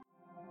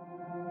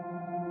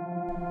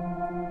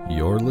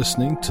You're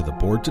listening to the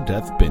Bored to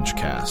Death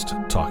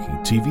Bingecast, talking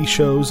TV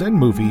shows and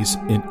movies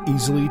in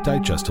easily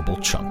digestible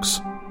chunks.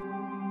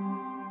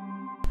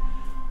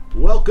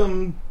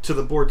 Welcome to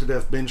the Bored to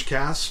Death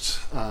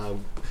Bingecast.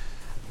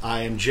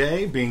 I am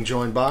Jay, being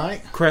joined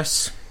by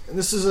Chris. And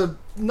this is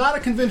not a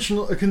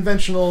conventional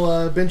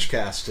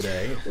Bingecast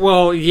today.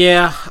 Well,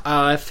 yeah,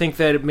 I think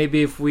that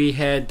maybe if we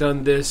had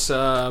done this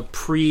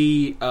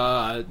pre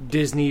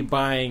Disney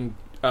buying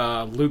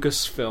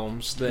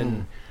Lucasfilms,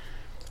 then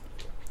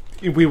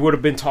we would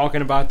have been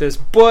talking about this.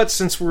 But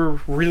since we're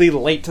really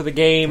late to the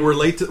game,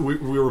 we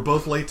were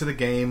both late to the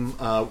game,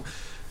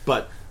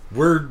 but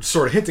we're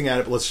sort of hinting at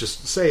it. But let's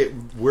just say it,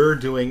 we're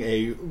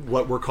doing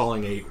what we're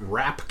calling a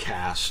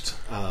Rapcast,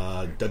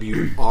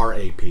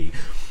 WRAP,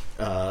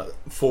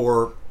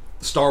 for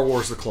Star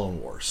Wars: The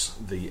Clone Wars,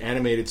 the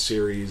animated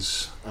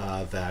series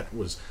that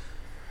was.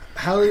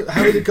 How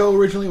did it go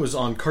originally? It was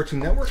on Cartoon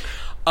Network.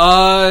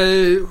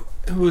 It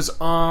was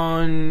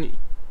on.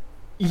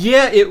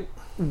 Yeah, it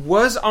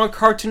was on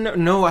Cartoon Network.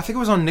 No, I think it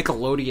was on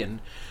Nickelodeon.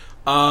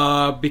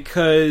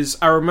 Because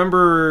I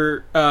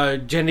remember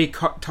Jenny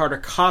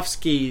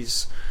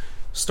Tartakovsky's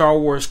Star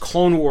Wars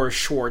Clone Wars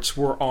shorts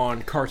were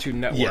on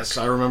Cartoon Network. Yes,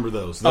 I remember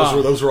those.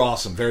 Those were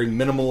awesome. Very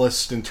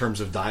minimalist in terms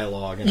of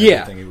dialogue and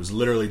everything. It was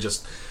literally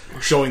just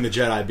showing the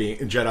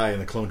Jedi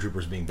and the clone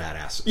troopers being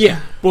badasses. Yeah,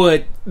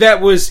 but that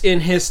was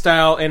in his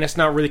style, and it's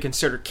not really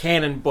considered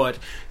canon. But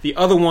the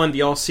other one,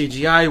 the all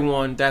CGI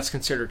one, that's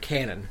considered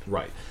canon.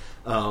 Right.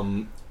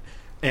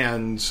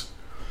 And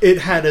it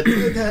had a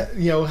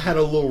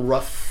little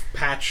rough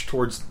patch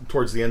towards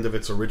the end of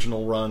its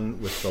original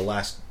run with the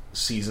last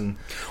season.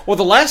 Well,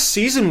 the last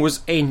season was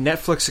a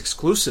Netflix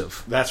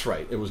exclusive. That's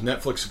right. It was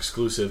Netflix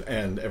exclusive,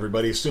 and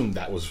everybody assumed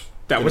that was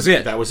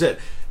it. That was it.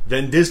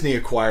 Then Disney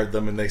acquired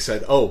them, and they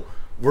said, "Oh,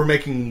 we're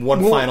making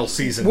one final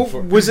season."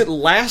 Was it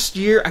last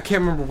year? I can't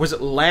remember. Was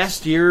it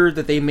last year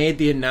that they made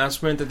the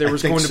announcement that there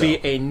was going to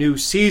be a new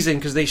season?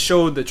 Because they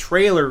showed the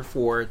trailer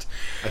for it.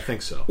 I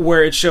think so.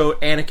 Where it showed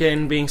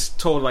Anakin being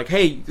told, like,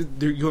 "Hey,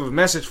 you have a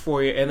message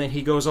for you," and then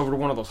he goes over to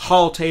one of those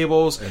hall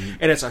tables,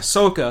 and it's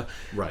Ahsoka.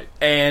 Right.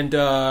 And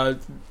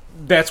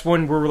that's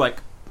when we were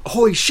like,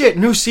 "Holy shit,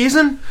 new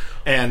season!"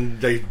 And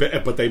they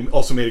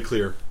also made it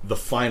clear the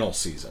final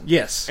season.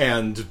 Yes.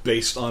 And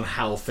based on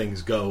how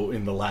things go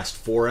in the last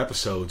 4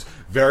 episodes,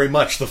 very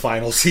much the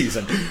final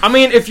season. I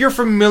mean, if you're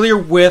familiar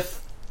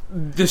with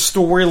the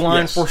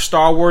storyline for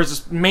Star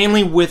Wars,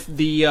 mainly with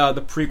the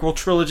prequel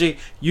trilogy,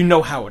 you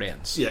know how it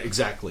ends. Yeah,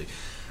 exactly.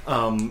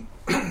 But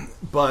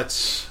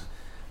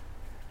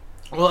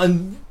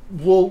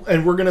we're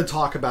going to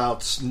talk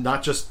about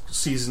not just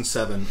season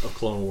 7 of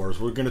Clone Wars.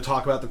 We're going to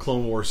talk about the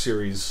Clone Wars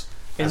series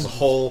as a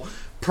whole.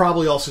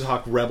 Probably also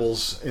talk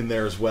Rebels in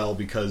there as well,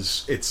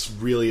 because it's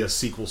really a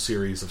sequel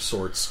series of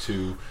sorts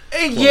to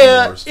Clone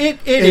Wars. It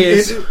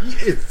is.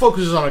 It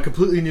focuses on a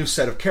completely new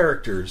set of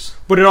characters,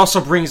 but it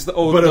also brings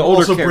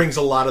brings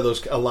a lot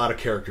of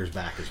characters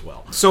back as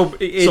well. So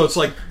it's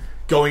like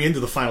going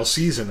into the final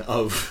season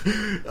of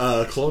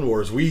Clone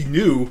Wars, we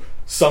knew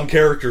some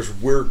characters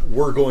were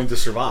going to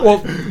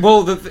survive.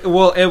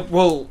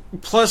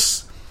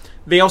 Plus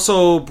they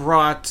also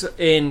brought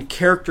in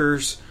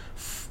characters.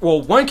 Well,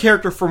 one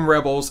character from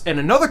Rebels and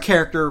another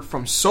character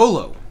from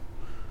Solo.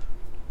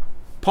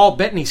 Paul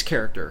Bettany's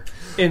character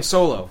in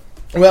Solo.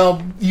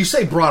 Well, you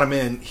say brought him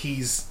in.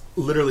 He's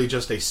literally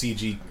just a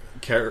CG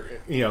character,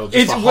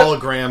 just a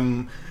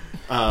hologram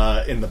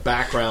in the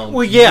background.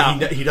 Well, yeah.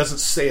 He doesn't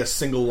say a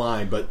single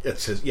line, but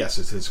it's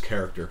his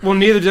character. Well,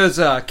 neither does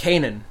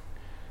Kanan.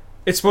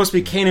 It's supposed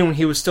to be Kanan when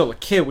he was still a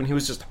kid, when he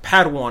was just a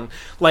Padawan.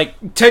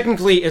 Like,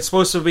 technically, it's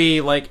supposed to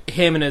be like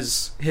him and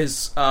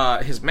his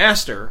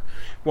master,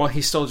 while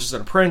he's still just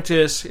an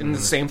apprentice, and the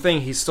same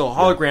thing, he's still a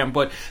hologram. Yeah.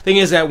 But the thing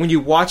is that when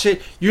you watch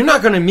it, you're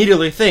not going to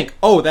immediately think,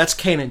 "Oh, that's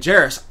Kanan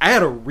Jarrus." I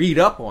had to read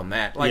up on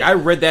that. Like, I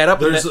read that up.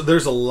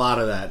 There's a lot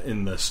of that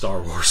in the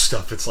Star Wars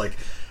stuff. It's like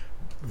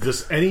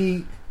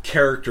any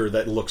character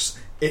that looks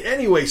in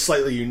any way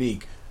slightly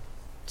unique.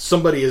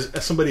 Somebody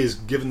has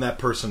given that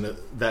person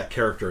that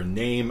character a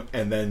name,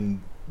 and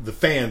then the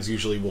fans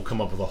usually will come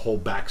up with a whole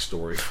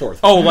backstory for them.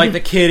 Oh, like the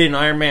kid in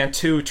Iron Man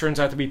 2 turns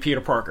out to be Peter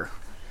Parker.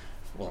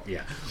 Well,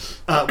 yeah.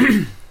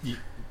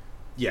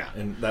 Yeah,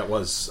 and that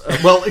was...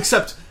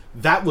 except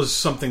that was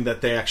something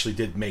that they actually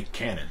did make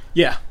canon.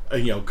 Yeah.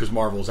 Because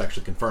Marvel's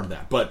actually confirmed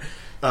that. But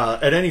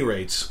at any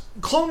rate,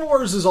 Clone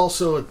Wars is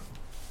also a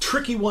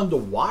tricky one to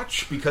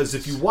watch, because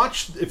if you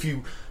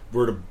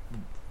were to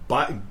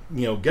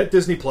get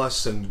Disney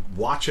Plus and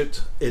watch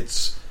it,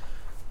 it's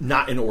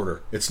not in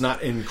order. It's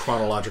not in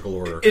chronological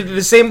order.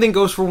 The same thing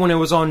goes for when it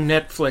was on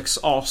Netflix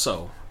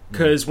also.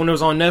 Because when it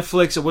was on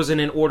Netflix, it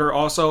wasn't in order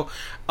also.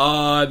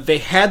 They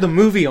had the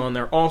movie on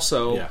there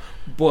also,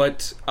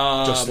 but...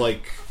 just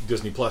like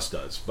Disney Plus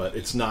does, but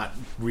it's not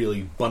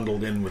really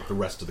bundled in with the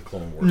rest of the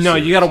Clone Wars No,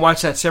 series. You gotta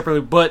watch that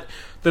separately. But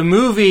the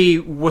movie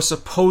was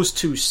supposed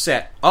to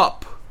set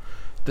up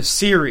the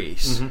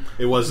series.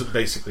 Mm-hmm. It was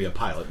basically a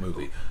pilot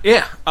movie.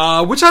 Yeah,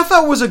 which I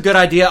thought was a good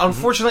idea.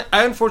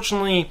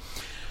 Unfortunately,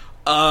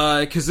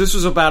 Because this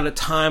was about a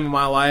time in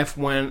my life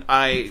when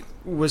I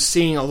was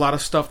seeing a lot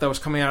of stuff that was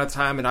coming out of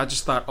time, and I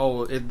just thought,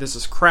 this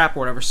is crap or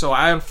whatever. So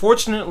I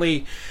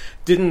unfortunately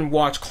didn't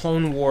watch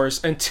Clone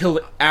Wars until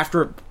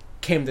after it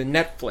came to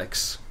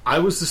Netflix. I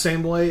was the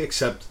same way,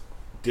 except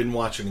didn't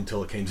watch it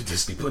until it came to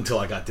Disney, until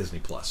I got Disney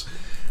Plus.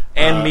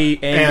 And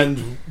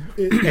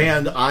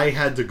I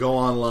had to go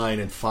online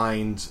and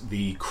find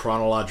the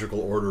chronological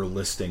order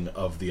listing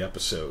of the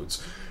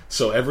episodes.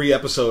 So every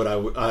episode,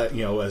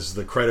 as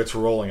the credits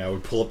were rolling, I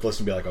would pull up the list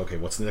and be like, okay,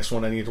 what's the next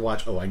one I need to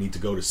watch? Oh, I need to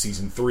go to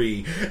season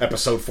 3,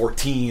 episode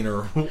 14,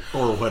 or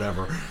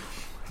whatever,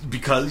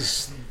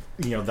 because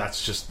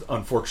that's just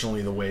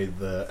unfortunately the way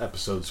the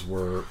episodes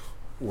were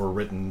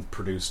written,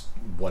 produced,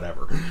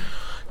 whatever.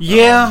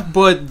 Yeah,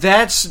 but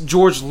that's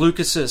George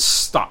Lucas's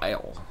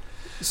style.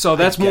 So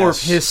that's more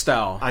of his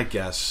style. I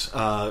guess.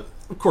 Of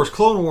course,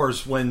 Clone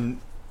Wars,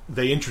 when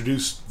they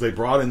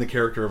brought in the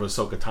character of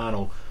Ahsoka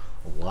Tano,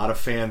 a lot of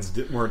fans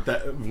weren't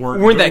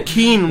that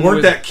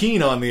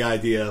keen on the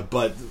idea.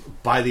 But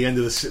by the end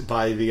of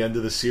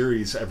the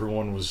series,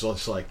 everyone was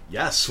just like,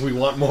 "Yes, we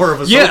want more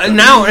of Ahsoka." Yeah,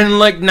 now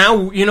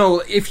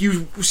if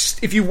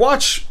you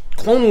watch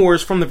Clone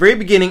Wars from the very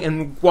beginning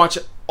and watch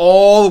it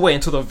all the way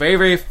until the very,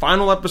 very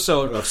final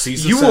episode of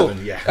season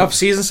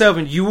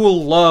 7, you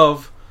will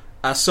love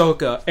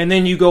Ahsoka, and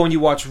then you go and you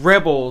watch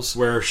Rebels,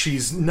 where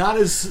she's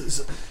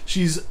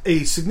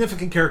a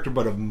significant character,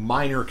 but a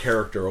minor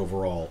character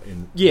overall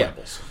in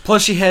Rebels.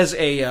 Plus, she has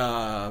an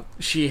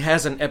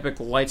epic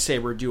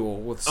lightsaber duel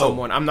with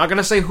someone. I'm not going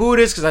to say who it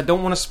is because I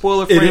don't want to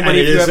spoil it for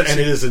anybody. It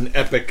is an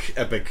epic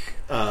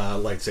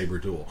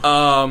lightsaber duel.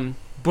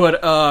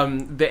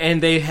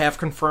 And they have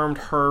confirmed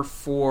her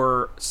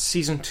for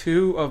season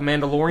 2 of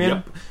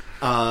Mandalorian. Yep.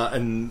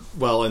 And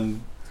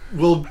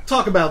we'll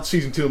talk about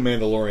season 2 of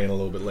Mandalorian a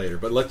little bit later,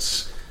 but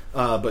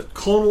but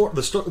Clone War,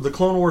 the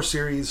Clone War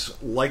series,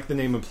 like the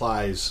name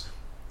implies,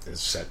 is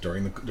set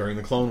during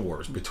the Clone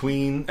Wars,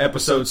 between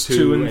episodes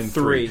 2 and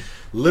 3.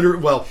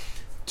 Literally,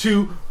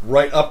 2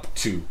 right up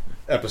to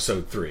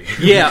episode 3.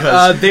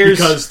 Yeah,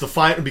 because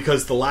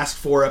the last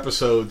 4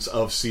 episodes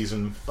of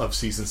season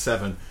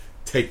 7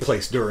 take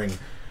place during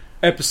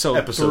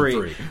episode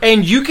 3.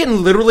 And you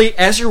can literally,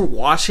 as you're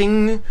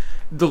watching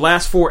the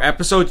last 4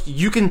 episodes,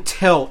 you can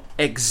tell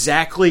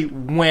exactly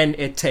when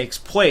it takes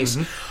place.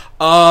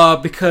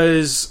 Mm-hmm.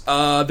 Because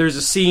there's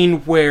a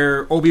scene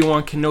where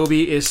Obi-Wan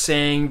Kenobi is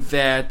saying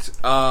that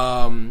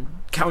Count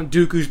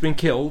Dooku's been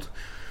killed.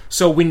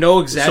 So we know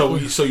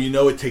exactly. So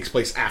it takes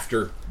place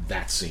after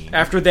that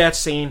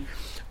scene.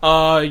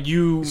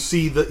 You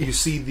see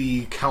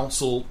the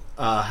council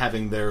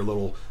having their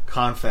little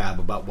confab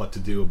about what to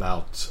do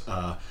about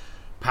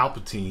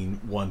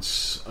Palpatine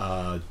once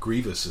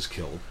Grievous is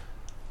killed.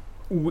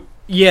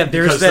 There's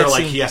because that they're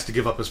like, scene. he has to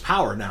give up his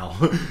power now.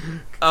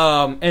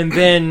 And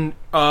then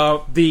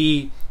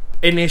the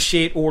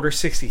Initiate Order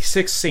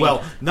 66 scene.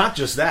 Well, not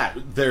just that.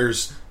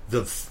 There's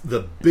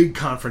the big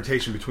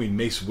confrontation between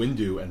Mace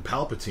Windu and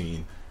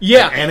Palpatine.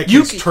 Yeah,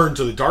 Anakin's turned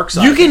to the dark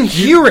side. You can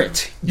hear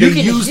it. They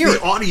use the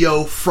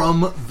audio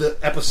from the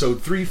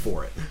episode 3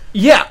 for it.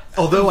 Yeah,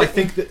 although I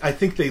think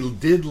they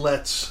did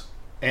let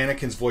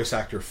Anakin's voice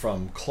actor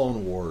from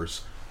Clone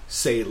Wars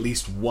say at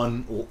least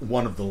one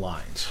of the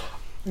lines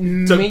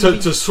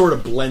to sort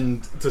of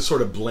blend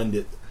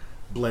it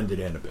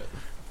in a bit.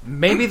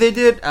 Maybe they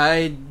did.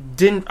 I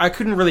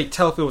couldn't really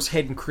tell if it was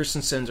Hayden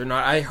Christensen's or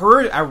not. I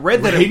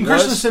read that Hayden it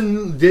was.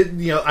 Christensen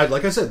did.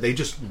 Like I said, they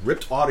just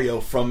ripped audio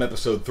from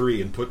episode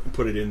 3 and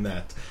put it in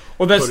that.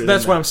 Well,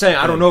 that's what I'm saying.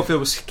 I don't know if it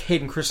was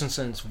Hayden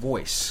Christensen's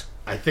voice.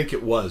 I think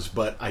it was,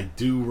 but I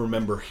do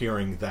remember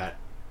hearing that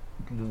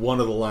one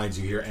of the lines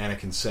you hear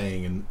Anakin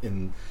saying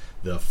in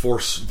the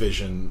Force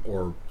vision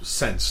or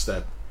sense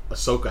that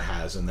Ahsoka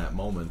has in that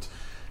moment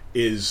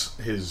is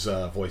his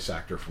voice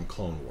actor from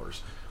Clone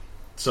Wars.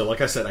 So,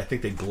 like I said, I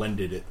think they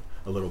blended it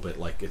a little bit.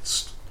 Like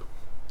it's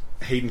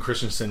Hayden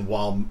Christensen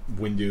while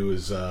Windu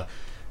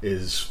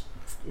is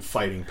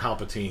fighting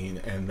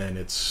Palpatine, and then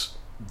it's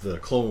the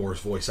Clone Wars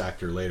voice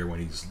actor later when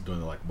he's doing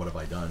the, like, "What have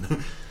I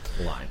done?"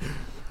 line.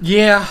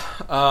 Yeah,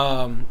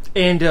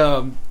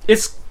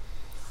 it's.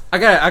 I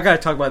gotta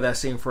talk about that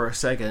scene for a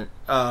second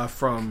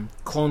from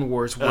Clone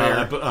Wars, where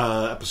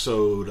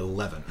episode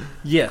 11.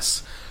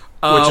 Yes,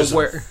 which is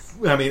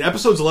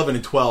episodes 11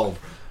 and 12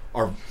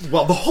 are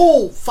the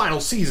whole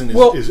final season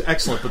is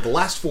excellent, but the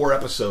last 4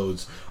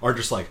 episodes are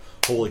just like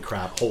holy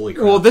crap.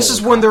 Well, this is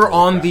when they're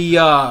on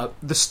the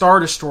Star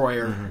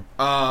Destroyer,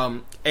 mm-hmm.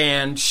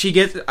 And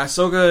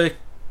Ahsoka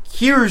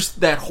hears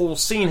that whole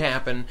scene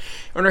happen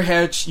in her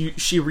head.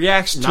 She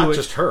reacts to it. Not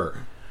just her.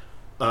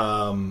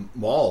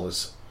 Maul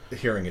is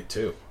hearing it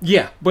too.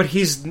 Yeah, but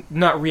he's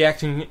not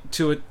reacting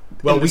to it.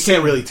 Well, we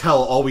can't really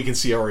tell. All we can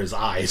see are his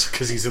eyes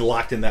because he's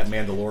locked in that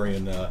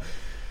Mandalorian.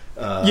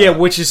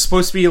 Which is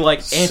supposed to be like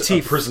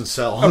a prison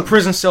cell. A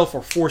prison cell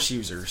for Force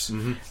users.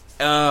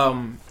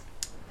 Mm-hmm.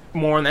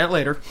 More on that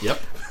later. Yep.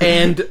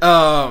 And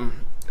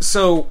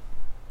so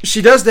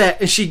she does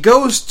that, and she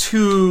goes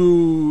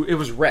to. It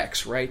was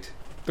Rex, right?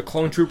 the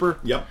clone trooper.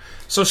 Yep.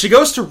 So she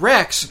goes to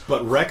Rex.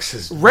 But Rex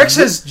has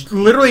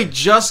literally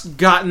just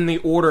gotten the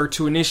order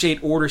to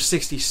initiate Order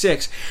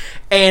 66.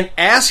 And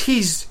as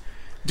he's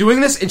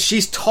doing this and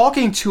she's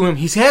talking to him,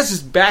 he has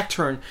his back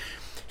turned.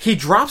 He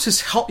drops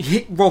his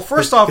helmet. Well,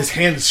 first off, his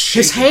hand is shaking.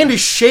 His hand is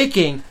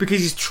shaking because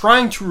he's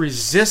trying to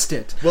resist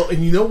it. Well,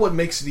 and you know what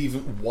makes it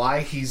even... Why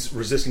he's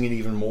resisting it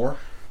even more?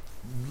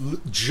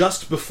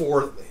 Just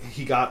before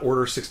he got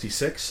Order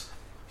 66...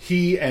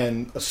 He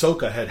and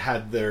Ahsoka had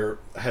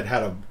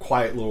had a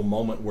quiet little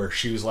moment where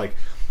she was like,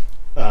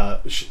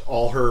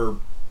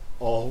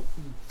 all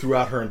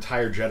throughout her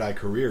entire Jedi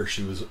career,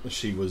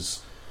 she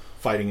was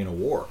fighting in a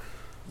war.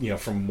 You know,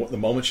 from the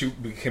moment she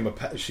became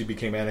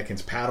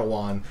Anakin's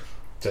Padawan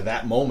to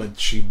that moment,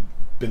 she'd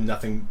been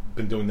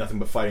doing nothing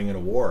but fighting in a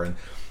war. And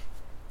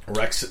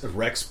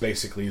Rex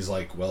basically is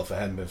like, well, if it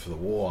hadn't been for the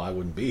war, I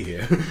wouldn't be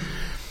here.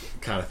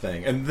 Kind of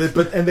thing, and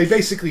they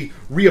basically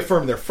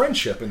reaffirm their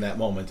friendship in that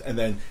moment, and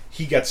then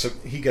he gets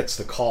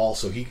the call,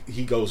 so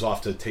he goes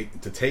off to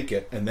take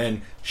it, and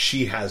then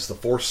she has the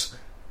Force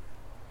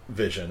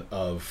vision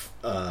of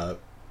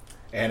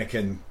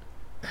Anakin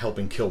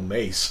helping kill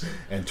Mace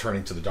and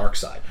turning to the dark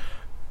side,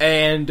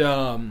 and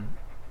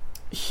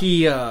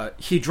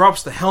he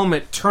drops the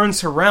helmet,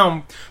 turns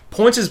around,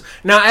 points his...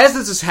 Now, as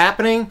this is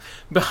happening,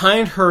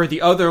 behind her,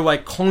 the other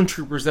like clone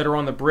troopers that are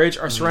on the bridge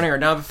are surrounding her.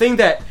 Now, the thing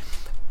that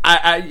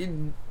I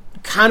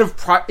kind of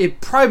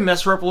it probably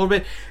messed her up a little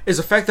bit is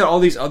the fact that all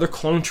these other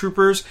clone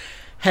troopers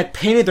had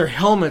painted their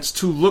helmets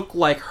to look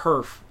like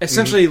her,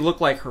 essentially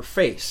look like her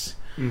face,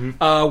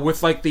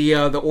 with like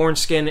the orange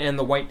skin and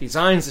the white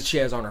designs that she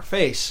has on her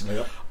face.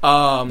 Yep. The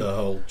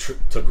whole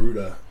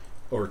Togruta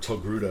or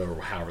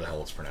however the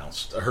hell it's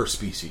pronounced, her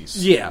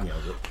species. Yeah. They're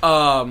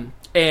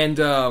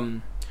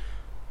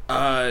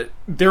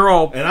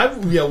all... And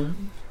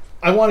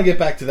I want to get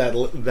back to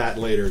that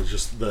later.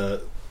 Just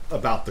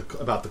about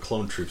the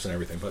clone troops and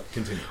everything, but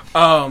continue.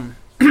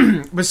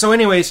 But so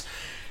anyways,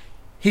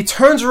 he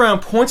turns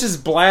around, points his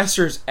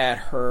blasters at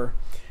her.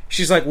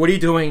 She's like, "What are you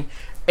doing?"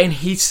 And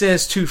he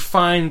says to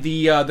find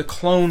the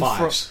clone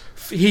Fives.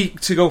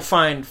 To go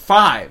find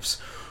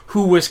Fives,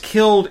 who was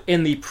killed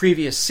in the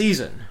previous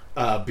season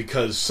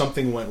because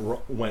something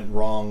went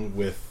wrong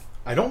with...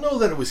 I don't know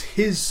that it was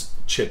his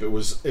chip. It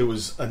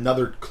was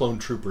another clone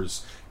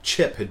trooper's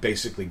chip had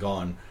basically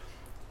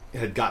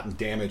had gotten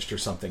damaged or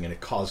something, and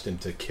it caused him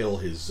to kill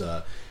his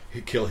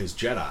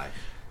Jedi,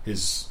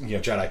 his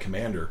Jedi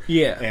commander.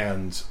 Yeah,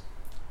 and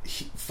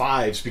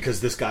Fives,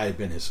 because this guy had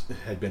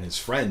been his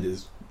friend,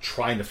 is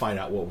trying to find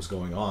out what was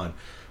going on.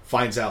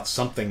 Finds out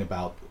something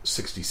about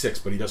 66,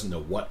 but he doesn't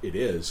know what it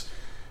is.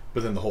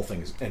 But then the whole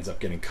thing ends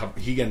up getting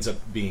covered. He ends up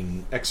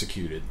being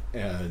executed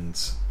and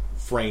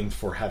framed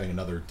for having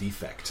another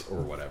defect or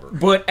whatever.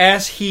 But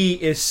as he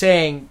is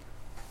saying,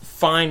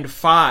 "Find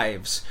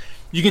Fives,"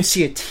 you can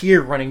see a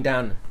tear running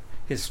down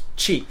his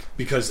cheek.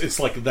 Because it's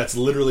like that's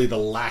literally the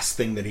last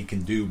thing that he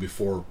can do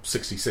before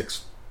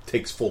 66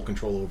 takes full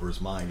control over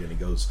his mind, and he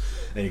goes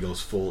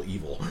full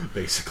evil,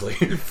 basically.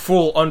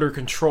 Full under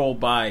control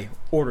by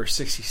Order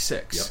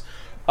 66.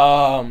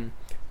 Yep.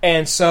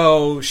 And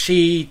so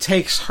she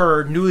takes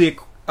her newly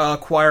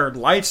acquired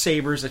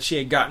lightsabers that she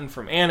had gotten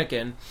from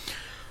Anakin,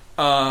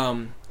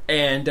 and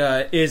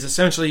is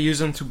essentially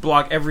using them to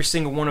block every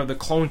single one of the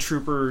clone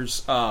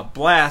troopers'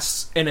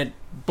 blasts, and it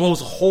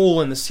blows a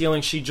hole in the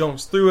ceiling. She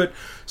jumps through it,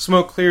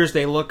 smoke clears,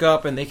 they look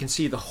up and they can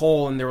see the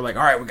hole, and they're like,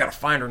 alright, we gotta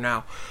find her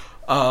now.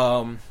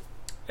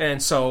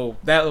 And so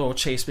that little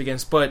chase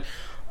begins, but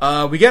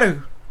we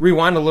gotta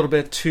rewind a little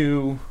bit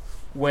to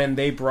when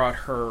they brought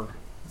her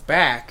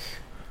back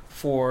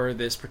for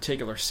this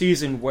particular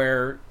season,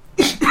 where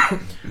the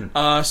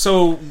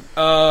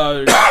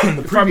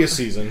previous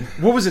season,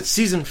 what was it,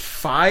 season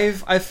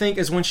 5 I think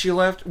is when she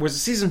left. Was it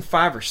season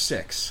 5 or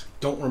 6?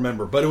 Don't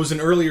remember, but it was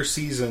an earlier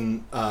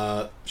season.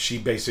 She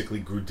basically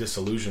grew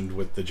disillusioned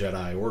with the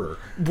Jedi Order.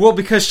 Well,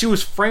 because she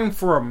was framed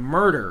for a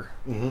murder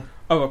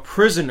of a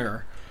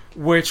prisoner,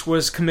 which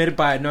was committed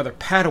by another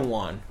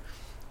Padawan,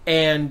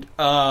 and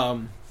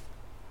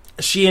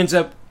she ends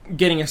up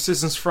getting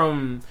assistance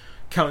from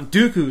Count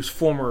Dooku's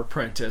former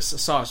apprentice,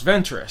 Asajj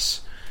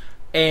Ventress,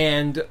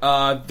 and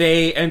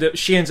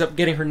she ends up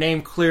getting her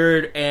name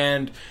cleared,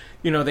 and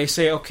they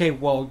say, okay,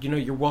 well,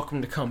 you're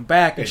welcome to come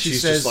back. And she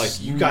says, just like,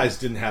 you guys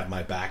didn't have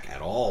my back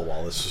at all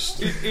while this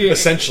just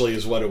essentially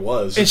is what it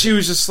was. And she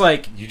was just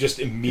like, you just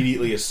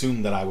immediately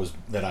assumed that I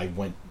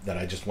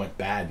just went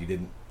bad. You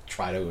didn't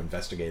try to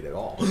investigate at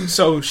all.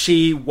 So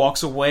she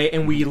walks away,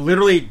 and we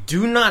literally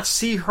do not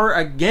see her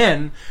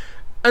again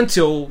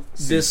until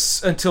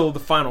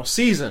the final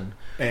season.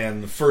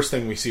 And the first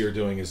thing we see her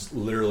doing is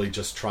literally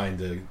just trying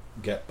to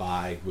get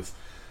by with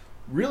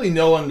really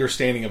no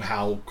understanding of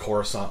how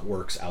Coruscant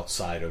works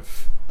outside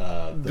of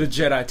the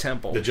Jedi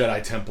Temple. The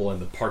Jedi Temple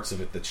and the parts of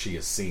it that she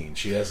has seen.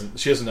 She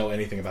doesn't know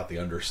anything about the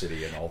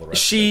Undercity and all the rest of it.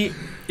 She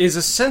is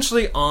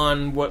essentially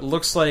on what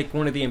looks like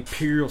one of the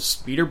Imperial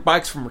speeder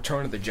bikes from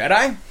Return of the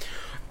Jedi.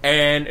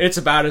 And it's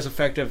about as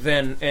effective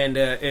then. And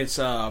it's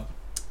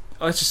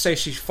let's just say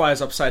she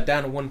flies upside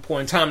down at one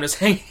point in time and is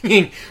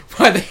hanging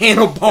by the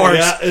handlebars.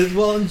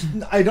 Well,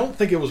 I don't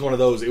think it was one of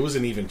those. It was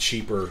an even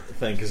cheaper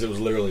thing because it was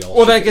literally all.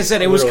 Well, like I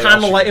said, it was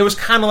kind of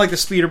like the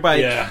speeder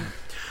bike. Yeah.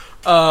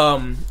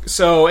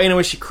 So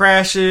anyway, she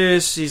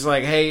crashes. She's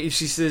like, "Hey,"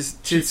 she says,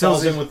 she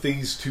falls in with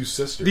these two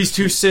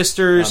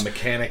sisters. A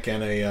mechanic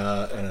and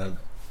a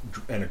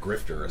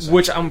grifter,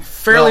 which I'm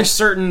fairly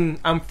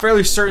certain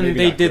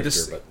they did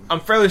this. But...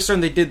 I'm fairly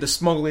certain they did the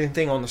smuggling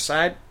thing on the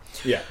side.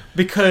 Yeah,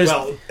 because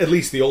at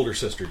least the older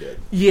sister did.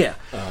 Yeah.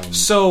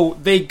 So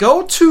they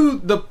go to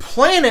the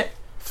planet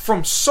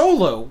from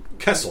Solo,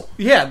 Kessel.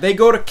 Yeah, they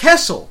go to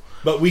Kessel.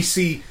 But we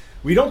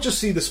don't just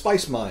see the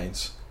spice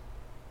mines.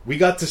 We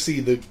got to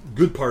see the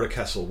good part of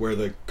Kessel, where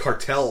the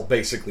cartel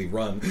basically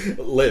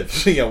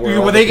lives.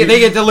 Where they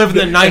get to live in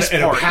the nice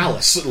part. In a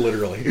palace,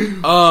 literally.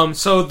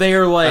 So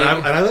they're like...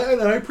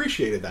 And I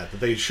appreciated that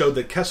they showed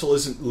that Kessel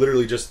isn't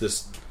literally just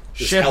this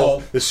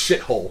shithole. This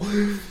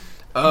shithole.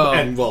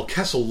 And,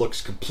 Kessel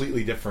looks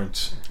completely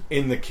different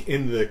in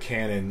the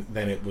canon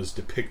than it was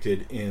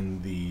depicted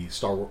in the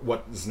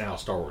what is now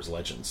Star Wars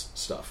Legends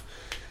stuff,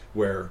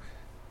 where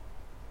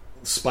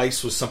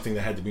spice was something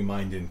that had to be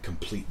mined in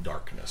complete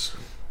darkness.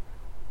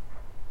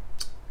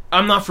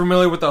 I'm not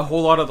familiar with a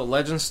whole lot of the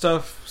legend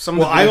stuff.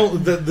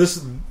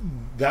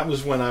 That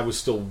was when I was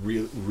still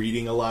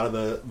reading a lot of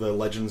the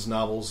Legends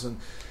novels,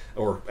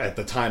 or at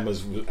the time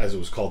as it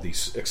was called, the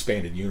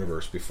expanded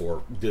universe,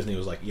 before Disney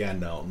was like, yeah,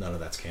 no, none of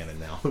that's canon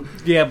now.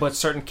 Yeah, but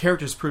certain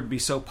characters proved to be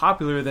so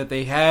popular that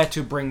they had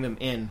to bring them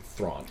in.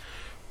 Thrawn.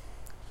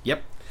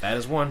 Yep, that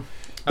is one.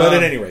 But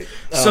at any rate,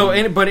 they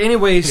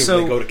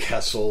go to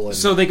Kessel.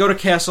 So they go to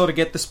Kessel to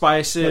get the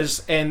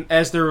spices, and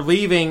as they're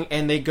leaving,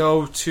 and they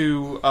go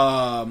to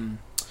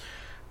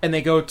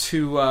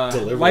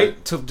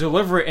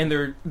deliver it, and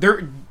they're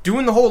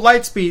doing the whole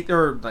hyperspeed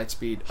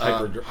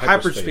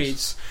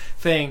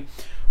thing.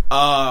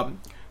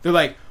 They're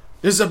like,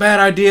 "This is a bad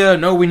idea.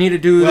 No, we need to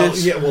do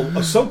this." Yeah. Well,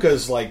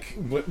 Ahsoka's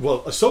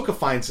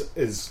Ahsoka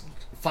is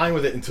fine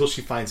with it until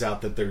she finds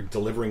out that they're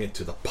delivering it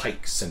to the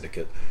Pike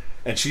Syndicate.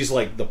 And she's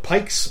like, the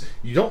Pikes,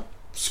 you don't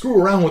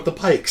screw around with the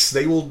Pikes.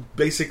 They will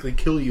basically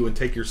kill you and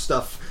take your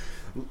stuff,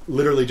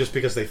 literally just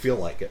because they feel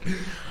like it.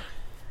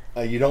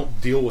 You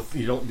don't deal with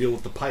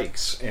the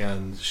Pikes.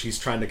 And she's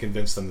trying to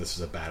convince them this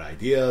is a bad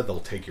idea. They'll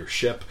take your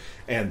ship.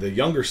 And the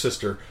younger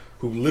sister,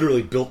 who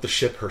literally built the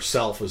ship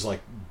herself, was like,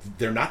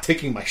 they're not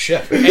taking my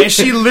ship. And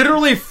she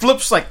literally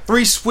flips like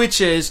 3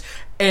 switches,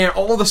 and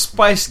all the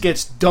spice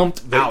gets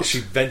dumped out.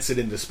 She vents it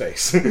into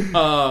space.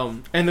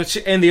 And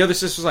the other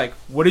sister's like,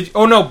 "What did you?"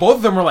 Oh no, both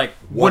of them were like,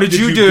 "What did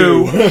you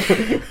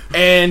do?"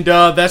 And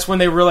that's when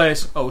they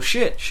realize, "Oh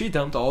shit, she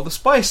dumped all the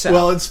spice out."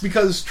 Well, it's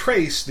because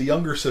Trace, the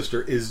younger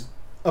sister, is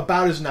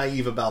about as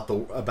naive about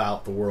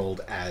the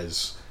world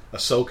as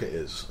Ahsoka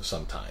is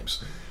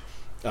sometimes,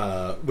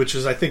 which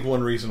is, I think,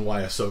 one reason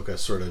why Ahsoka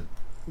sort of,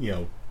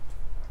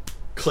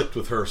 clicked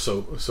with her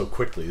so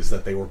quickly, is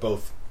that they were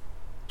both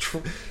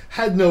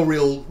had a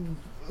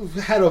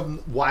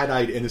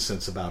wide-eyed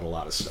innocence about a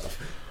lot of stuff.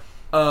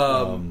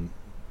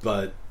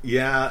 But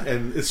yeah,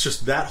 and it's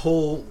just that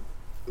whole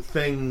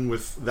thing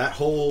with that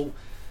whole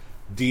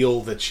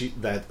deal that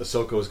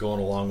Ahsoka was going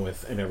along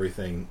with and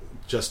everything,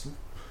 just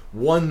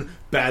one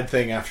bad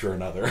thing after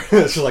another.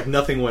 It's like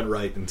nothing went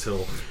right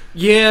until...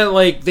 Yeah,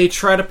 like they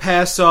try to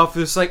pass off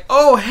this like,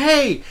 "Oh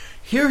hey,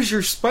 here's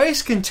your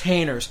spice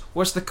containers.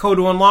 What's the code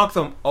to unlock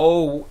them?"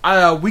 "Oh,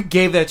 we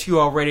gave that to you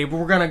already, but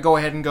we're going to go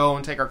ahead and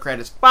take our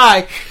credits."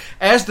 Bye.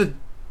 As the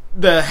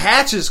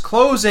hatch is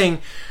closing,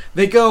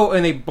 they go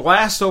and they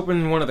blast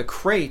open one of the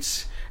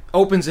crates,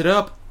 opens it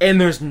up, and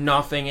there's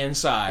nothing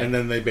inside. And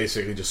then they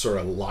basically just sort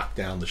of lock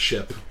down the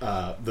ship,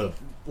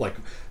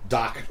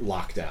 dock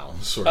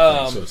lockdown sort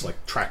of thing. So it's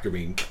like tractor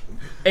beam.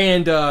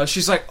 And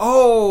she's like,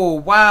 "Oh,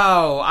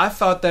 wow, I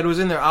thought that was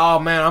in there. Oh,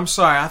 man, I'm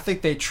sorry. I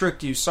think they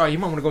tricked you. Sorry, you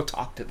might want to go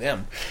talk to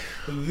them."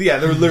 Yeah,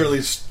 they're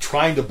literally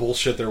trying to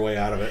bullshit their way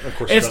out of it. Of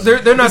course,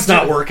 it's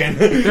not working.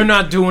 They're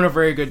not doing a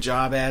very good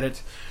job at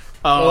it.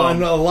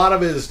 And a lot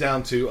of it is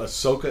down to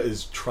Ahsoka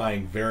is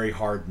trying very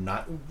hard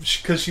not...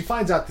 Because she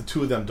finds out the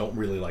two of them don't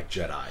really like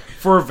Jedi.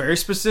 For a very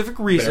specific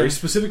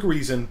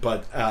reason.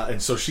 But...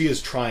 and so she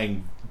is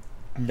trying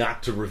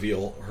not to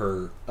reveal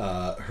her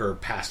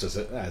past as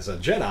a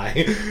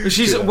Jedi.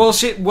 She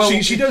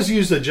does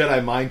use the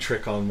Jedi mind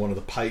trick on one of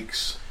the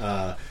Pikes,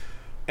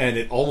 and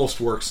it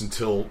almost works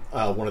until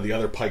one of the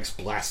other Pikes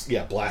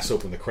blasts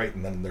open the crate,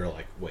 and then they're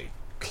like, "Wait,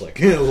 click,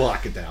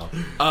 lock it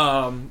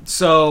down."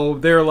 So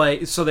they're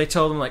like, so they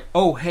tell them like,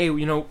 "Oh, hey,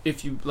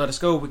 if you let us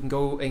go, we can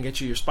go and get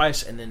you your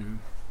spice, and then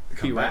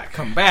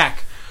come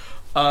back."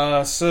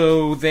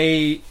 So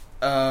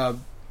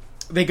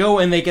they go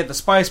and they get the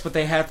spice, but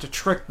they have to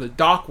trick the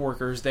dock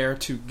workers there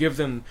to give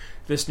them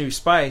this new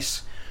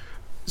spice,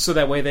 so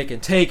that way they can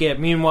take it.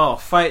 Meanwhile, a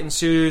fight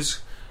ensues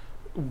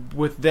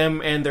with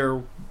them and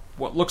their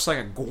what looks like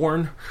a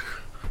Gorn.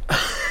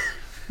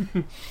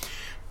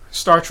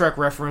 Star Trek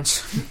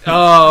reference.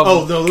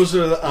 No, those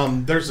are.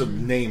 There's a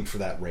name for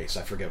that race.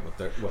 I forget what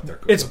they're.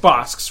 It's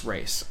Bosk's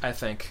race, I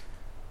think.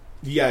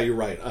 Yeah, you're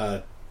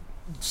right.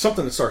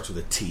 Something that starts with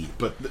a T,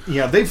 but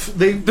yeah, they're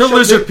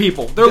lizard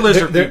people. They're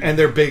lizard people, and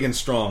they're big and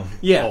strong.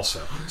 Yeah.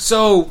 Also,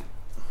 so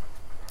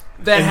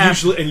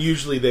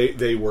usually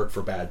they work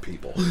for bad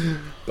people.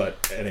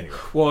 But at any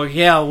rate, well,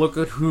 yeah. Look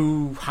at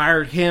who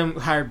hired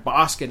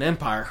Bosk and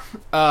Empire.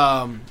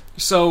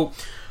 So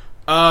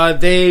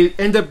they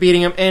end up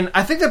beating him, and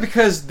I think that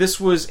because this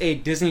was a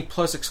Disney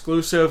Plus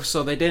exclusive,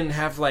 so they didn't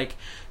have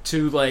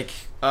to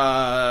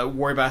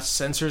worry about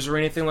censors or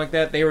anything like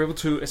that. They were able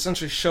to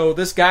essentially show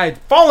this guy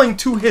falling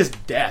to his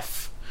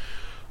death.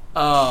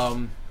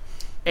 And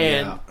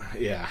it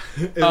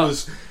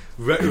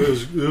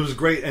was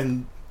great,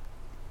 and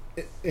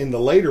in the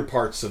later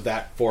parts of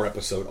that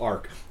 4-episode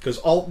arc, because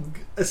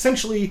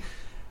essentially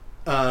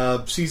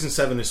season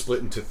 7 is split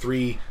into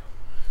 3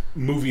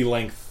 movie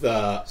length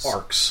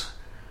arcs.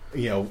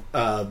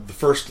 The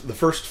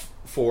first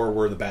 4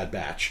 were the Bad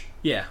Batch.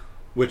 Yeah,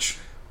 which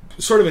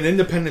sort of an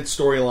independent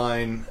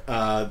storyline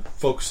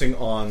focusing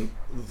on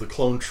the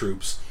clone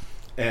troops,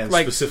 and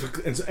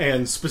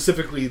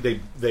specifically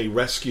they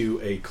rescue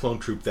a clone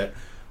troop that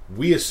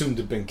we assumed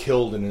had been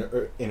killed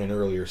in an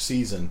earlier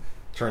season.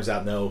 Turns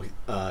out no,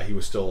 he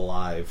was still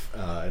alive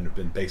and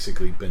had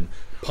been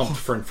pumped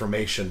for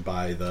information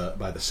by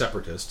the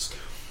separatists.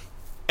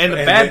 And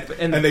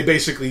they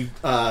basically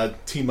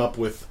team up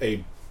with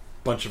a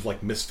bunch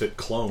of misfit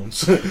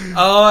clones.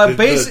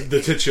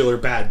 The titular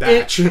Bad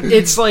Batch.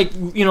 It's like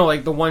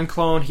the one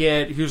clone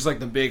he was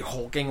the big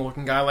hulking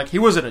looking guy. He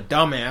wasn't a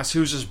dumbass. He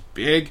was just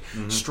big,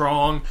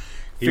 strong,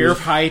 fear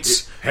of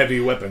heights, heavy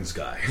weapons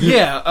guy.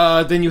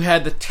 Yeah. Then you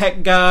had the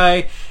tech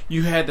guy.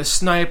 You had the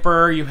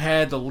sniper. You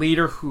had the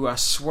leader, who I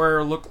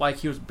swear looked like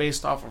he was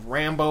based off of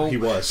Rambo. He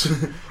was.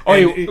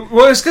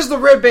 It's because of the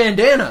red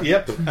bandana.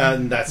 Yep,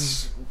 and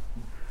that's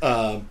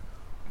and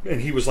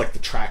he was like the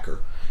tracker.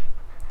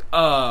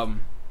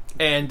 The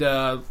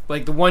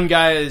one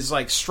guy is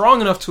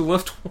strong enough to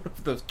lift one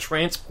of the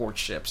transport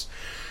ships.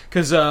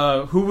 Because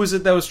who was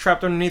it that was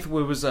trapped underneath? It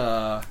was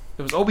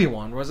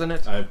Obi-Wan, wasn't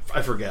it?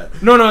 I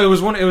forget. No, it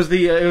was one. It was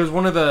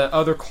one of the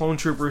other clone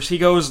troopers. He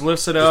goes,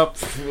 lifts it up,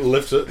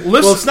 lifts it.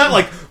 Well, it's not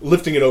like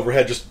lifting it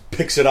overhead. Just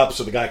picks it up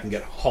so the guy can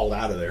get hauled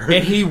out of there.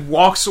 And he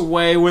walks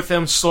away with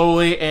them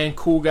slowly. And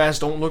cool guys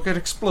don't look at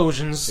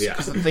explosions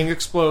because the thing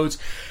explodes.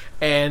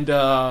 And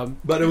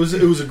but it was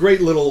a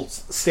great little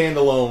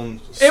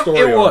standalone story.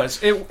 It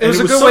was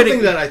a good something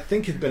way that I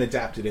think had been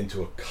adapted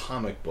into a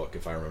comic book,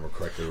 if I remember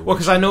correctly. Well,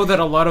 because I know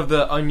that a lot of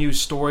the unused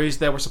stories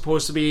that were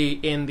supposed to be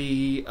in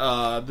the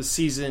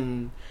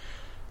season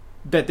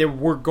that they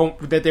were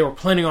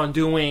planning on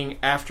doing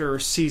after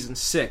season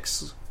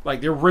 6,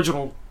 the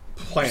original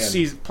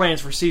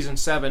plans for season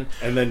 7,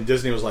 and then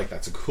Disney was like,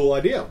 "That's a cool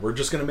idea. We're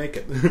just going to make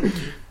it."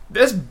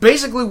 That's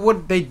basically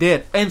what they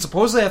did, and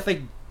supposedly I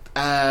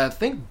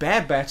think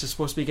Bad Batch is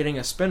supposed to be getting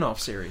a spin-off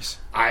series.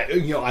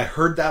 I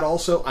heard that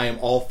also. I am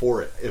all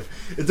for it.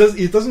 If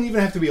it doesn't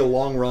even have to be a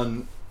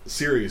long-run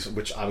series,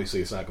 which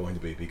obviously it's not going to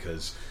be,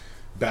 because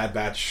the Bad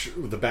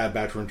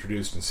Batch were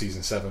introduced in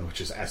season 7, which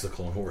is as the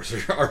Clone Wars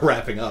are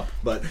wrapping up.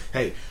 But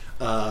hey,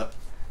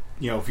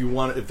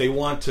 if they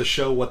want to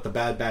show what the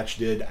Bad Batch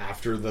did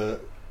after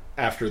the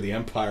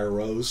Empire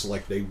rose,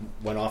 they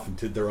went off and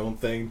did their own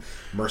thing,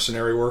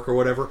 mercenary work or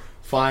whatever,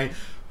 fine.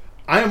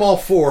 I am all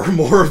for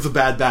more of the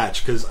Bad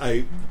Batch because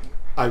I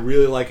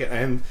really like it,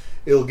 and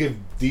it'll give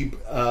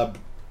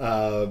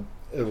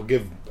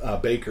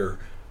Baker,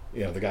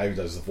 the guy who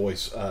does the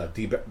voice,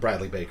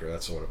 Bradley Baker.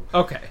 That's sort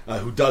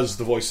of who does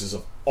the voices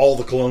of all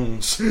the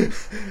clones,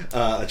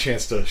 a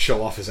chance to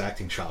show off his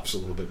acting chops a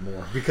little bit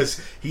more,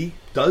 because he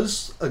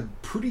does a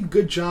pretty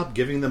good job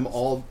giving them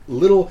all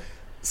little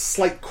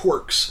slight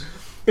quirks.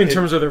 In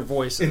terms of their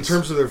voices.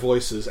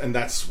 And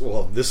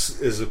this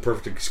is a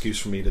perfect excuse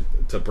for me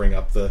to bring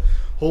up the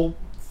whole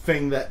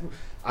thing that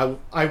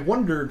I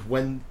wondered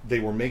when they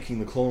were making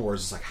the Clone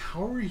Wars. It's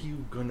how are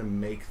you going to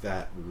make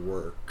that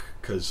work?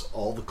 Because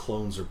all the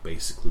clones are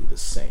basically the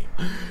same.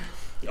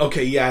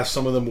 Okay, yeah,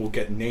 some of them will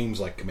get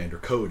names like Commander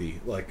Cody,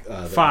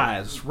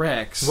 Fives,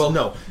 Rex. Well,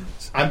 no,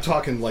 I'm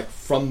talking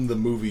from the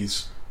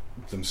movies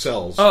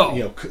themselves.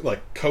 Oh,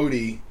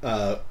 Cody,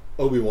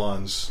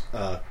 Obi-Wan's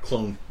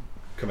clone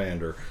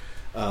commander.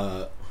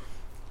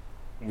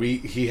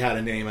 He had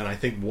a name, and I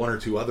think 1 or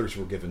 2 others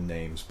were given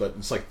names, but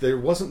it's there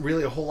wasn't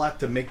really a whole lot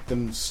to make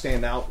them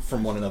stand out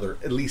from one another,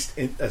 at least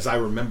as I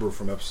remember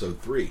from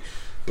episode 3.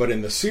 But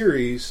in the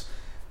series,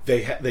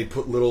 they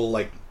put little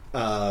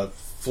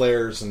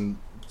flares and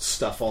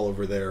stuff all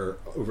over their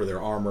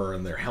armor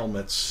and their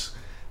helmets.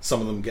 Some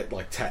of them get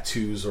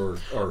tattoos or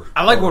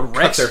I like or what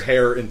Rex cut their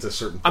hair into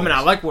certain things.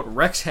 I like what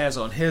Rex has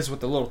on his with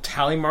the little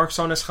tally marks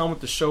on his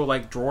helmet to show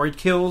droid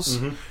kills.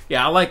 Mm-hmm.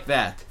 Yeah, I like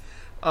that.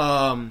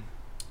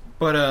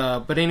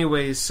 But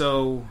anyways,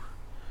 so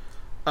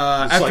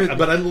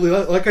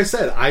like I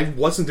said, I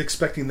wasn't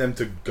expecting them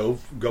to go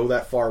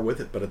that far with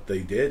it, but they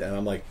did, and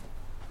I'm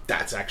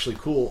that's actually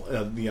cool.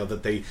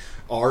 That they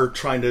are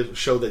trying to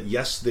show that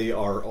yes, they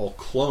are all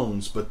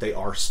clones, but they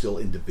are still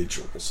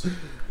individuals.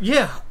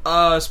 Yeah,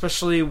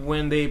 especially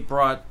when they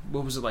brought,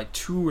 what was it, like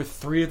 2 or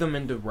 3 of them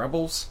into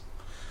Rebels?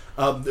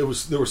 There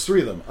was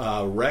 3 of them: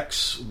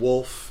 Rex,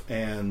 Wolf,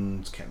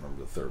 and can't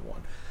remember the third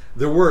one.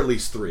 There were at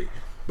least 3,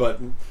 but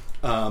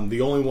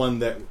the only one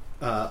that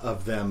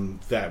of them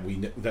that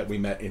we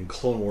met in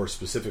Clone Wars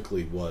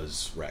specifically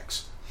was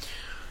Rex.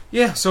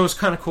 Yeah, so it's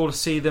kind of cool to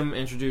see them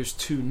introduce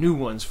 2 new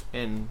ones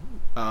in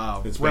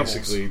it's Rebels.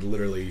 Basically,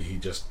 literally, he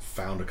just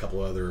found a couple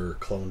other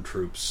clone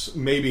troops.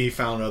 Maybe he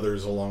found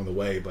others along the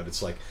way, but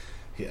it's like,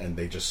 and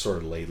they just sort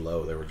of laid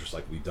low. They were just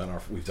like, we've done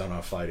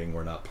our fighting.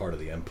 We're not part of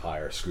the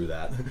Empire. Screw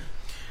that.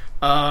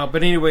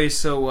 But anyway,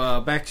 so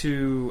back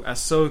to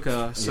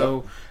Ahsoka.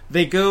 So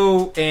they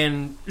go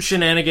and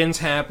shenanigans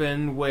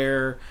happen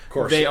where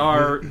they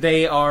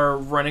are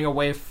running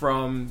away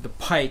from the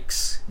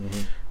Pikes,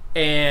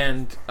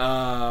 and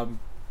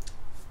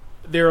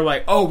they're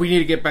like, "Oh, we need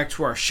to get back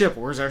to our ship.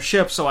 Where's our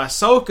ship?" So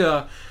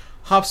Ahsoka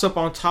hops up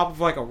on top of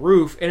like a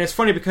roof, and it's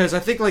funny because I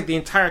think like the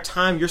entire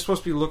time you're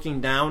supposed to be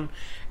looking down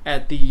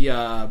at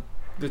the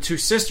 2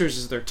 sisters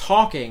as they're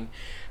talking.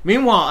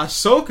 Meanwhile,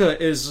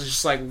 Ahsoka is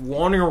just like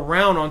wandering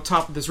around on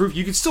top of this roof.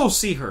 You can still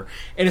see her,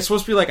 and it's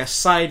supposed to be like a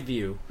side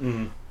view.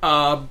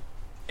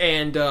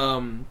 And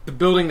the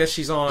building that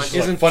she's on isn't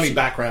isn't like funny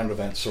background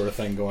event sort of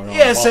thing going on.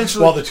 Yeah,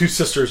 essentially, while the 2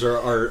 sisters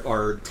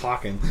are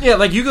talking. Yeah,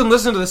 like you can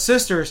listen to the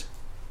sisters,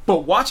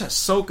 but watch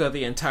Ahsoka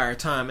the entire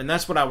time, and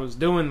that's what I was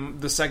doing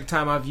the second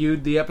time I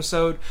viewed the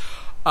episode.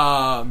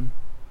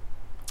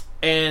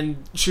 And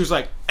she was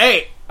like,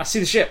 "Hey, I see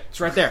the ship. It's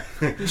right there."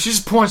 She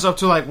just points up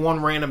to like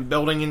one random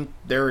building, and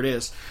there it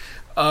is.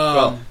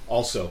 Well,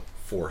 also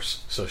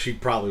Force, so she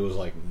probably was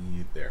like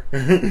there.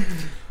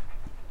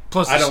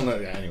 Plus, I don't know.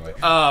 Anyway,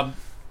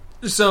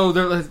 so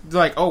they're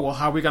like, "Oh, well,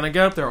 how are we gonna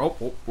get up there?"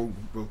 "Oh,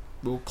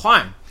 we'll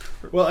climb."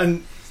 Well,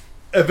 and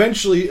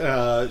eventually,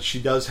 she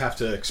does have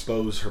to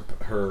expose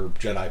her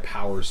Jedi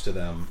powers to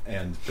them,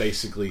 and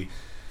basically,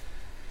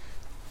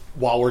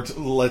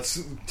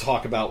 let's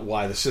talk about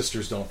why the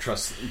sisters don't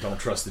trust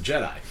the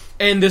Jedi.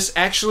 And this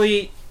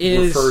actually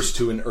refers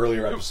to an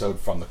earlier episode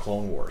from the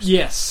Clone Wars.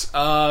 Yes.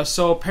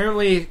 So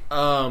apparently,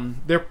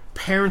 their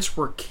parents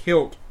were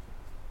killed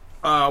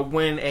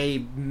when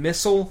a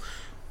missile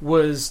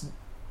was.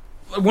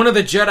 One of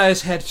the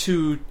Jedis had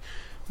to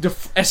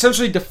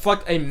essentially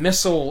deflect a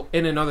missile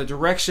in another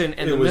direction,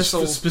 and it the was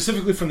missile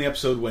specifically from the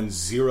episode when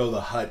Zero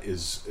the Hutt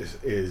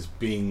is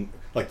being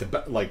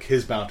like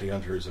his bounty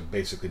hunters have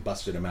basically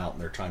busted him out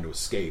and they're trying to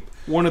escape.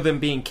 One of them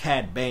being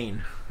Cad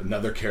Bane,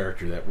 another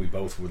character that we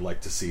both would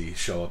like to see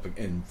show up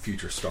in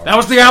future Star Wars. That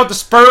was the guy with the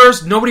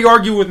Spurs. Nobody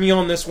argue with me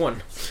on this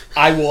one.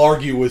 I will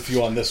argue with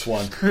you on this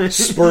one.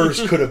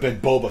 Spurs could have been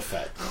Boba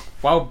Fett.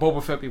 Why would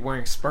Boba Fett be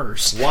wearing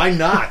Spurs? Why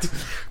not?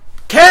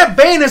 Cad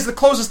Bane is the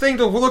closest thing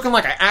to looking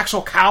like an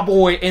actual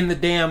cowboy in the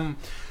damn.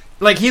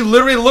 Like, he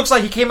literally looks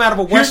like he came out of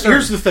a Western.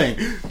 Here's the thing.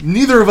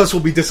 Neither of us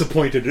will be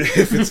disappointed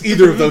if it's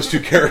either of those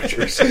 2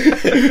 characters.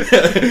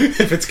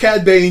 If it's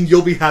Cad Bane,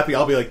 you'll be happy.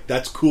 I'll be like,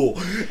 that's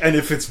cool. And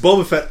if it's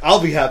Boba Fett,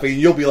 I'll be happy,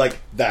 and you'll be like,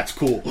 that's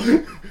cool.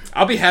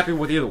 I'll be happy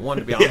with either one,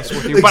 to be honest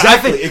with you.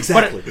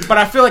 Exactly. But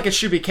I feel like it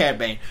should be Cad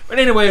Bane. But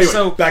anyway,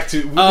 so... back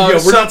to...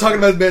 we're not talking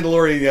about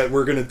Mandalorian yet.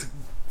 We're going to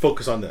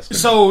focus on this.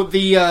 So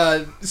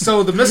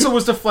the missile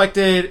was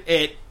deflected.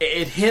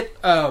 It hit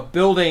a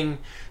building.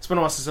 It's been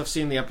a while since I've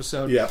seen the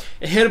episode. Yeah.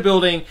 It hit a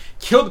building,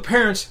 killed the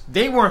parents.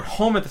 They weren't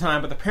home at the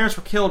time, but the parents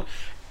were killed.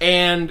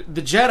 And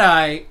the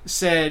Jedi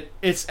said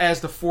it's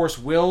as the Force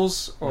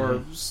wills,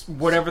 or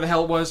whatever the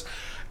hell it was.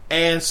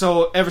 And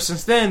so ever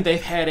since then,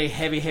 they've had a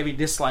heavy, heavy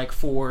dislike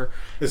for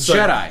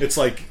Jedi. It's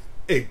like,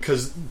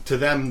 because to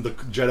them, the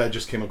Jedi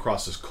just came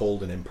across as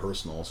cold and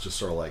impersonal. It's just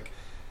sort of like,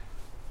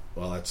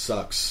 well, that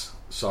sucks.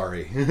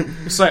 Sorry.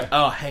 It's like,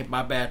 oh, hey,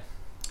 my bad.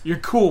 You're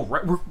cool,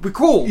 right? We're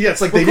cool. Yeah, it's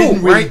like they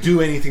didn't really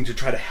do anything to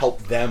try to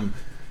help them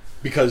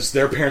because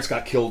their parents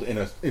got killed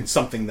in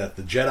something that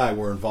the Jedi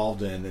were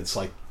involved in. It's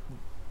like,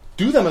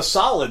 do them a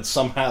solid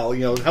somehow,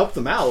 help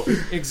them out.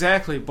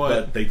 Exactly,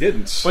 but they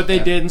didn't. But they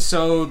didn't,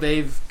 so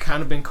they've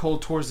kind of been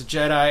cold towards the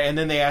Jedi. And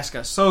then they ask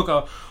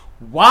Ahsoka,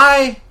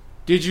 why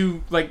did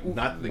you,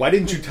 why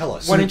didn't you tell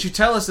us? Why didn't you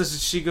tell us this?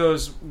 And she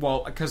goes,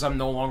 well, because I'm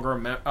no longer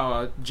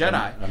a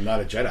Jedi. I'm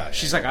not a Jedi.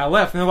 She's like, I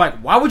left. And they're like,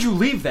 why would you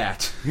leave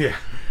that? Yeah.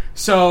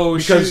 So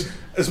because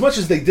as much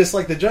as they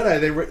dislike the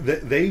Jedi,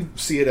 they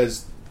see it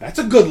as, that's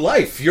a good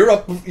life. You're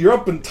up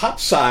in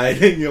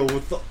topside,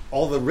 with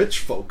all the rich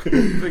folk.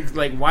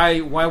 Like why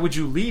would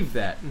you leave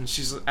that?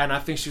 And I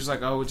think she was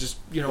like, oh, just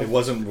it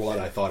wasn't what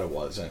I thought it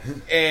was.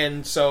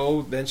 And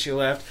so then she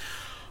left.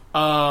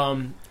 By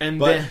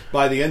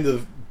the end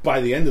of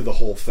the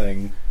whole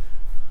thing,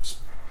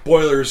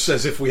 spoilers,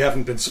 as if we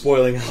haven't been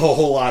spoiling a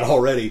whole lot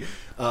already,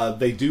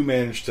 they do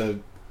manage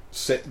to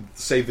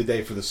save the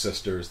day for the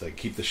sisters. They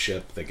keep the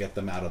ship. They get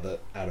them out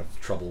of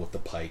trouble with the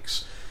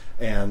Pikes,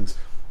 and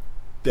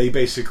they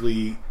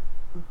basically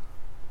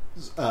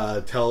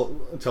tell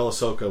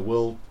Ahsoka,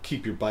 "We'll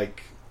keep your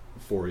bike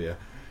for you,"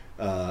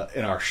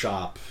 in our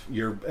shop.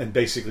 And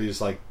basically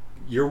it's like,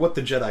 you're what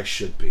the Jedi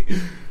should be.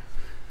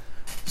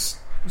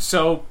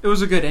 So it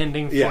was a good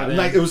ending for them.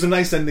 It was a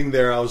nice ending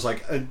there. I was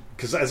like,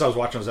 because as I was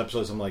watching those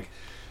episodes, I'm like,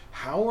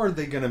 how are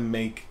they going to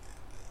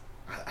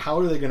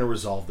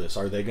resolve this?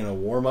 Are they going to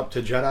warm up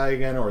to Jedi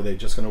again, or are they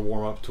just going to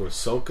warm up to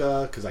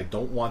Ahsoka? Because I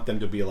don't want them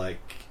to be like,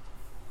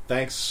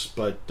 thanks,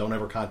 but don't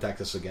ever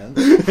contact us again.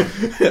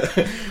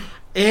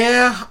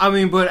 Yeah, I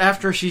mean, but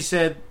after she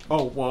said,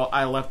 oh, well,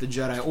 I left the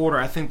Jedi Order,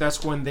 I think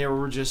that's when they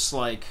were just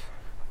like,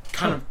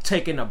 kind of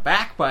taken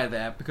aback by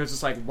that, because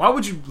it's like, why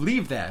would you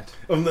leave that?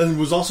 And then it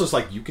was also just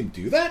like, you can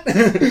do that?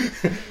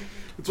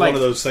 It's like, one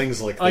of those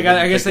things like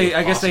I guess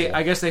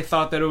they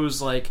thought that it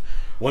was like,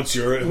 once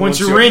you're in,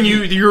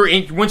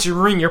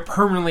 you're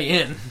permanently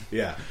in.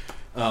 Yeah.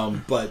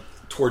 But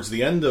towards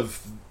the end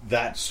of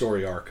that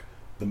story arc,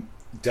 the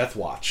Death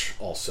Watch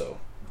also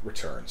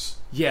returns.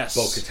 Yes.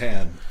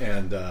 Bo-Katan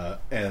and the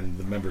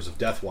members of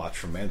Death Watch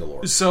from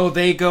Mandalore. So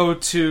they go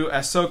to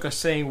Ahsoka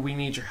saying, we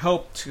need your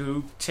help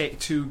to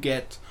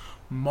get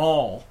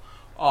Maul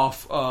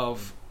off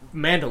of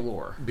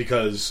Mandalore.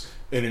 Because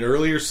in an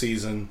earlier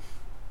season...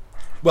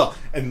 Well,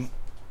 and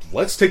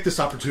let's take this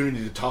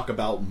opportunity to talk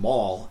about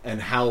Maul and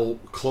how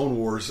Clone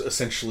Wars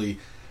essentially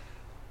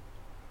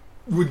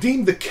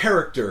redeemed the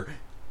character.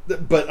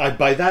 But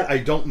by that I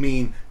don't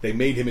mean they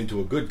made him into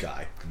a good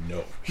guy.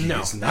 No,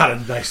 he's not a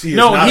nice. He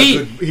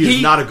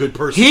is not a good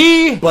person.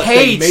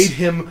 They made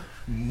him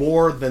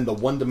more than the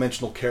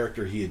one-dimensional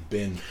character he had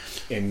been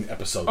in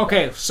Episode 1.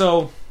 Okay,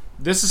 so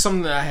this is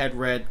something that I had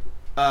read.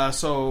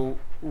 So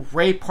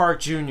Ray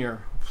Park Jr., who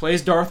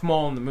plays Darth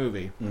Maul in the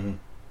movie,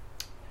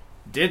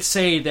 did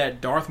say that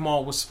Darth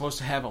Maul was supposed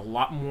to have a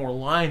lot more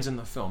lines in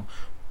the film,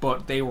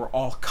 but they were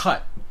all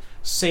cut,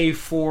 save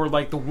for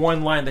like the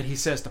one line that he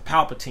says to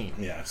Palpatine.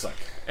 Yeah, it's like,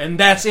 and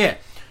that's it.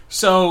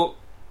 So,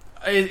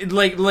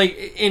 like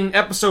in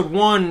Episode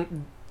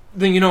 1,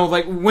 then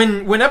like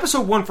when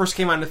Episode 1 first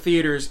came out in the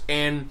theaters,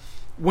 and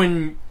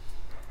when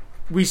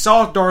we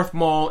saw Darth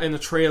Maul in the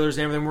trailers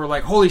and everything, we were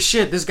like, holy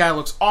shit, this guy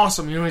looks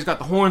awesome. He's got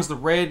the horns, the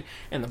red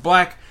and the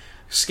black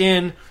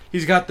skin.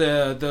 He's got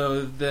the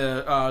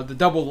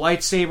double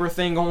lightsaber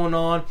thing going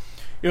on.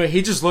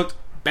 He just looked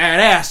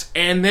badass.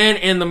 And then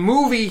in the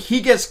movie,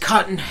 he gets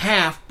cut in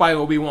half by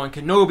Obi-Wan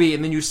Kenobi,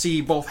 and then you see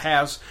both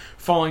halves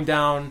falling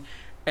down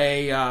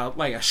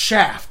a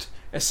shaft,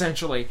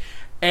 essentially.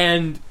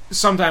 And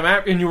sometime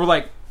after, and you were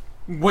like,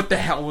 what the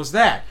hell was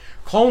that?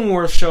 Clone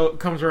Wars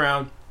comes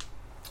around,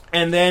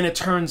 and then it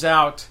turns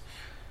out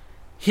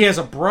he has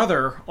a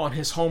brother on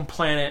his home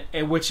planet,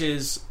 which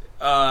is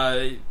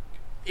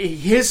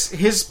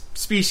his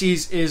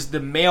species is the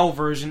male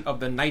version of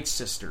the Night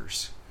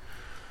Sisters.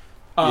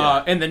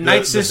 And the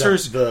Night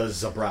Sisters, the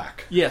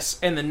Zabrak. Yes,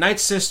 and the Night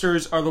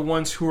Sisters are the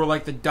ones who are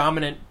like the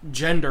dominant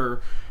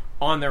gender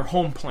on their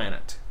home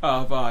planet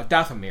of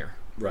Dathomir.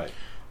 Right.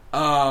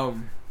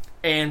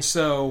 And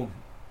so,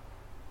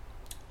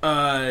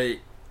 who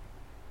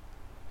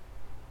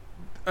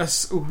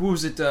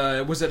was it?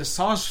 Was it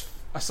Asajj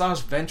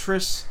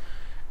Ventress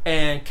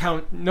and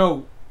Count?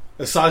 No,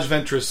 Asajj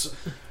Ventress.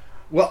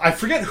 Well, I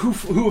forget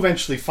who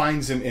eventually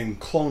finds him in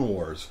Clone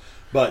Wars,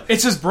 but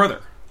it's his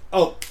brother.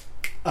 Oh,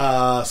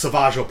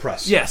 Savage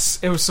Opress. Yes,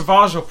 it was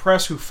Savage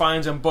Opress who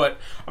finds him, but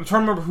I'm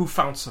trying to remember who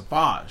found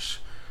Savage.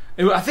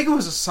 I think it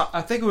was Asajj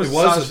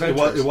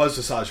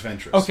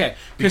Ventress. Okay,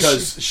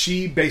 because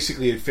she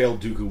basically had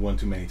failed Dooku one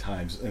too many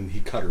times, and he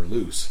cut her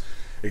loose.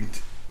 He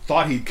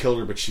thought he'd killed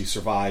her, but she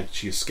survived.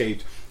 She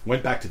escaped,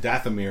 went back to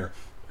Dathomir,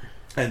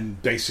 and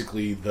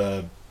basically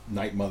the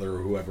Night Mother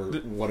or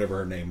whatever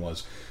her name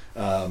was,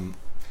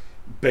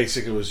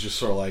 basically was just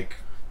sort of like,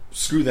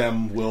 screw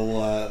them.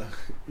 We'll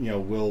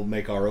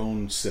make our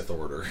own Sith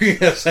Order,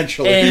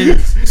 essentially.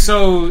 And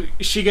so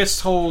she gets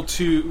told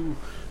to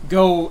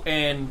go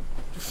and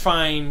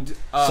find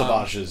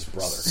Savage's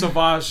brother.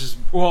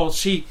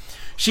 She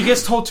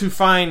gets told to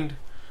find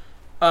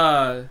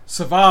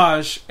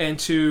Savage and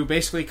to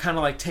basically kind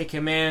of like take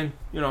him in,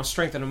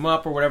 strengthen him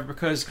up or whatever,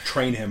 because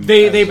train him.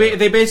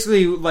 They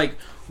basically like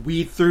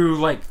weed through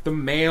like the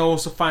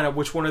males to find out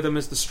which one of them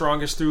is the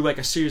strongest through like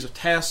a series of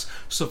tests.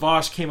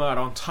 Savage came out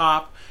on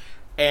top.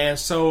 And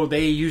so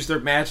they use their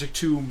magic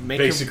to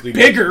make him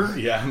bigger.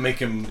 Make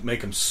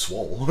him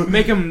swole.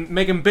 make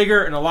him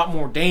bigger and a lot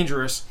more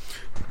dangerous.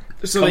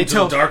 So Come to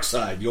the dark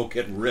side, you'll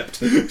get ripped.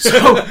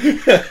 So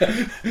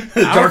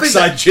dark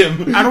side,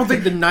 Jim. I don't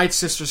think the Night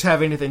Sisters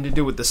have anything to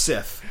do with the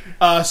Sith.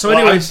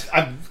 Anyways,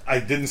 I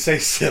didn't say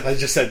Sith. I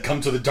just said,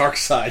 come to the dark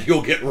side,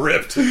 you'll get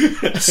ripped.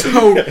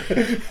 So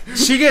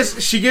she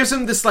gives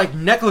him this like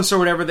necklace or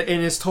whatever,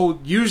 and is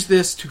told, use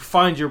this to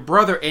find your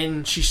brother.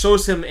 And she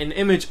shows him an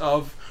image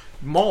of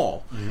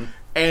Maul,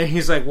 and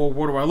he's like, well,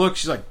 where do I look?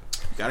 She's like,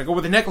 you gotta go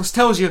where the necklace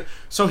tells you.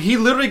 So he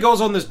literally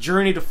goes on this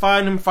journey to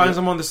find him, finds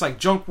him on this like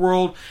junk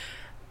world,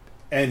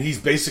 and he's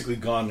basically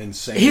gone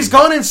insane. He's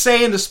gone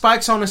insane. The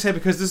spike's on his head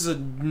because this is a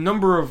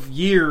number of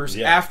years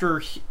after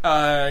he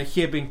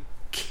had been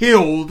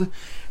killed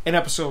in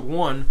Episode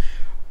 1,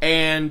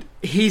 and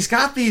he's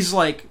got these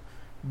like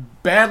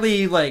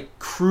badly like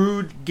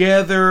crewed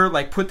together,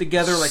 like put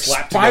together, like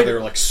slapped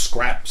together like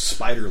scrap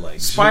spider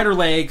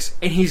legs,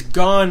 and he's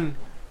gone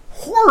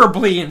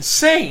horribly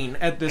insane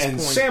at this and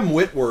point. Sam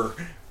Witwer,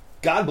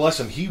 God bless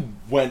him, he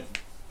went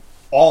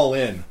all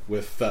in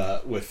with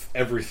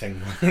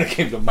everything when it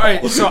came to Maul. All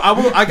right, so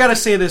I gotta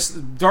say this: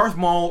 Darth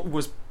Maul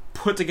was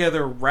put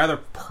together rather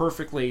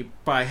perfectly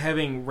by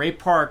having Ray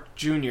Park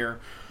Jr.,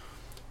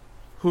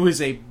 who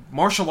is a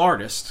martial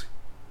artist,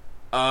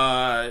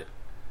 do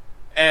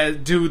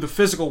the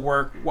physical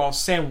work while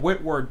Sam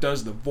Witwer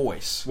does the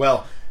voice.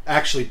 Well,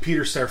 actually,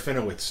 Peter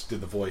Serafinowicz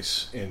did the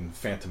voice in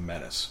Phantom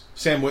Menace.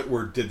 Sam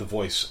Witwer did the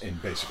voice in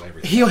basically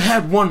everything. He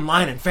had one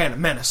line in Phantom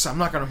Menace, so I'm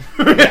not going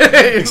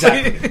to...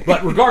 Exactly.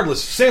 But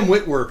regardless, Sam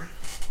Witwer,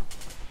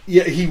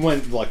 yeah, he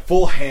went like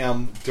full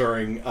ham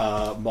during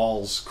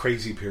Maul's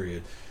crazy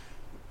period.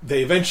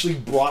 They eventually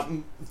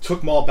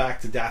took Maul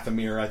back to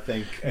Dathomir, I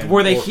think.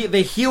 Where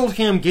they healed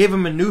him, gave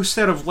him a new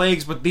set of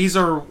legs, but these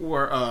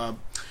were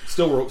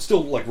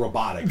still like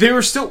robotic. They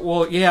were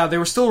still they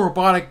were still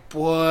robotic,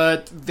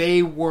 but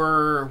they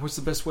were, what's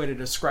the best way to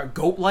describe,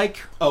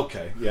 goat-like?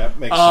 Okay, yeah,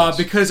 makes sense.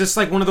 Because it's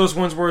like one of those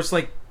ones where it's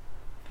like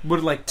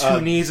two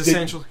knees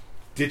essentially.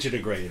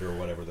 Digitigrade or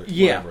whatever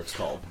it's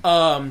called.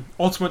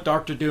 Ultimate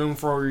Doctor Doom,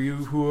 for you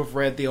who have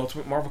read the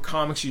Ultimate Marvel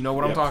comics, you know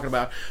what I'm talking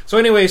about. So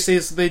anyways,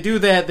 they do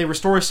that, they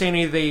restore his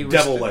sanity,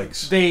 Devil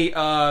legs.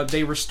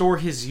 They restore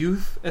his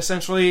youth,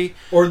 essentially.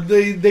 Or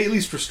they at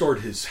least restored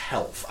his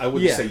health. I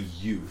wouldn't say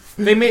youth.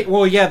 They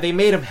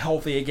made him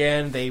healthy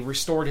again, they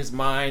restored his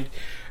mind,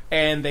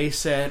 and they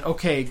said,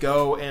 okay,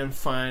 go and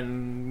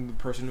find the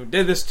person who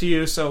did this to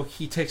you. So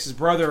he takes his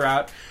brother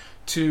out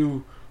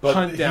to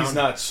hunt down. He's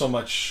not so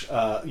much.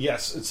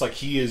 Yes, it's like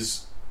he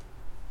is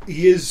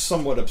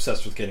somewhat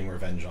obsessed with getting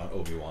revenge on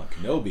Obi-Wan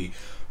Kenobi,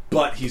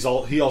 but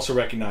he also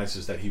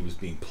recognizes that he was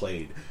being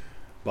played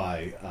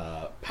by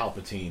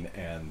Palpatine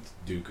and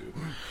Dooku.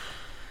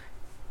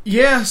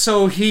 Yeah,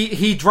 so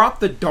he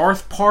dropped the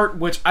Darth part,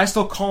 which I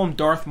still call him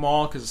Darth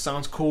Maul because it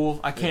sounds cool.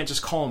 I can't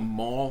just call him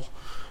Maul.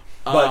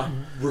 But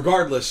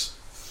regardless,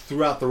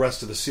 throughout the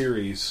rest of the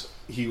series,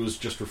 he was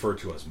just referred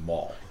to as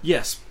Maul.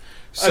 Yes.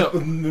 So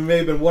there may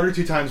have been one or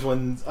two times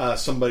when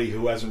somebody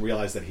who hasn't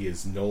realized that he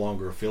is no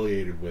longer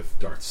affiliated with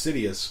Darth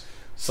Sidious,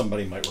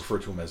 somebody might refer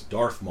to him as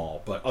Darth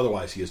Maul, but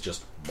otherwise he is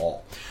just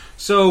Maul.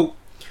 So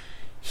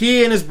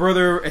he and his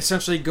brother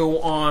essentially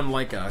go on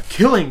like a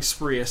killing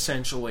spree,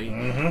 essentially.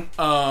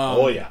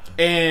 Mm-hmm.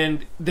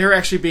 And they're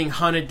actually being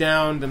hunted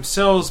down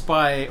themselves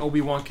by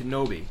Obi-Wan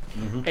Kenobi.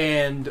 Mm-hmm.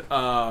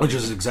 And which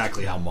is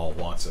exactly how Maul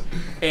wants it.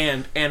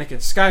 And Anakin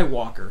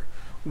Skywalker,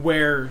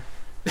 where...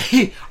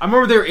 I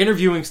remember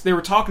they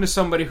were talking to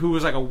somebody who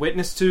was like a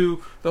witness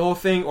to the whole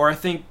thing, or I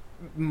think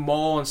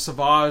Maul and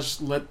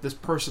Savage let this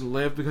person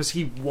live because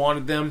he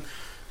wanted them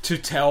to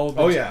tell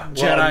the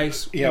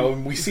Jedis. Well,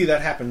 we see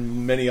that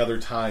happen many other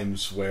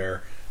times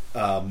where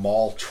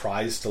Maul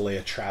tries to lay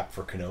a trap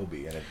for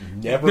Kenobi, and it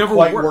never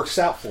quite works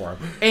out for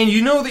him. And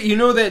you know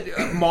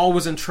that Maul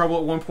was in trouble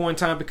at one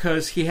point in time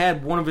because he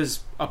had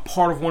a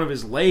part of one of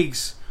his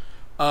legs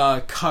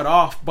cut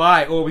off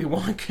by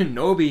Obi-Wan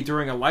Kenobi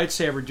during a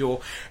lightsaber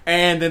duel,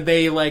 and then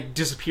they like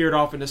disappeared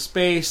off into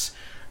space,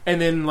 and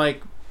then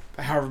like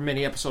however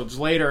many episodes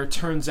later, it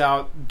turns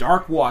out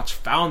Dark Watch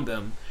found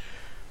them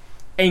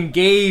and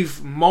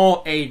gave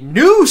Maul a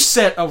new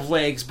set of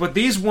legs, but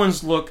these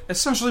ones look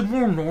essentially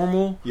more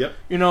normal. Yep.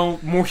 You know,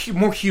 more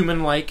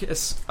human-like.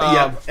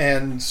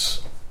 And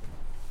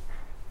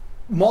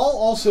Maul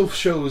also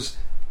shows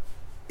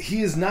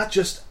he is not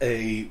just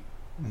a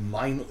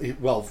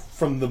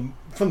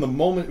from the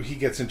moment he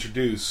gets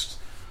introduced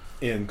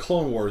in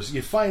Clone Wars,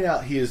 you find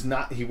out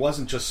he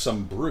wasn't just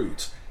some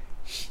brute.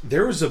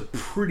 There was a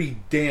pretty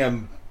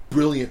damn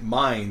brilliant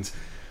mind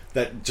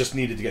that just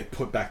needed to get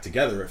put back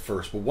together at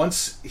first. But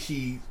once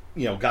he,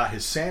 got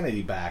his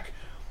sanity back,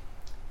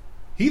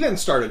 he then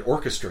started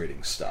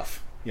orchestrating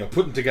stuff.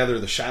 Putting together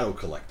the Shadow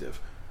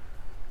Collective.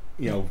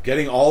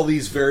 Getting all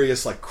these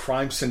various like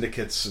crime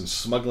syndicates and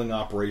smuggling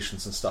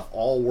operations and stuff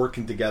all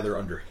working together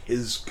under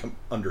his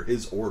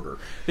order.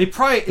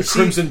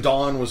 Crimson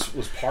Dawn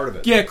was part of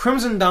it. Yeah,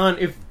 Crimson Dawn.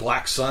 If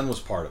Black Sun was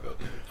part of it.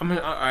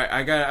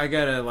 I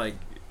gotta like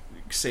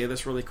say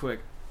this really quick.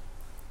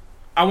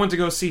 I went to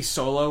go see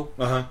Solo,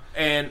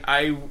 and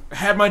I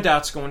had my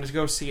doubts going to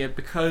go see it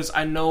because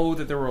I know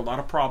that there were a lot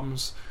of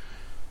problems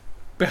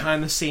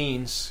behind the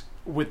scenes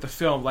with the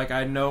film. Like,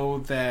 I know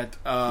that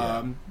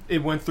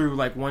it went through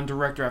like one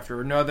director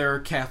after another.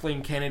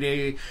 Kathleen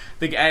Kennedy,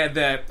 the guy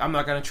that I'm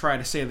not going to try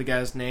to say the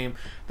guy's name,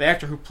 the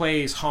actor who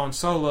plays Han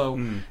Solo,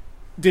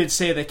 did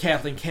say that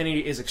Kathleen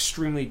Kennedy is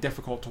extremely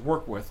difficult to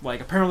work with.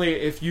 Like, apparently,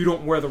 if you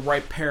don't wear the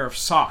right pair of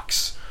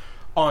socks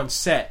on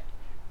set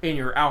in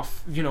your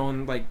outfit,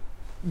 in like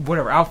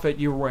whatever outfit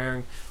you're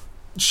wearing,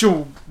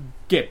 she'll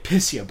get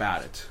pissy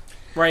about it.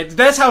 Right,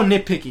 that's how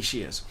nitpicky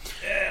she is.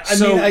 I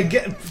mean, I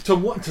get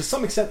to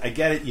some extent. I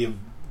get it. You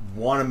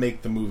want to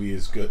make the movie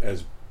as good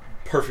as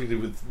perfectly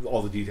with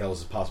all the details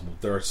as possible.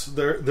 There's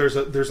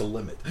a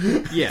limit.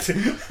 Yeah,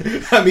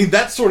 I mean,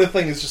 that sort of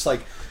thing is just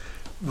like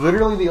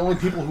literally the only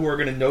people who are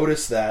going to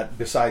notice that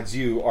besides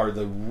you are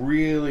the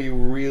really,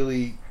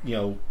 really,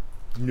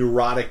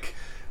 neurotic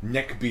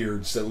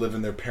neckbeards that live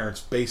in their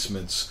parents'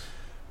 basements.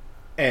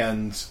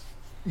 And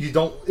you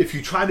don't. If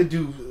you try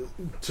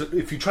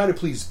to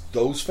please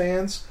those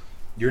fans,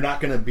 you're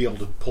not going to be able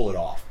to pull it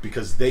off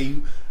because they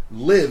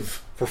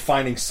live for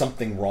finding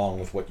something wrong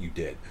with what you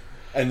did,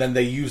 and then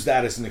they use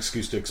that as an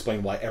excuse to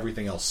explain why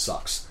everything else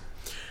sucks.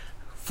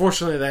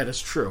 Fortunately, that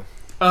is true.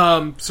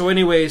 So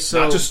anyway,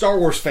 not just Star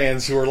Wars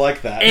fans who are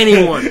like that.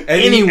 Anyone,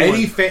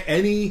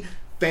 any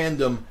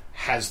fandom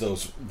has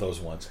those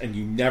ones, and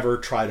you never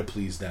try to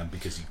please them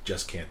because you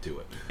just can't do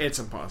it. It's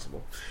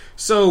impossible.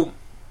 So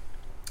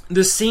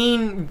the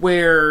scene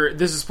where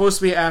this is supposed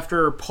to be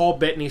after Paul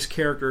Bettany's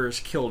character is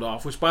killed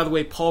off, which, by the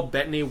way, Paul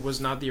Bettany was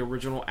not the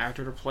original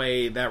actor to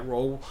play that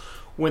role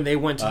when they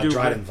went to do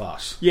Dryden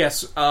Voss.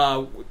 Yes.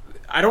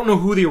 I don't know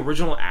who the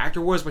original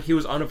actor was, but he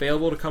was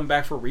unavailable to come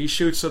back for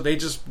reshoots, so they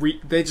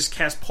just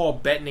cast Paul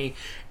Bettany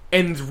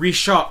and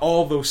reshot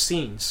all those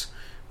scenes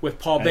with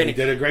Paul Bettany. He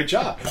did a great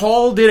job.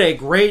 Paul did a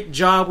great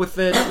job with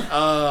it,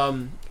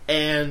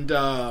 and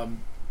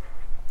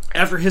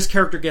after his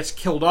character gets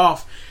killed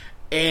off,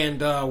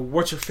 and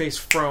what's her face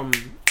from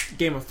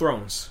Game of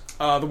Thrones,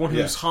 the one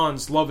who's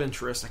Han's love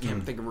interest, I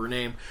can't think of her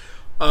name.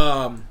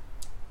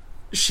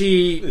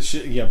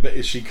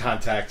 She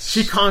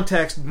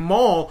contacts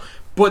Maul.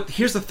 But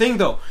here's the thing,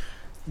 though.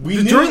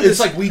 We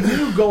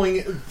knew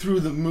going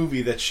through the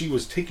movie that she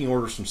was taking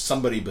orders from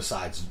somebody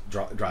besides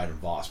Dryden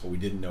Voss, but we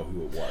didn't know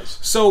who it was.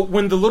 So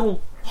when the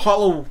little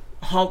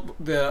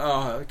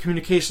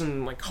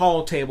communication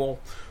holo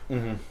table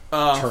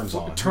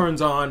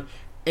turns on,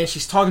 and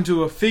she's talking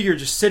to a figure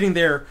just sitting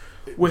there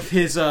with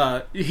his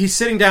he's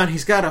sitting down.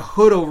 He's got a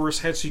hood over his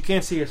head so you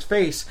can't see his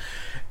face.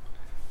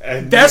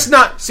 And that's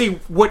not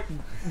what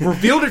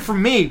revealed it for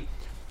me.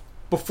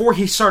 Before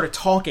he started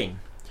talking,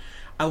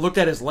 I looked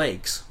at his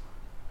legs.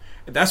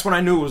 And that's when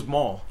I knew it was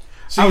Maul.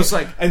 I was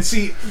like... And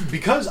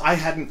because I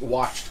hadn't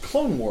watched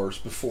Clone Wars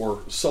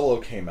before Solo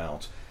came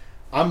out,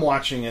 I'm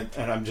watching it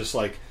and I'm just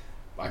like...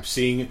 I'm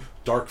seeing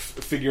dark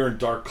figure in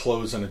dark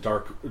clothes and a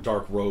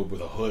dark robe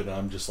with a hood, and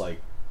I'm just like,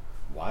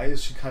 why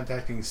is she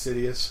contacting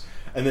Sidious?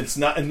 And it's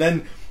not... And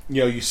then,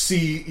 you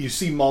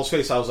see Maul's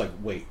face. I was like,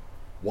 wait.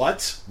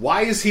 What?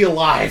 Why is he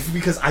alive?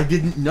 Because I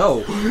didn't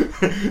know.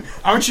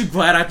 Aren't you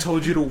glad I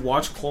told you to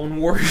watch Clone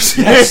Wars?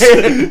 Yes.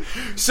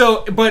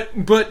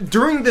 But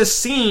during this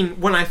scene,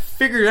 when I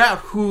figured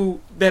out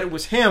that it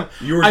was him,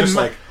 you were just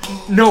like,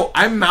 no,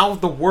 I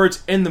mouthed the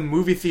words in the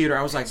movie theater.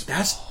 I was like,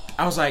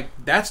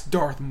 that's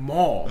Darth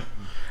Maul.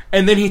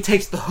 And then he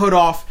takes the hood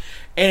off,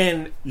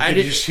 and I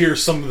did just hear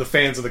some of the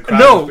fans of the crowd.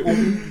 No,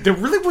 there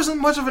really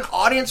wasn't much of an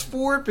audience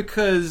for it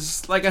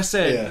because, like I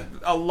said,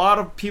 a lot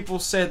of people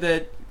said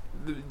that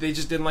they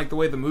just didn't like the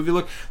way the movie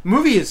looked. The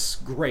movie is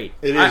great.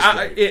 It is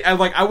great.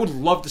 I would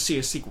love to see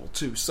a sequel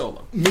to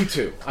Solo. Me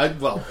too.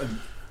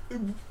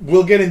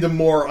 We'll get into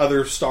more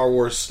other Star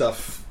Wars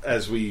stuff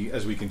as we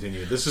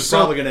continue. This is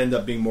probably going to end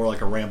up being more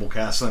like a ramble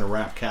cast than a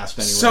rap cast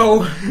anyway.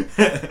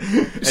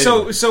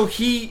 So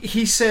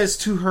he says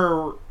to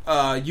her,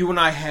 "You and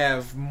I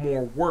have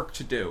more work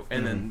to do,"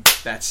 and then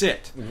that's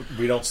it.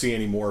 We don't see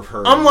any more of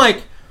her. I'm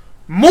like,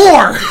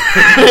 more!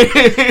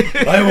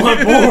 I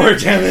want more,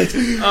 damn it!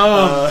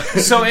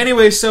 So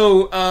anyway,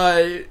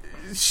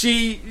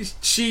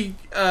 she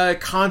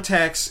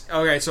contacts...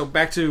 Okay, so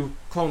back to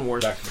Clone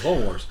Wars.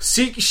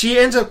 She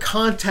ends up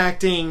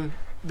contacting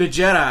the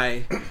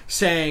Jedi,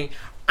 saying,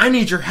 I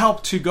need your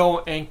help to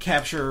go and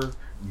capture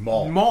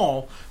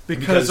Maul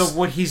because of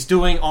what he's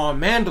doing on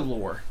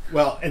Mandalore.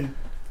 Well, and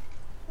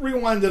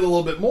rewind it a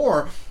little bit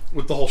more...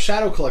 With the whole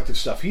Shadow Collective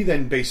stuff, he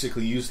then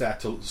basically used that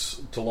to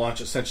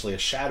launch essentially a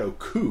shadow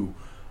coup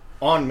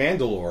on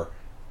Mandalore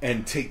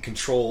and take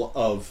control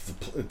of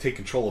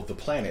the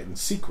planet in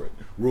secret,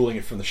 ruling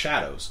it from the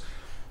shadows.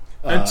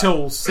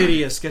 Until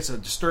Sidious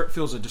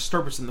feels a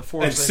disturbance in the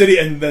Force.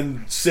 And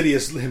then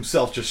Sidious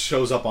himself just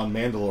shows up on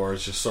Mandalore.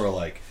 It's just sort of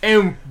like...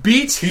 And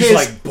beats He's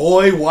like,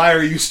 boy, why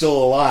are you still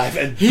alive?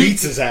 And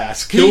beats his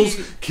ass.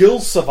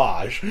 Kills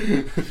Savage.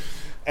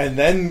 And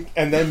then,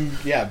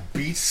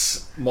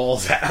 beats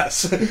Maul's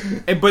ass.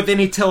 But then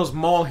he tells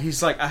Maul,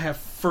 he's like, I have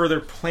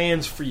further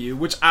plans for you,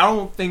 which I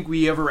don't think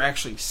we ever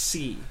actually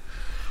see.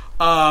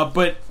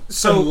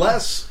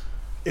 Unless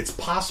it's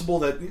possible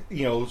that,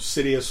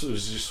 Sidious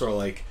was just sort of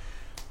like...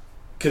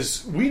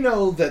 Because we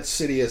know that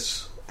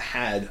Sidious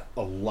had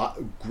a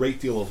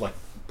great deal of,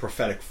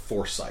 prophetic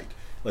foresight.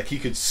 Like, he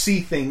could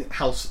see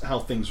how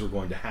things were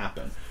going to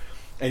happen.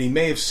 And he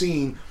may have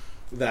seen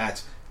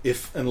that...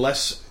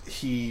 unless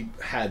he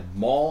had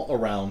Maul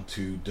around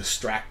to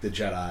distract the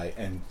Jedi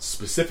and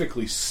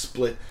specifically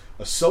split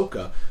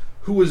Ahsoka,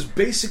 who was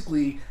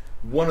basically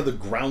one of the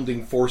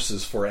grounding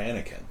forces for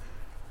Anakin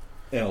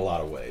in a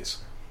lot of ways.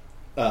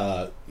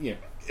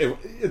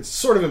 It's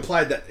sort of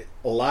implied that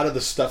a lot of the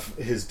stuff,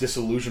 his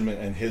disillusionment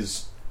and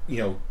his,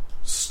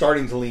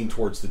 starting to lean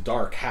towards the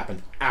dark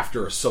happened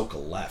after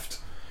Ahsoka left.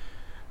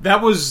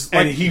 That was...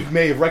 and he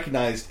may have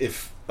recognized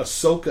if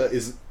Ahsoka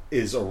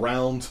is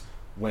around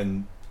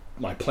when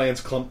my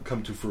plans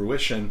come to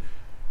fruition,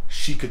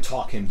 she could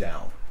talk him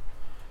down.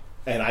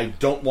 And I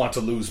don't want to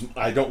lose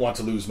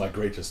my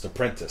greatest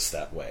apprentice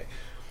that way.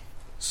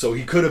 So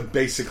he could have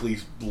basically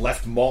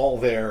left Maul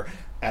there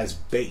as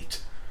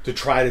bait to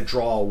try to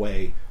draw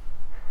away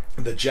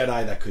the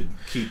Jedi that could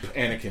keep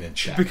Anakin in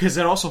check. Because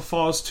it also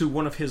falls to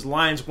one of his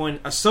lines when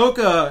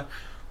Ahsoka,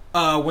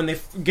 when they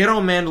get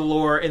on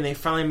Mandalore and they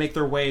finally make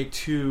their way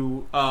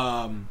to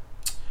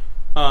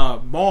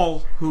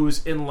Maul,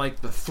 who's in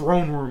like the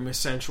throne room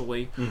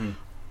essentially. Mm-hmm.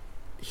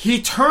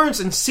 He turns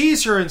and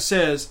sees her and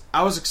says,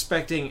 "I was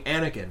expecting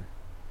Anakin."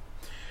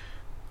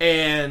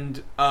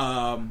 And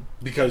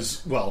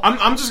because, well,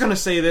 I'm just gonna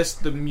say this: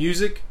 the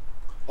music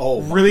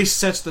really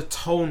sets the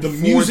tone. The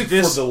music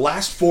for the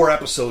last 4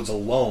 episodes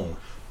alone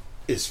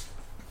is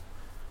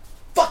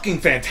fucking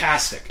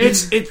fantastic.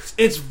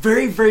 It's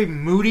very, very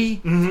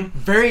moody,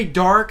 very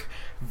dark.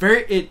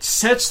 It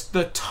sets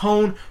the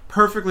tone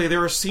perfectly.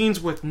 There are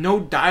scenes with no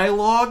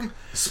dialogue,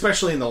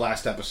 especially in the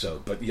last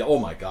episode. But oh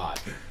my god.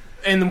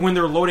 And when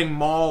they're loading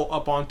Maul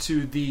up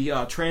onto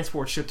the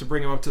transport ship to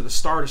bring him up to the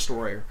Star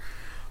Destroyer,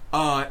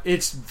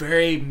 it's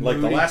very moody.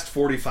 Like the last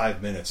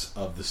 45 minutes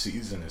of the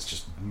season is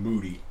just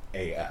moody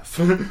AF.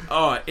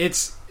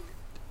 It's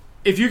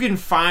if you can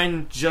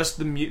find just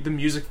the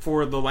music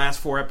for the last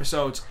 4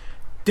 episodes,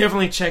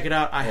 definitely check it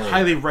out. I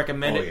highly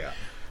recommend it. Yeah.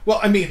 Well,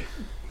 I mean,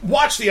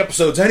 watch the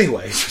episodes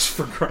anyway, just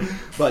for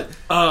but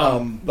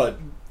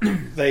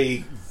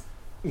they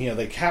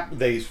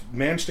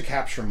managed to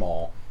capture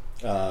Maul.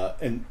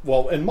 And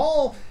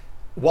Maul,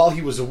 while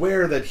he was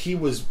aware that he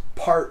was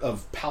part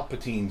of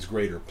Palpatine's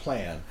greater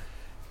plan,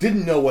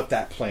 didn't know what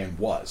that plan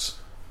was,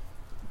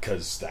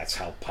 because that's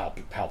how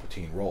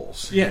Palpatine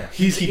rolls. Yeah,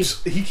 he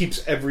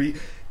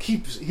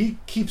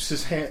keeps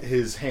his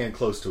hand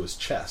close to his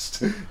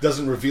chest.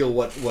 Doesn't reveal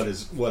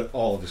what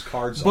all of his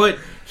cards are. But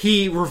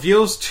he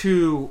reveals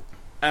to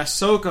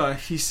Ahsoka.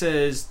 He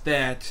says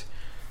that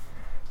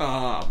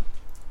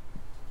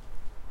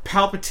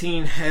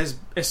Palpatine has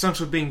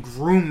essentially been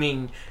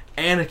grooming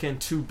Anakin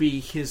to be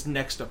his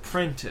next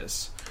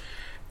apprentice,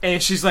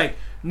 and she's like,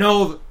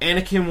 "No,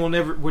 Anakin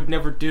would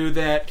never do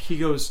that." He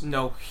goes,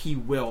 "No, he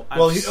will."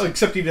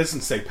 Except he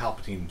doesn't say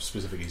Palpatine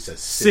specifically. He says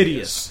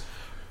Sidious.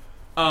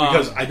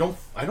 Because I don't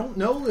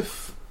know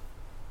if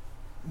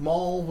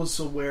Maul was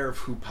aware of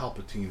who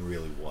Palpatine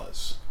really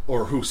was,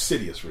 or who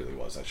Sidious really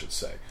was, I should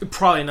say.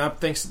 Probably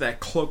not, thanks to that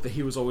cloak that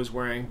he was always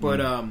wearing. But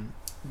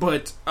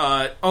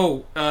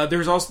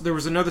there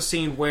was another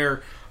scene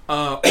where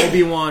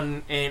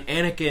Obi-Wan and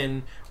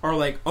Anakin are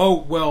like,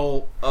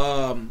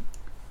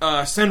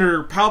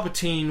 Senator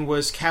Palpatine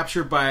was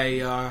captured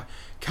by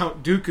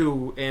Count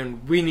Dooku,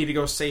 and we need to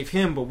go save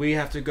him, but we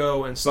have to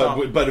go and stop.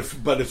 But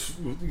if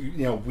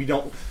we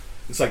don't,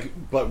 it's like,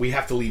 but we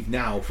have to leave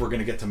now if we're going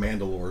to get to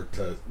Mandalore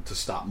to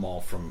stop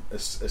Maul from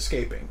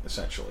escaping,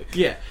 essentially.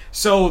 Yeah.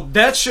 So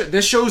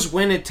this shows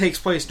when it takes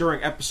place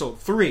during Episode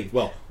 3.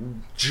 Well,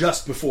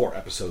 just before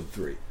Episode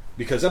 3.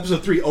 Because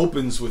Episode 3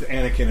 opens with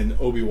Anakin and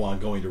Obi-Wan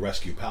going to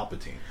rescue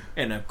Palpatine.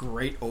 And a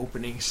great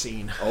opening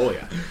scene. Oh,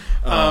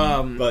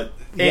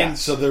 yeah.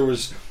 So there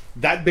was...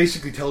 That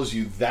basically tells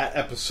you that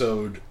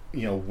episode,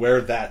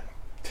 where that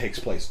takes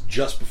place,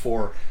 just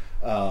before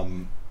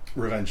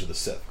Revenge of the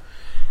Sith.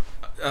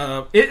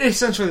 It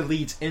essentially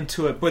leads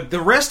into it, but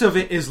the rest of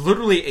it is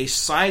literally a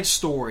side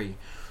story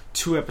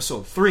to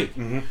Episode 3.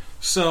 Mm-hmm.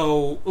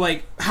 So,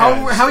 like,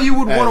 how you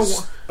would want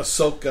to...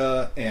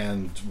 Ahsoka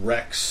and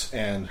Rex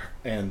and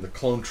the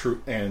clone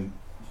troop and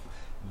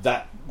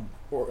that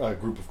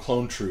group of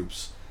clone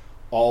troops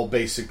all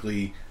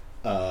basically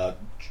go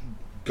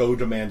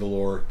to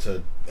Mandalore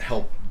to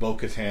help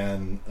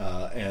Bo-Katan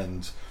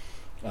and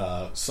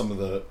some of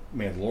the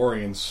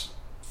Mandalorians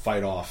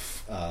fight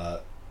off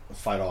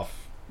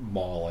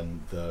Maul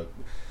and the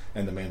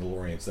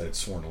Mandalorians that had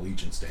sworn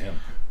allegiance to him.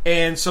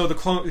 And so the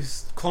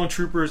clone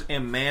troopers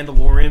and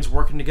Mandalorians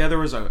working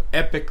together is an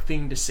epic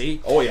thing to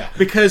see. Oh yeah,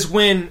 because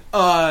when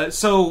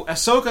so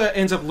Ahsoka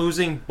ends up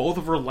losing both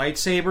of her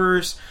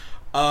lightsabers,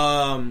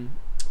 and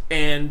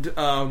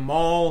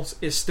Maul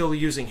is still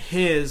using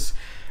his.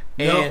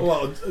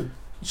 And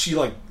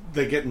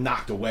they get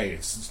knocked away.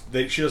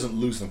 She doesn't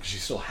lose them because she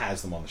still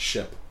has them on the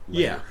ship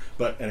later. Yeah,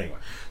 but anyway,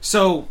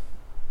 so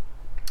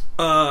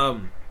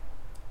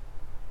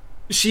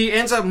she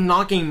ends up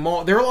knocking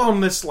Maul. They're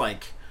on this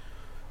like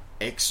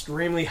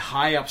extremely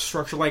high up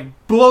structure.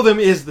 Like below them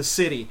is the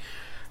city,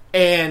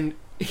 and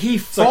he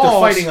falls. Like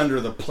they're fighting under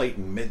the plate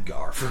in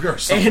Midgar or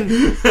something.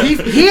 And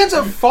he ends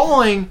up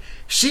falling.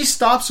 She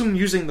stops him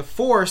using the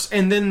Force,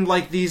 and then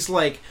like these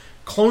like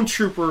clone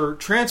trooper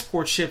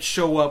transport ships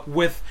show up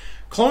with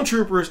clone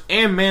troopers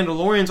and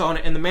Mandalorians on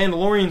it, and the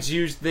Mandalorians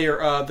use their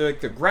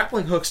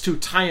grappling hooks to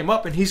tie him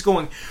up, and he's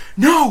going,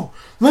 "No,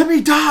 let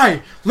me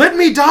die, let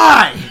me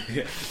die."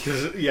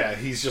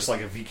 He's just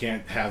like,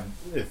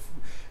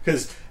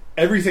 because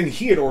everything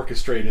he had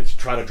orchestrated to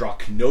try to draw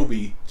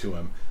Kenobi to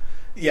him.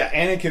 Yeah,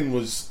 Anakin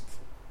was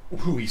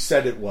who he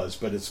said it was,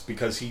 but it's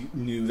because he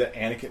knew that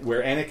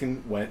where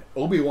Anakin went,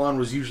 Obi-Wan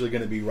was usually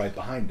going to be right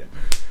behind him.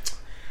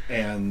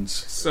 And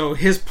so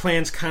his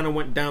plans kind of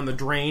went down the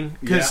drain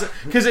because Yeah.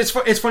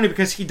 it's funny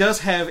because he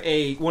does have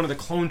one of the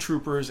clone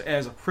troopers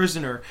as a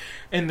prisoner,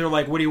 and they're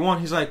like, "What do you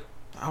want?" He's like,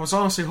 "I was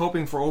honestly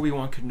hoping for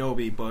Obi-Wan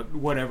Kenobi, but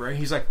whatever." And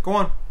he's like, "Go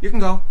on, you can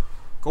go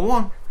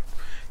on."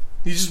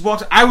 He just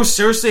walks. I was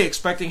seriously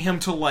expecting him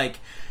to like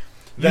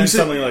then use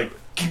something like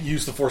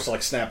use the Force to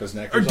like snap his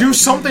neck or do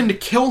something to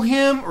kill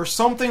him or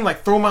something,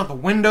 like throw him out the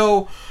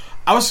window.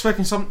 I was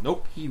expecting something.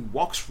 Nope. He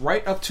walks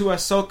right up to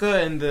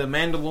Ahsoka and the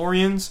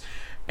Mandalorians,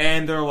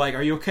 and they're like,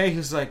 "Are you okay?"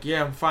 He's like,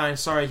 "Yeah, I'm fine.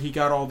 Sorry, he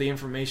got all the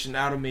information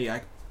out of me.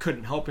 I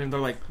couldn't help him." They're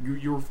like,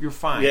 "You're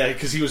fine." Yeah,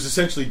 because he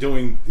essentially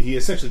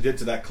did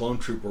to that clone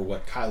trooper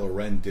what Kylo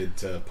Ren did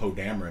to Poe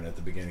Dameron at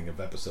the beginning of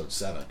Episode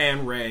 7.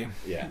 And Rey.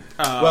 Yeah.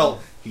 Well,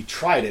 he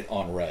tried it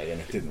on Rey, and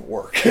it didn't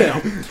work.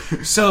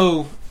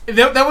 So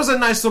that was a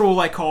nice little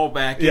like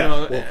callback. You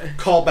know,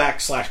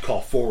 callback /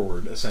 call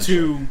forward, essentially.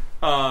 to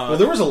Well,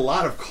 there was a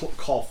lot of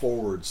call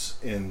forwards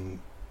in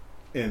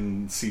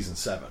Season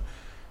 7.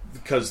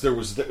 Because there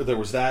was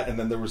that, and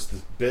then there was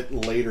the bit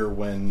later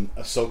when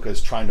Ahsoka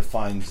is trying to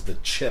find the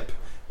chip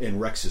in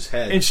Rex's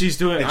head, and she's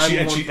doing,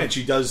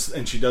 she does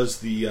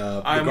the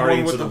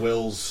Guardians of the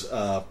Wills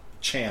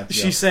chant.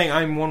 She's saying,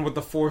 "I'm one with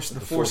the Force,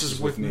 and the Force is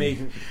with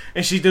me,"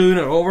 and she's doing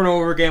it over and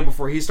over again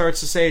before he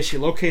starts to say it. She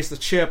locates the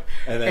chip,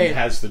 and then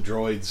has the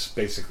droids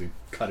basically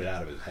cut it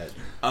out of his head.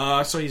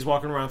 So he's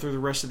walking around through the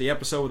rest of the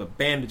episode with a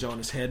bandage on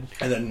his head.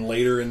 And then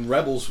later in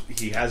Rebels,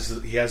 he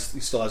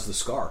still has the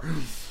scar.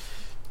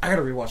 I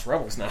gotta rewatch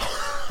Rebels now.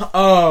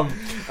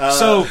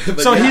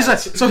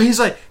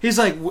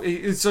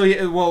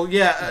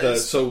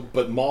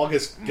 But Maul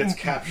gets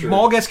captured.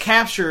 Maul gets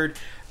captured,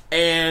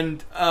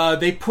 and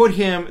they put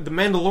him. The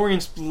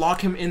Mandalorians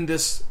lock him in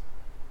this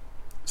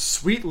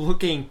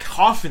sweet-looking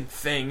coffin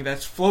thing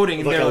that's floating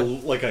in there,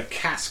 like a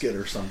casket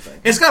or something.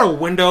 It's got a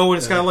window and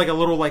it's got like a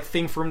little like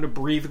thing for him to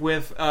breathe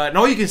with. And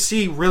all you can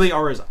see really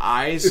are his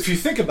eyes. If you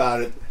think about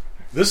it.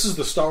 This is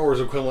the Star Wars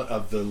equivalent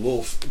of the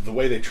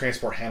way they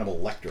transport Hannibal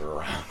Lecter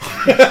around.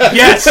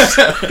 Yes,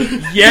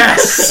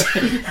 yes.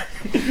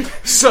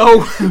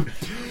 So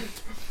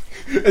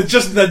it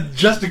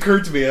just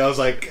occurred to me. I was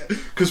like,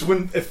 because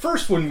when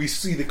we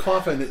see the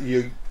coffin,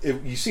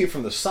 you see it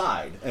from the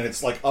side and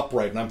it's like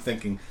upright, and I'm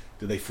thinking,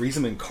 did they freeze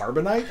him in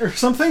carbonite or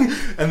something?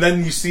 And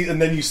then you see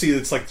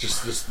it's like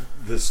just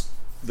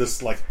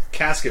this like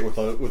casket with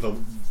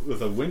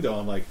a window.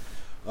 I'm like,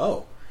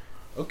 oh.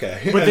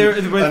 Okay,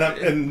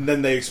 and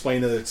then they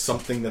explain that it's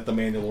something that the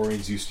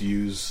Mandalorians used to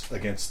use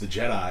against the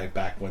Jedi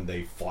back when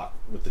they fought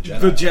with the Jedi.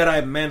 The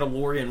Jedi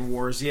Mandalorian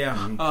Wars, yeah,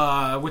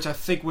 mm-hmm. Which I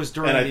think was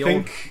during I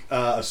think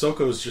Ahsoka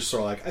was just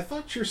sort of like, I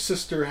thought your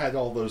sister had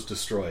all those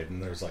destroyed, and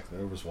there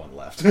was one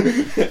left.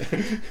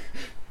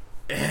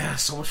 Yeah,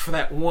 so much for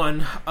that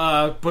one.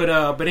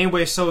 But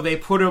anyway, so they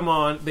put him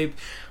on.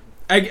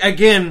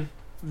 Again.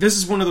 This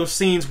is one of those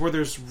scenes where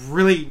there's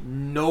really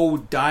no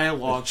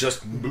dialogue.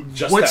 Just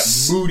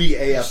that moody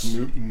AF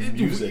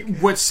music.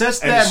 What sets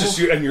that...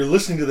 And you're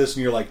listening to this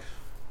and you're like,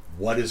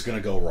 what is going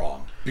to go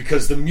wrong?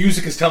 Because the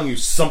music is telling you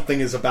something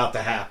is about to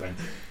happen.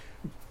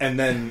 And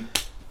then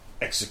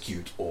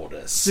execute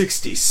Order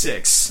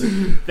 66.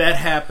 That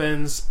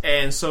happens.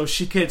 And so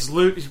she gets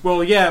loose.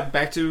 Well, yeah,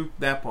 back to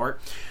that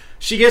part.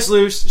 She gets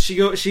loose. She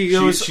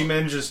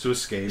manages to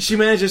escape. She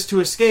manages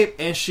to escape,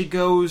 and she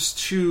goes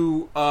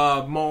to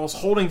Maul's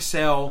holding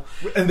cell.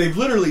 And they've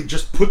literally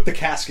just put the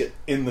casket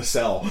in the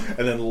cell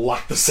and then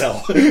locked the cell.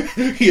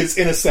 He is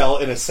in a cell,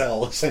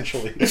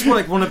 essentially. It's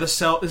like one of the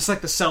cell. It's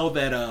like the cell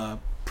that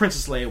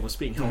Princess Leia was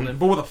being held in,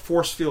 but with a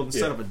force field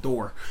instead of a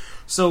door.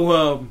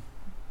 So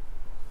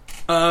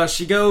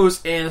she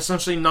goes and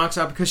essentially knocks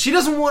out because she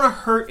doesn't want to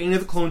hurt any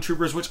of the clone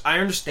troopers, which I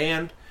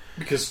understand.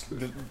 Because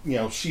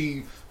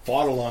she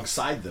fought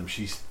alongside them.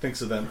 She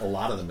thinks of them, a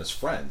lot of them, as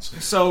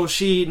friends. So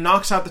she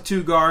knocks out the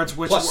two guards.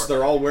 Plus,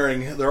 they're all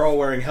wearing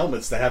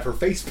helmets that have her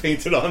face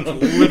painted on them.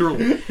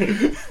 Literally,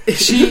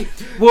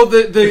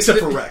 except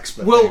for Rex.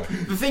 But anyway.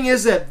 The thing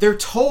is that they're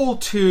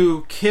told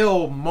to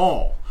kill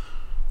Maul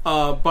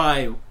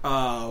by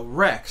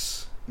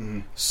Rex. Mm-hmm.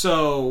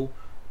 So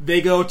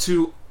they go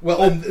to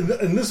and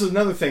this is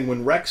another thing.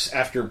 When Rex,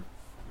 after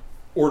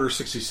Order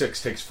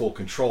 66 takes full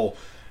control,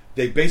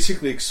 they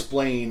basically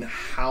explain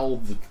how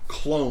the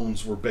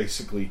clones were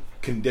basically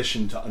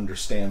conditioned to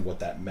understand what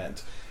that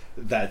meant.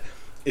 That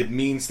it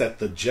means that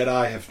the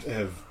Jedi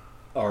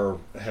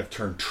have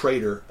turned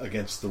traitor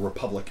against the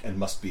Republic and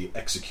must be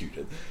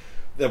executed.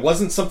 That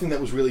wasn't something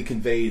that was really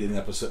conveyed in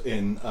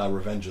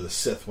Revenge of the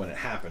Sith when it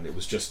happened. It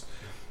was just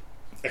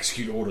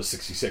execute Order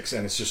 66,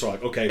 and it's just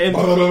like, okay.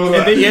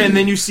 And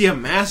then you see a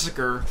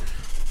massacre.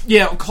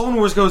 Yeah, Clone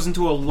Wars goes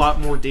into a lot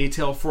more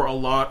detail for a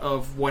lot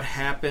of what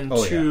happened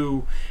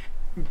to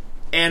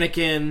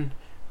Anakin,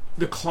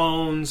 the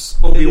clones,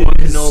 Obi-Wan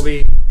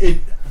Kenobi.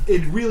 It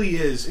really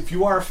is. If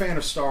you are a fan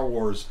of Star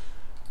Wars,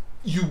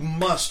 you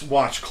must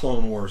watch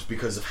Clone Wars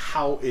because of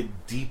how it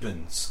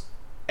deepens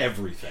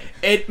everything.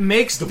 It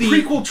makes the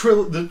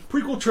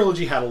prequel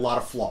trilogy had a lot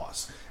of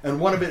flaws, and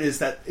one of it is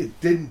that it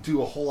didn't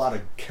do a whole lot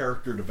of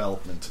character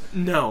development.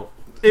 No.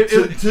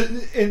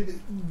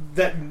 And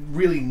that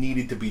really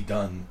needed to be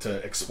done to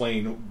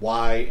explain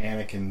why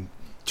Anakin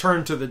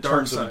turned to the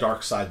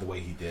dark side the way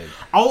he did.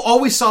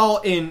 All we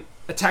saw in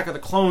Attack of the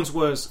Clones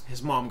was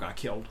his mom got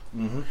killed.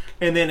 Mm-hmm.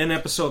 And then in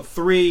episode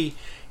 3,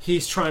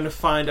 he's trying to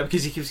find out,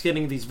 because he keeps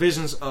getting these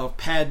visions of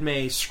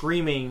Padme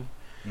screaming,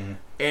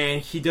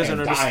 and he doesn't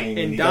understand,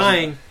 and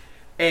dying.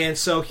 And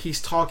so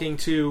he's talking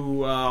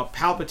to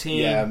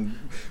Palpatine. Yeah,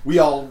 we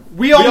all know.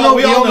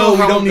 We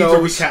don't need to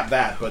recap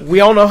that, but we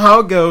all know how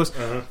it goes.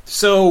 Uh-huh.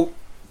 So,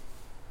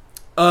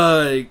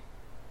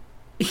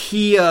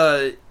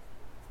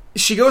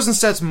 she goes and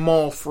sets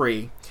Maul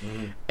free,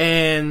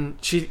 and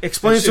she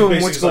explains to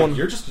him what's going on. Like,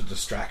 you're just a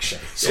distraction.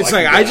 So it's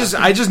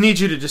I just need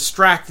you to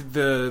distract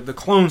the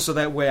clones so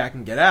that way I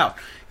can get out.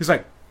 He's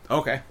like,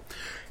 okay,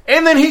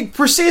 and then he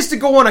proceeds to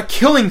go on a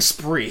killing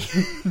spree.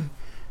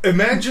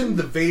 Imagine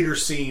the Vader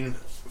scene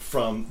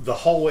from the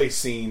hallway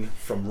scene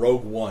from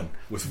Rogue One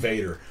with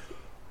Vader.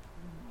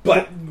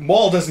 But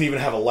Maul doesn't even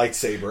have a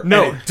lightsaber.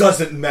 No. And it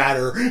doesn't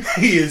matter.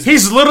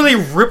 He's literally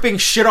ripping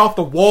shit off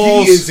the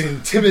walls. He is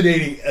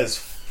intimidating as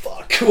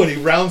fuck when he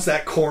rounds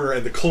that corner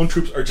and the clone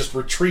troops are just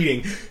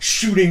retreating,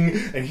 shooting,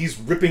 and he's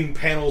ripping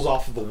panels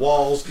off of the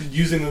walls,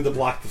 using them to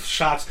block the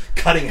shots,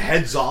 cutting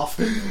heads off.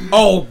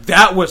 Oh,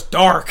 that was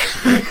dark.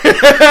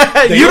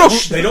 They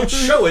don't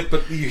show it,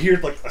 but you hear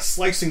like a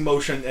slicing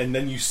motion, and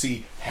then you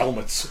see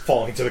helmets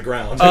falling to the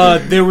ground.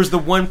 There was the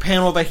one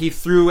panel that he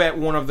threw at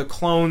one of the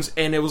clones,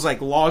 and it was like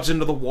lodged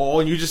into the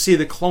wall, and you just see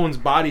the clone's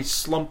body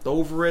slumped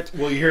over it.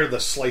 Well, you hear the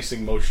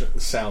slicing motion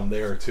sound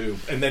there too,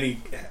 and then he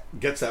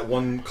gets that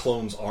one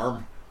clone's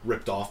arm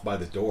ripped off by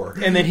the door,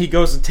 and then he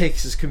goes and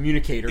takes his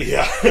communicator.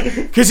 Yeah,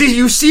 because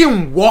you see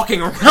him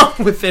walking around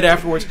with it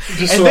afterwards.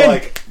 Just and so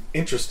like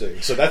interesting.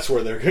 So that's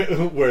where they're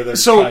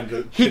trying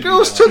to. He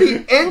goes to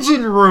the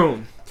engine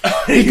room.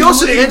 He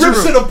goes to the engine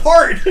rips room. it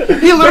apart.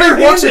 He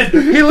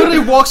literally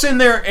walks in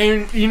there,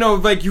 and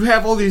like you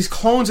have all these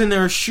clones in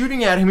there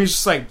shooting at him. He's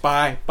just like,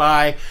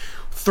 bye,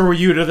 throw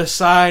you to the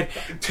side.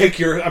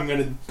 I'm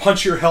going to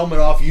punch your helmet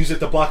off, use it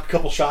to block a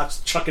couple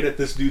shots, chuck it at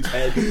this dude's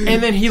head.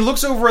 And then he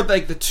looks over at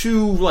like the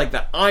two, like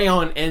the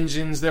ion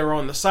engines that are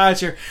on the sides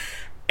here,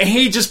 and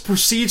he just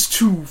proceeds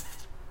to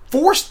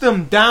force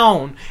them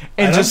down,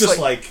 and just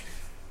like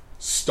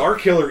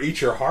Starkiller, eat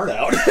your heart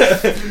out.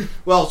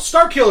 Well,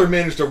 Starkiller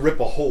managed to rip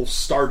a whole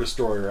Star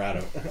Destroyer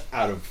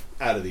out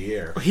of the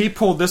air. He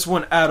pulled this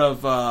one out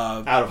of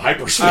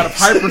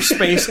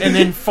hyperspace, and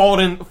then fell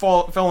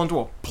into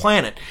a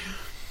planet.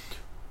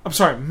 I'm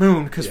sorry,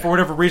 moon, because for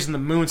whatever reason the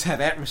moons have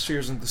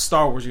atmospheres in the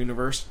Star Wars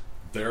universe.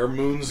 There are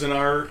moons in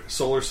our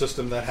solar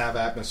system that have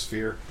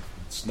atmosphere.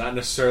 It's not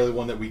necessarily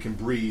one that we can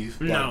breathe.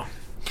 But no,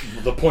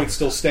 the point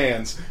still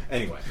stands.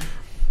 Anyway.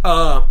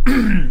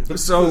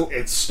 So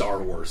it's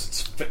Star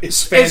Wars.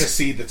 It's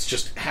fantasy that's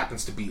just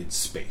happens to be in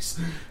space.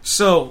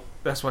 So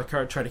that's what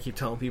I try to keep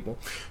telling people.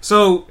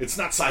 So it's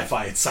not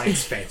sci-fi; it's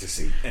science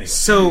fantasy. Anyway,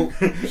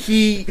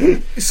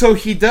 so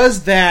he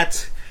does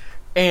that,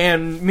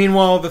 and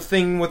meanwhile the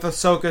thing with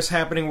Ahsoka's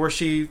happening where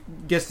she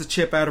gets the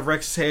chip out of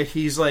Rex's head.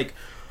 He's like,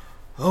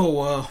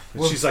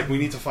 she's like, we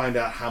need to find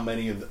out how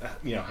many of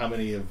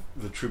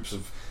the troops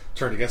have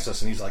turned against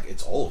us, and he's like,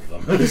 it's all of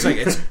them. He's like,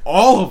 it's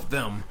all of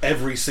them.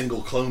 Every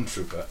single clone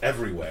trooper,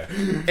 everywhere.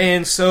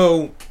 And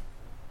so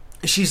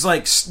she's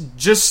like,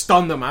 just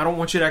stun them. I don't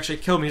want you to actually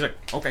kill me. He's like,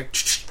 okay.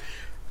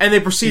 And they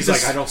proceed. He's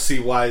like, I don't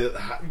see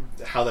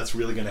how that's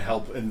really going to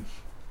help. And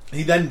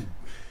he then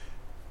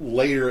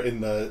later in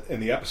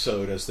the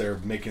episode, as they're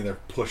making their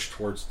push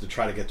towards to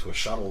try to get to a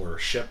shuttle or a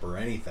ship or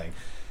anything,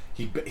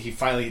 he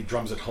finally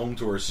drums it home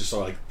to her. It's just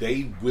like,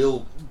 they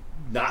will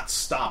not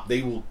stop.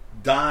 They will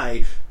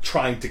die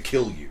trying to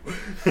kill you.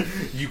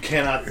 You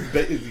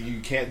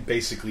can't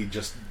basically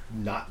just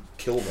not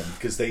kill them,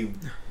 because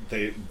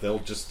they'll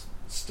just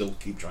still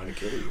keep trying to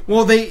kill you.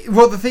 Well,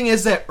 the thing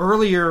is that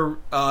earlier,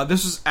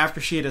 this was after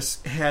she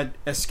had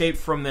escaped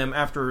from them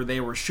after they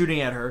were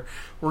shooting at her,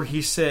 where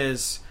he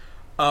says,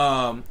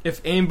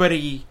 if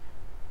anybody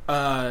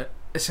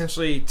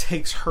essentially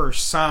takes her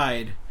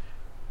side,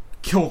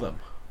 kill them.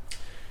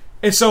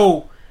 And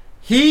so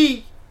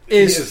he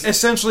is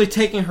essentially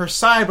taking her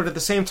side, but at the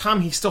same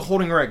time he's still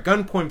holding her at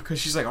gunpoint, because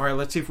she's like, all right,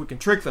 let's see if we can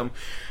trick them.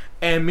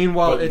 And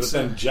meanwhile, but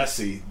then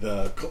Jesse,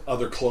 the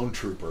other clone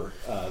trooper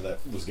that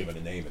was given a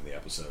name in the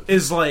episode,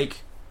 is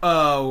like,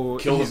 kill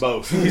them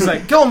both. He's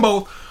like, kill them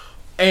both.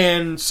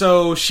 And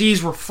so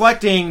she's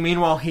reflecting,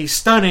 meanwhile he's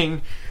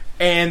stunning,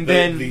 and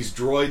then these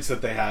droids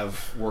that they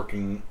have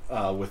working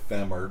with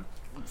them are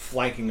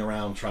flanking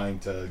around trying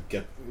to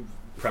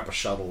prep a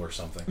shuttle or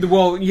something.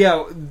 Well,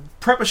 yeah,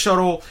 prep a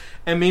shuttle,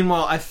 and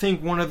meanwhile, I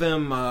think it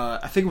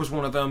was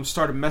one of them,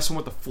 started messing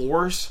with the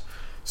floors,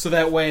 so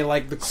that way,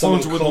 like, the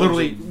clones would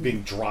literally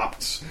being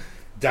dropped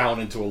down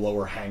into a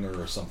lower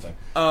hangar or something.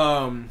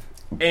 And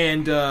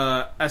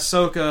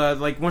Ahsoka,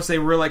 like, once they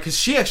realize, because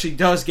she actually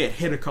does get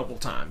hit a couple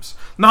times,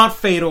 not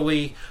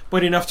fatally,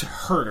 but enough to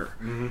hurt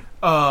her,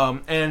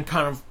 and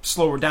kind of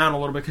slow her down a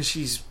little bit, because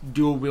she's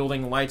dual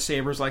wielding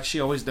lightsabers like she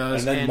always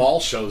does. And then Maul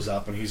shows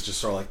up, and he's just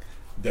sort of like,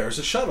 there's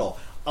a shuttle.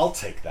 I'll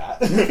take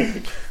that.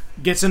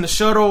 Gets in the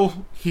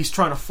shuttle. He's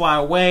trying to fly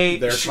away.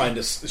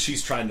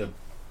 She's trying to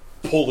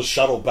pull the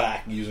shuttle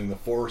back using the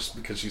Force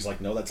because she's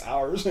like, no, that's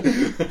ours.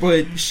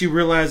 But she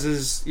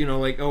realizes,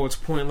 oh, it's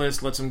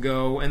pointless. Lets him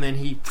go, and then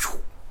he.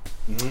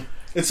 Mm-hmm.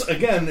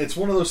 It's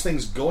one of those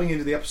things. Going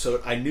into the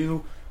episode, I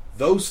knew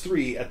those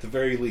three at the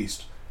very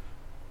least,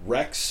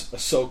 Rex,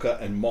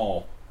 Ahsoka, and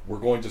Maul, were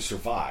going to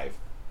survive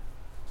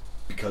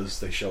because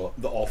they show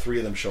up. All three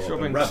of them show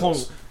up in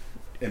Rebels.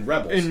 In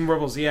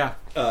Rebels, yeah.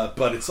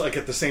 But it's like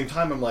at the same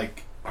time, I'm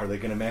like, are they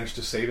going to manage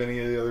to save any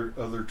of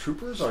the other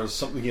troopers, or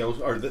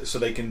something? So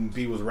they can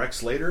be with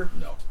Rex later?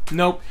 No.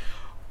 Nope.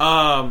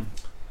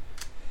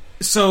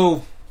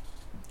 So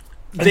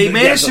they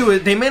managed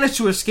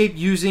to escape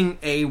using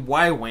a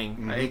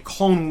Y-wing, a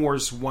Clone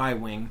Wars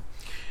Y-wing,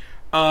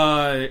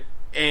 and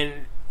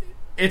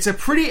it's a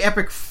pretty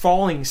epic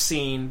falling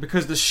scene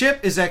because the ship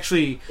is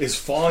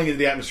falling into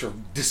the atmosphere,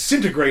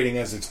 disintegrating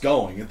as it's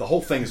going. The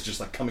whole thing is just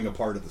like coming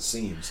apart at the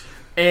seams.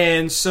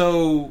 And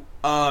so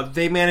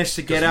they managed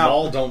to get out.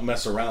 Maul don't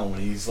mess around when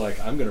he's like,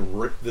 I'm going to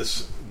rip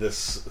this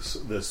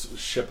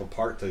ship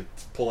apart to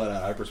pull it out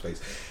of hyperspace.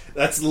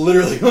 That's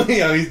literally,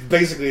 he's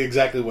basically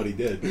exactly what he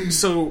did.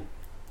 So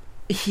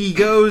he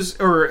goes,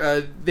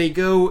 or they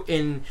go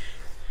in.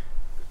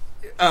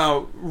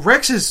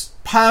 Rex is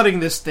piloting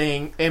this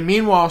thing, and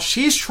meanwhile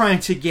she's trying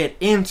to get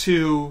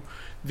into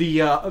the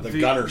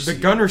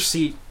gunner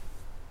seat,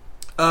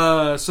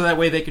 so that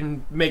way they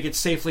can make it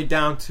safely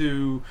down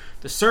to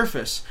the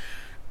surface.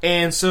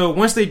 And so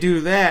once they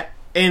do that,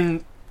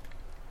 and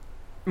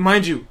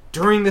mind you,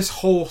 during this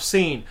whole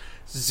scene,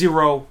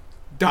 zero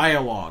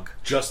dialogue,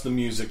 just the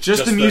music,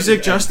 just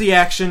the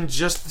action,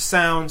 just the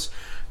sounds.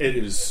 It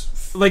is.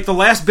 Like, the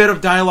last bit of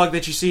dialogue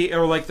that you see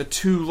are, like, the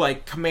two,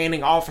 like,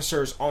 commanding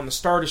officers on the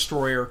Star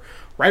Destroyer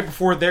right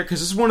before there, because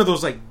this is one of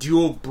those, like,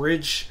 dual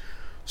bridge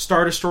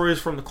Star Destroyers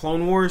from the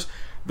Clone Wars.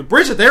 The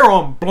bridge that they're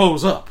on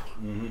blows up.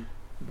 Mm-hmm.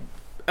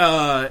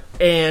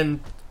 And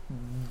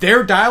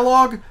their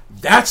dialogue,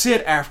 that's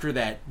it after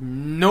that.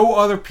 No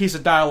other piece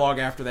of dialogue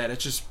after that.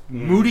 It's just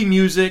moody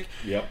music,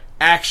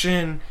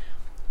 action,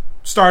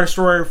 Star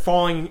Destroyer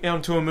falling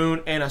onto a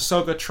moon, and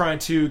Ahsoka trying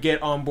to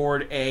get on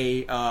board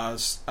a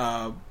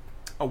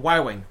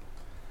Y-wing.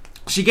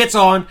 She gets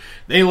on,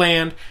 they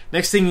land.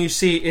 Next thing you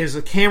see is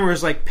the camera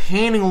is like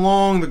panning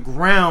along the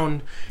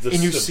ground,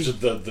 and you see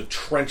the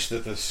trench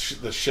that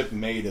the ship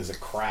made as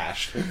it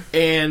crashed,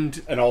 and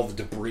all the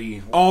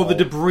debris. All the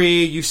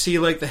debris. You see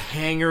like the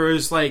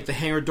hangars, like the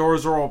hangar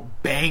doors are all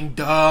banged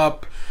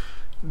up.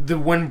 The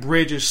one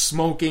bridge is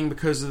smoking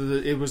because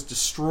it was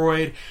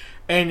destroyed,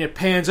 and it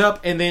pans up,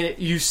 and then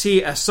you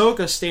see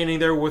Ahsoka standing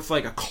there with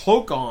like a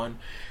cloak on.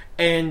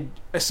 And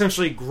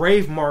essentially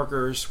grave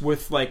markers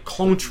with like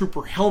clone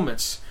trooper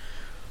helmets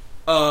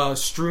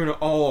strewn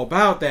all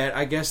about that,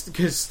 I guess,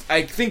 because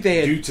I think they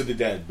had... Due to the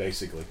dead,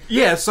 basically.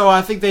 Yeah, so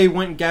I think they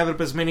went and gathered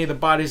up as many of the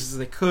bodies as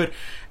they could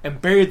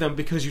and buried them,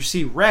 because you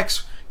see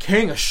Rex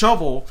carrying a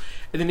shovel,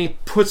 and then he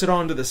puts it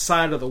onto the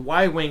side of the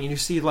Y-wing, and you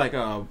see like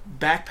a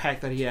backpack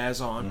that he has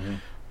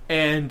on.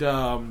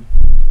 Mm-hmm.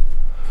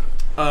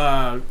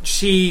 And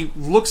she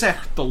looks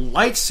at the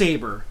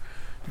lightsaber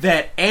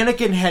that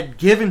Anakin had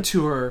given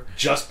to her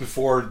just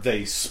before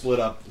they split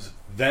up.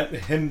 Then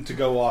him to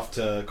go off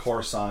to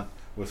Coruscant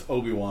with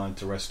Obi-Wan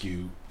to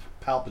rescue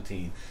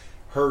Palpatine,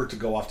 her to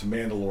go off to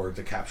Mandalore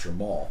to capture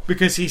Maul.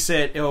 Because he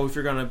said, if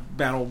you're going to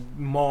battle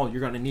Maul,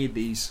 you're going to need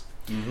these.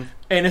 Mm-hmm.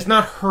 And it's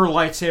not her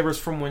lightsabers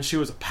from when she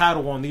was a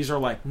Padawan. These are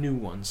like new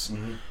ones.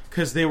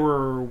 Because they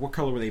were, what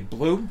color were they?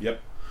 Blue?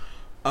 Yep.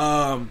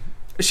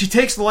 She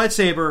takes the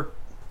lightsaber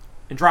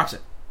and drops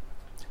it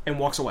and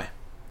walks away.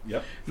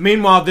 Yep.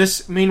 Meanwhile,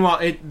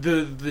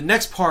 the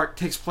next part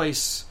takes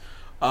place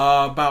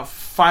about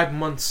 5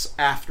 months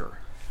after.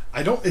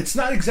 It's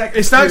not exactly.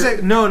 It's not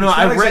exactly. No.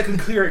 I read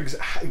clear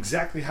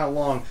exactly how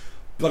long,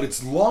 but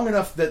it's long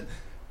enough that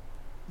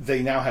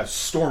they now have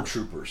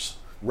stormtroopers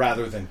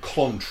rather than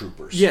clone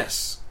troopers.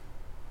 Yes,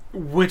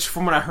 which,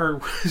 from what I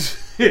heard, was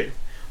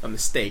a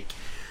mistake.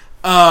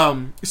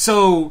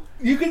 So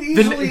you can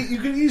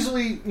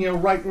easily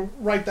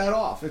write that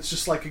off. It's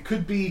just like it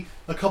could be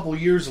a couple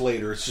years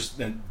later. It's just,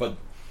 but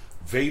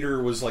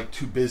Vader was like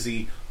too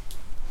busy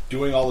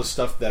doing all the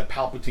stuff that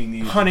Palpatine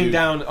needed hunting to do.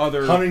 down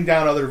other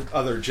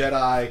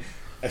Jedi,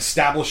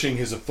 establishing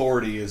his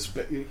authority as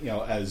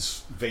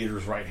as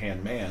Vader's right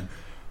hand man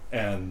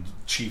and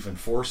chief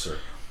enforcer.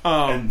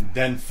 And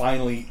then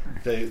finally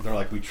they're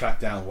like, we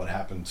tracked down what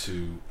happened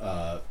to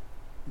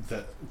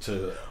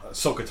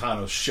Ahsoka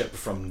Tano's ship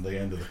from the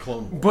end of the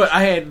Clone Wars.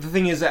 But the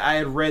thing is that I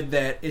had read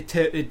that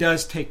it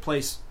does take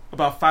place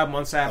about 5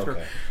 months after.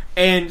 Okay.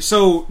 And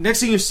so next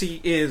thing you see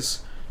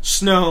is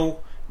snow.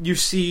 You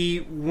see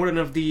one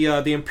of the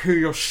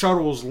Imperial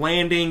shuttles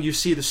landing. You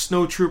see the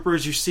snow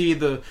troopers. You see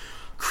the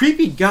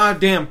creepy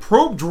goddamn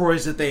probe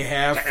droids that they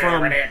have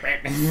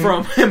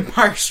from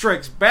Empire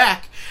Strikes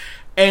Back.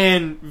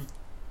 And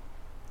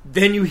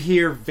then you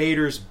hear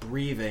Vader's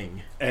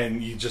breathing.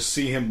 And you just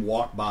see him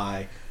walk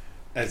by.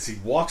 As he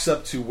walks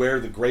up to where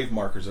the grave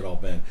markers had all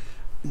been,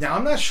 Now,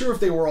 I'm not sure if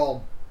they were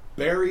all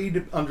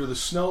buried under the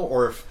snow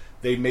or if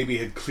they maybe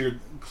had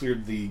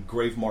cleared the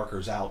grave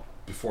markers out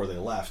before they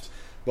left.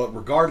 But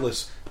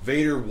regardless,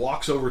 Vader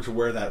walks over to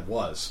where that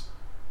was,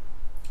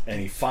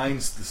 and he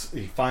finds the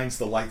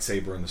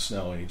lightsaber in the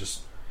snow, and he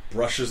just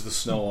brushes the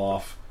snow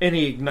off, and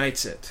he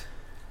ignites it.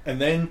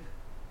 And then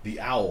the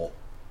owl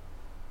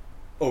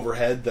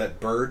overhead,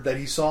 that bird that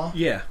he saw,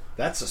 yeah,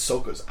 that's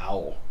Ahsoka's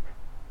owl.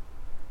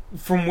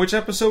 From which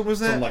episode was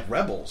that? From like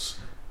Rebels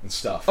and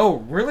stuff. Oh,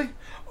 really?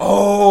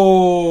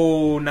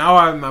 Oh, now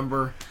I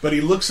remember. But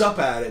he looks up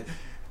at it,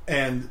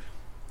 and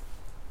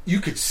you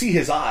could see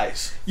his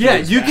eyes. Yeah,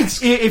 you can.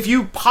 If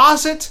you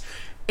pause it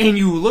and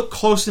you look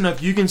close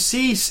enough, you can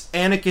see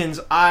Anakin's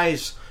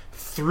eyes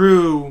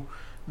through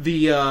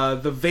the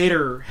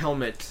Vader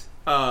helmet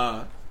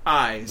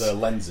eyes. The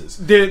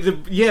lenses.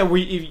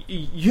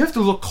 You have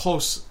to look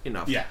close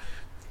enough. Yeah.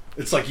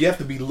 It's like you have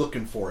to be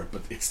looking for it,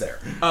 but it's there.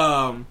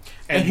 And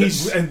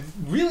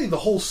really the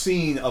whole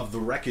scene of the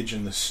wreckage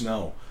in the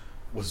snow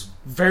was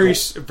very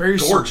gorgeous.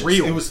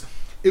 surreal.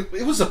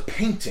 It was a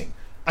painting.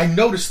 I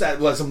noticed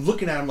that as I'm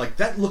looking at it, I'm like,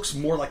 that looks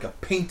more like a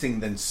painting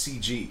than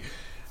CG.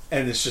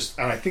 And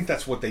I think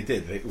that's what they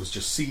did. It was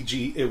just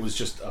CG. It was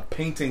just a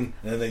painting,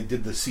 and then they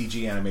did the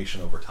CG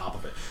animation over top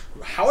of it.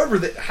 However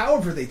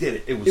they did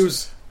it, it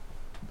was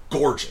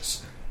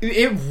gorgeous.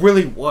 It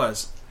really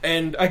was.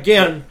 And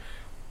again,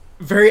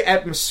 very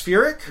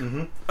atmospheric.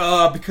 Mm-hmm.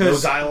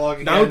 Because no dialogue.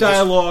 Again, no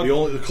dialogue.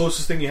 The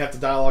closest thing you have to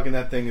dialogue in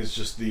that thing is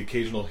just the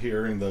occasional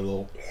hearing the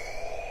little.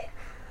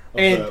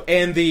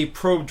 And the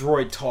probe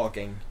droid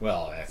talking.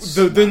 Well, that's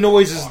the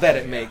noises that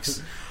it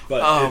makes.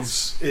 But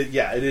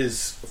it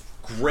is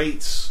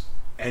great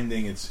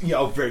ending. It's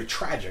very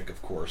tragic,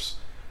 of course,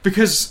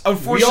 because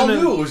unfortunately we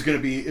all knew it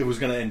was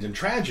going to end in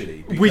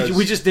tragedy.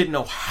 We just didn't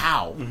know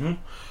how. Mm-hmm.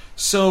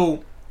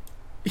 So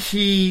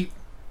he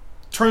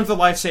turns the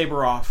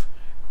lightsaber off,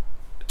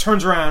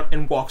 turns around,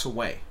 and walks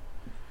away.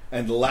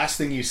 And the last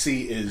thing you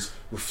see is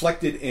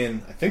reflected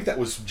in, I think that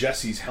was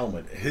Jesse's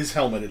helmet. His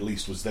helmet, at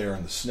least, was there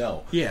in the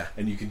snow. Yeah.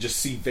 And you can just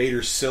see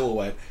Vader's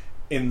silhouette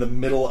in the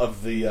middle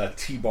of the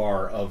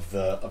T-bar of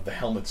the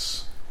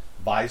helmet's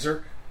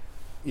visor,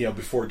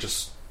 before it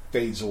just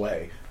fades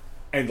away.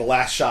 And the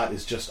last shot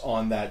is just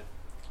on that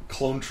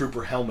clone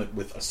trooper helmet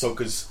with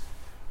Ahsoka's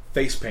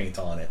face paint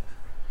on it.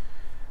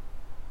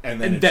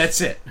 And that's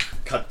it.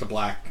 Cut to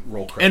black,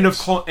 roll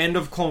credits. End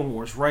of Clone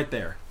Wars, right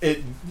there.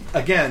 It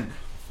again.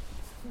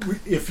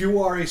 If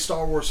you are a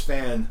Star Wars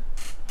fan,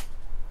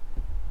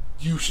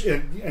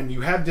 and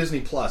you have Disney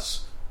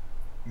Plus,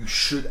 you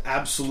should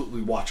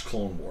absolutely watch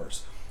Clone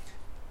Wars.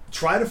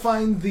 Try to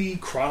find the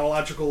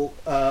chronological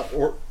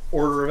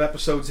order of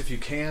episodes if you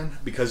can,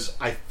 because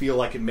I feel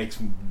like it makes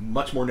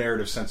much more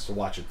narrative sense to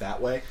watch it that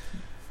way.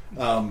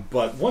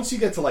 But once you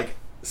get to like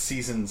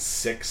season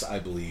 6, I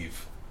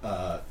believe,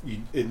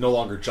 it no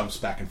longer jumps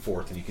back and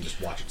forth, and you can just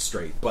watch it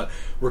straight. But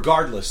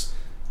regardless,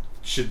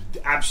 should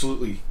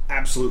absolutely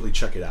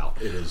check it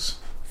out. It is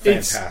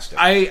fantastic.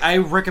 I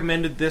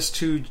recommended this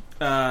to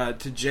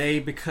Jay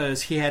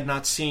because he had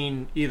not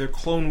seen either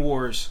Clone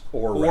Wars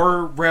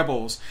or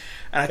Rebels.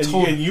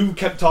 And you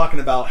kept talking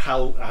about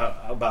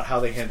how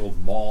they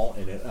handled Maul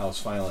in it. And I was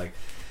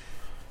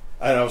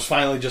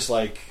finally just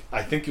like,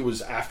 I think it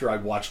was after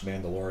I'd watched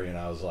Mandalorian.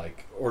 I was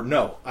like, or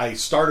no, I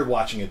started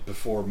watching it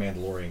before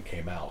Mandalorian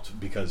came out,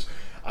 because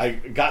I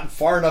got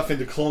far enough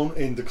into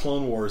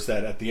Clone Wars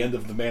that at the end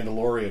of the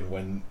Mandalorian,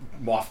 when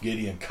Moff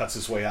Gideon cuts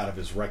his way out of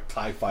his wrecked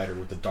TIE fighter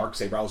with the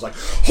Darksaber, I was like,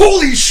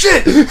 "Holy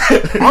shit!"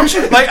 Aren't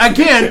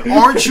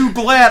you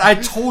glad I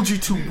told you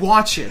to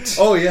watch it?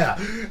 Oh yeah,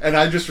 and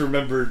I just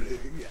remembered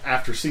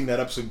after seeing that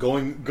episode,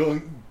 going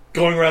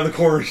around the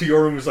corner to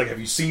your room, was like, "Have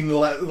you seen the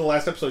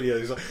last episode yet?"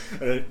 He's like,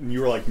 and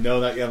you were like,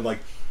 "No, not yet." I'm like,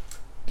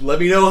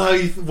 "Let me know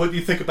what you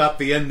think about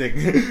the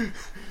ending,"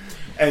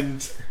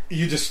 and.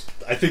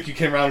 I think you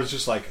came around and was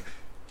just like,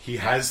 he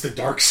has the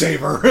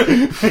Darksaber.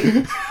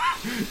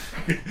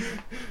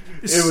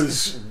 It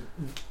was,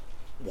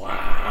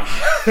 wow.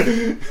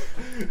 It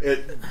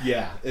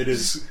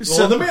is.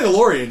 So, The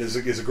Mandalorian is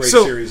a great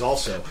series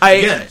also.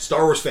 Again,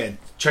 Star Wars fan,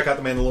 check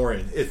out The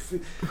Mandalorian.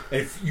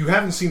 If you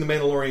haven't seen The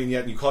Mandalorian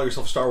yet and you call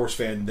yourself a Star Wars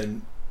fan,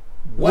 then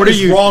what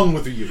is wrong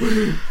with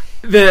you?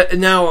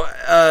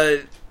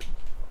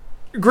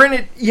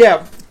 Granted,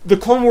 the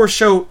Clone Wars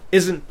show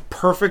isn't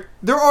perfect.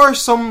 There are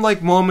some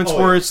moments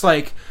where it's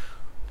like,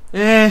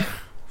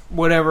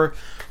 whatever.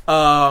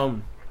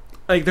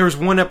 There was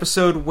one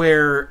episode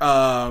where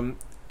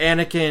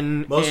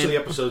Anakin. Most of the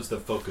episodes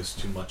that focus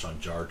too much on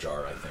Jar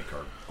Jar, I think,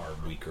 are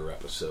weaker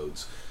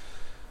episodes,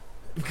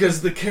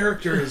 because the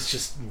character is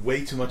just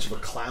way too much of a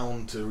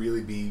clown to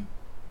really be.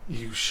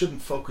 You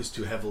shouldn't focus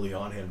too heavily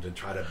on him to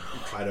try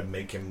to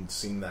make him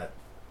seem that.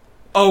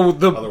 Oh,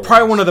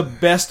 probably one of the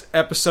best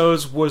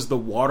episodes was the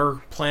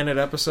water planet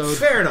episode.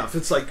 Fair enough.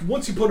 It's like,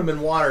 once you put him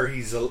in water,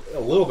 he's a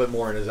little bit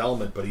more in his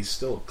element, but he's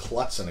still a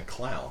klutz and a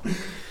clown.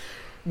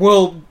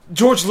 Well,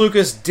 George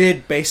Lucas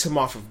did base him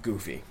off of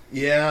Goofy.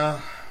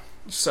 Yeah.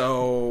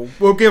 So,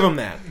 we'll give him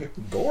that.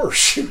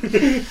 Gorsh.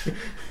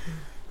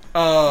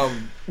 I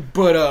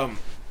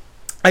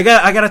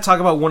gotta talk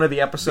about one of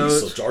the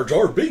episodes. Misa Jar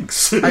Jar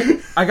Binks.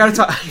 I gotta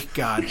talk.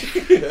 God,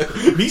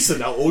 Misa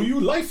now owe you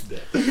life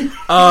debt.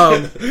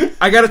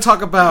 I gotta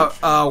talk about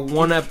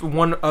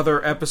one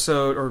other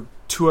episode or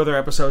two other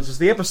episodes. Is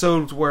the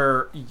episode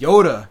where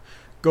Yoda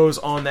goes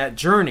on that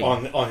journey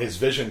on his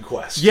vision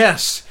quest.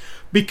 Yes,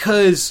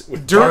 because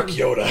With Dark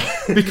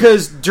Yoda.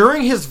 because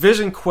during his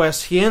vision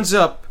quest, he ends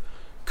up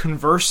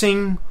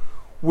conversing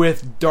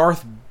with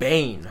Darth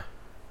Bane.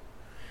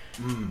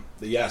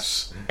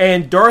 Yes.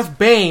 And Darth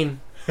Bane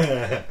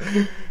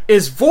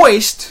is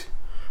voiced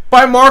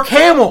by Mark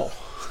Hamill.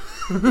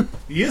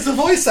 He is a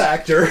voice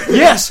actor.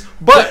 Yes,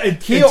 but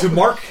and to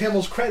Mark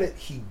Hamill's credit,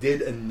 he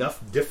did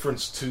enough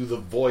difference to the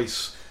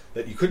voice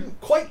that you couldn't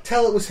quite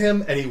tell it was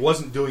him, and he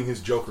wasn't doing his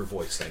Joker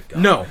voice, thank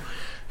God. No.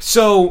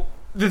 So,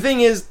 the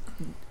thing is,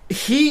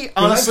 he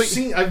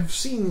honestly... I've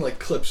seen like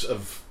clips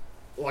of,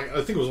 like, I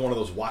think it was one of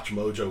those Watch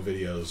Mojo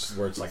videos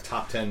where it's like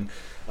top 10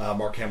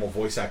 Mark Hamill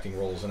voice acting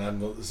roles, and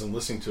as I'm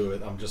listening to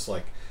it, I'm just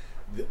like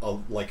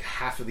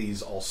half of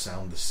these all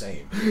sound the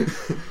same.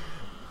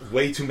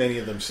 Way too many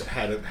of them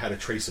had a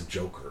trace of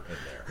Joker in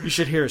there. You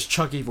should hear his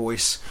Chucky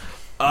voice.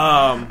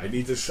 I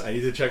need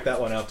to check that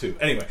one out too.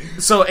 Anyway,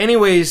 with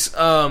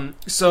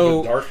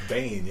Darth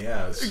Bane,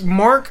 yes.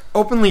 Mark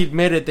openly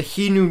admitted that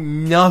he knew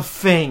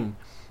nothing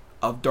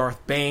of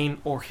Darth Bane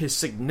or his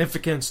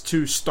significance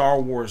to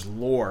Star Wars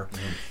lore.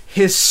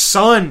 His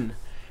son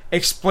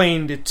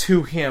explained it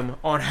to him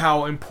on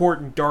how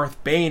important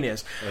Darth Bane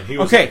is. And he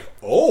was okay. Like,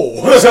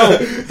 oh. So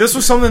this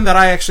was something that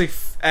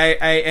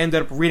I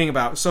ended up reading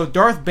about. So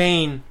Darth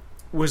Bane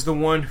was the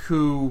one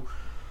who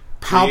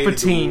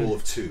Palpatine. The rule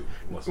of two.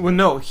 Well,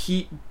 no,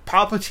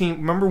 Palpatine.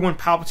 Remember when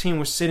Palpatine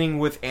was sitting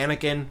with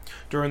Anakin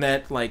during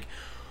that like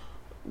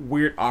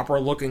weird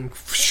opera-looking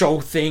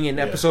show thing in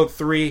Episode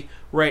 3,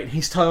 right? And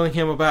he's telling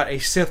him about a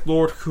Sith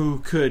Lord who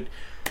could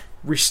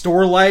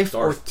restore life.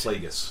 Darth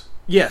Plagueis.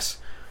 Yes.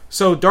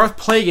 So Darth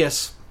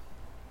Plagueis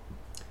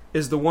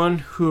is the one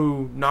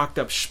who knocked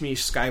up Shmi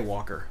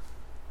Skywalker.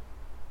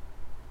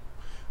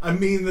 I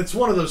mean, it's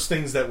one of those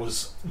things that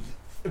was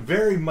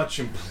very much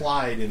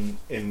implied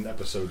in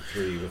Episode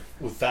 3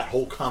 with that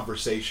whole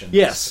conversation.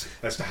 Yes.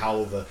 As to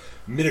how the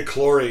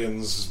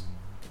midichlorians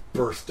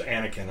birthed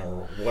Anakin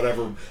or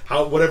whatever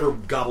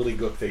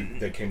gobbledygook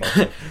they came up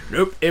with.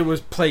 Nope, it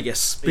was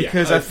Plagueis.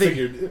 Because I think...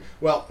 figured...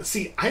 Well,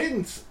 see, I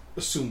didn't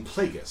assume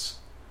Plagueis.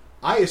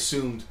 I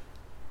assumed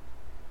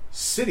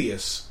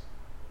Sidious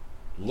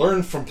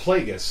learned from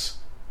Plagueis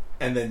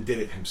and then did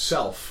it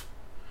himself.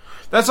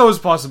 That's always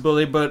a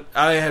possibility, but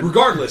I had...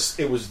 Regardless,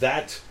 it was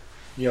that,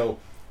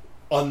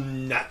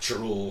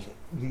 unnatural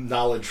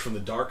knowledge from the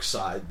dark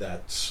side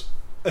that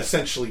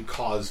essentially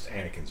caused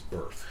Anakin's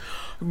birth.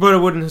 But it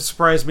wouldn't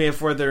surprise me if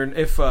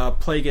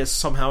Plagueis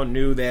somehow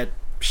knew that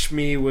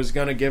Shmi was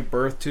going to give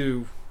birth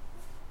to,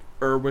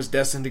 or was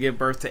destined to give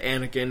birth to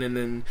Anakin, and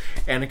then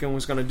Anakin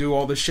was going to do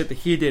all the shit that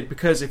he did.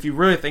 Because if you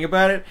really think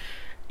about it,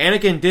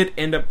 Anakin did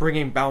end up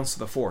bringing balance to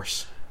the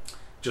Force.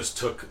 Just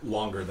took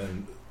longer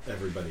than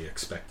everybody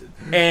expected.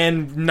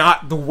 And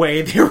not the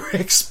way they were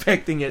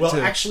expecting it to. Well,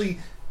 actually,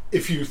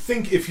 if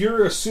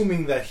you're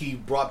assuming that he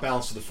brought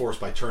balance to the Force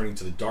by turning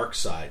to the dark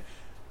side,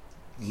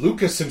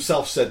 Lucas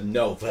himself said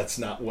no, that's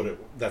not what it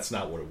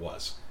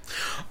was.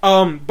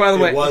 By the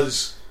way, it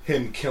was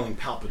him killing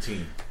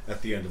Palpatine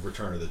at the end of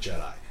Return of the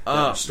Jedi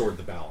that restored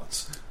the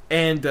balance.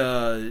 And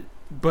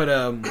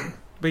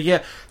but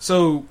yeah,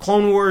 so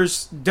Clone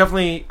Wars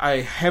definitely I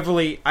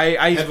heavily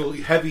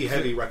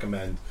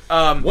recommend.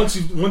 Once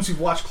you've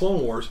watched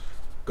Clone Wars,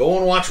 go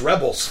and watch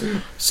Rebels.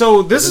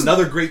 So this is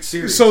another great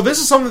series. So this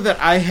is something that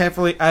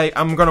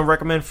I'm going to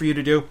recommend for you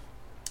to do.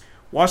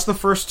 Watch the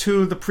first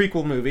two of the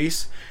prequel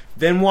movies,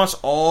 then watch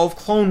all of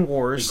Clone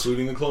Wars,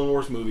 including the Clone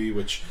Wars movie,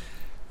 which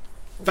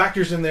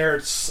factors in there.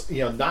 It's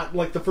not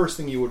like the first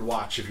thing you would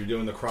watch if you're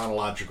doing the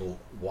chronological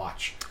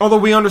watch. Although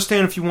we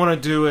understand if you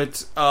want to do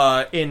it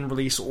in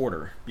release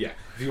order. Yeah,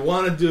 if you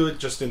want to do it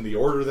just in the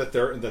order that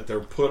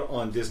they're put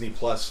on Disney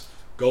Plus,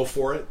 go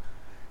for it.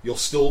 It's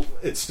still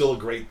a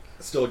great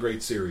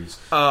series.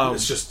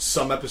 It's just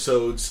some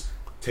episodes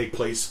take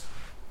place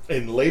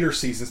in later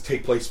seasons,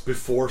 take place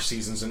before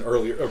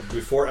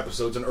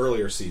episodes in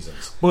earlier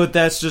seasons. But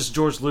that's just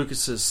George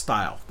Lucas's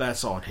style.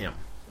 That's on him,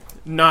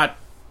 not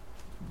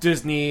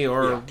Disney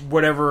or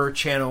whatever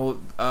channel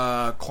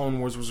Clone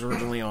Wars was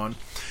originally on.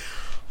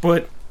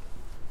 But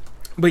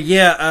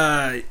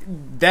yeah,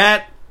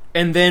 that,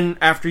 and then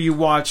after you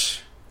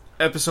watch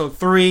Episode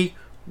 3,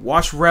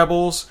 watch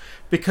Rebels,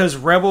 because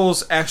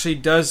Rebels actually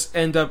does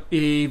end up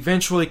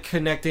eventually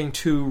connecting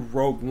to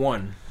Rogue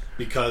One.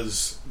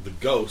 Because the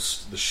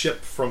Ghost, the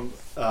ship from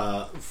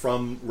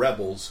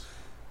Rebels,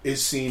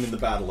 is seen in the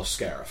Battle of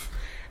Scarif.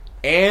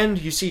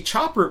 And you see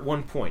Chopper at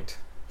one point.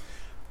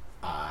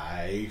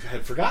 I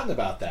had forgotten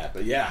about that,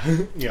 but yeah,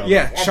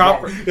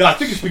 Chopper. Yeah, I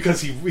think it's because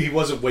he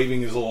wasn't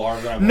waving his little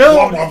arms around.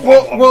 No,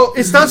 well,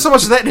 it's not so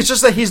much that. It's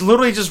just that he's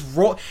literally just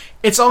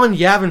It's on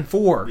Yavin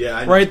 4.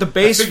 Yeah, right. The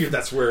base. I figured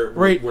that's where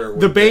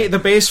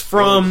the base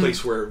from the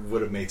place where it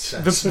would have made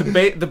sense.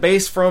 The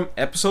base from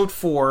Episode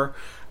 4.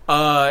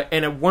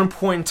 And at one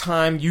point in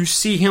time, you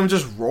see him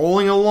just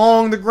rolling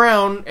along the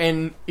ground,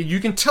 and you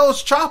can tell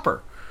it's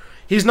Chopper.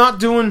 He's not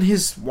doing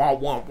his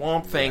womp womp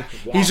womp thing.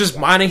 Yeah, he's just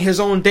minding his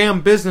own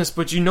damn business,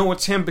 but you know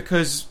it's him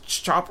because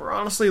Chopper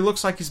honestly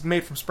looks like he's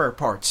made from spare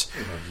parts.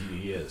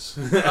 He is.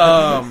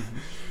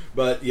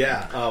 But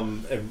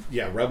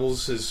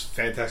Rebels is a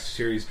fantastic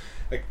series.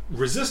 Like,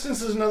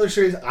 Resistance is another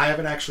series. I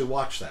haven't actually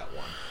watched that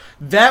one.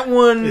 That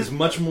one is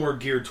much more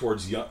geared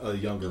towards a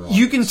younger audience.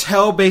 You can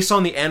tell based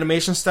on the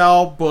animation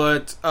style,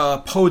 but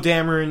Poe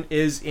Dameron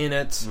is in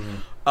it.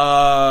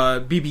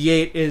 Mm-hmm.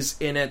 BB-8 is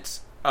in it.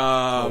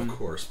 Of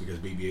course, because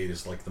BB-8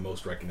 is like the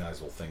most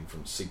recognizable thing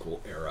from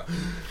sequel era.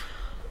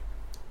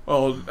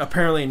 Well,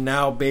 apparently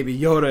now Baby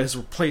Yoda has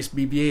replaced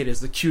BB-8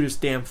 as the cutest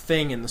damn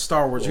thing in the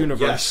Star Wars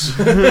universe.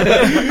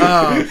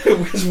 Yes.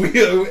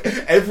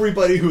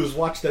 Everybody who has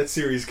watched that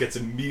series gets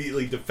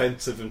immediately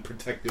defensive and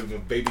protective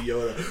of Baby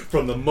Yoda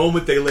from the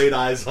moment they laid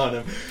eyes on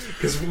him.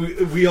 Because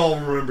we all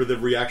remember the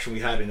reaction we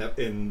had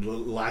in the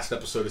last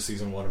episode of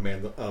Season 1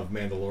 of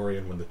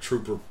Mandalorian when the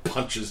trooper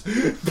punches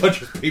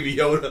Baby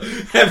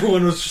Yoda.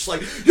 Everyone was just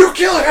like, "You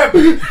kill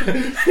him!"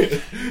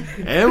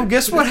 And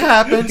guess what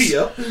happens?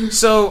 Yep.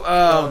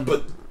 So,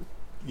 but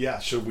yeah,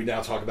 should we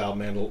now talk about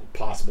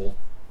possible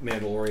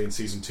Mandalorian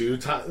season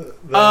 2?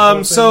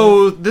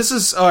 So this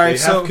is all right.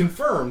 They have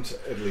confirmed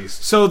at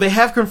least. So they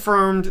have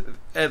confirmed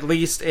at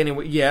least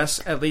anyway. Yes,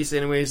 at least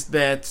anyways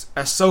that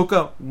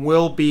Ahsoka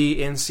will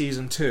be in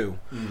season 2.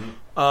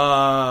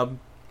 Mm-hmm.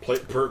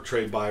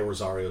 Portrayed by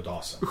Rosario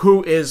Dawson,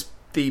 who is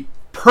the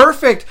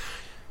perfect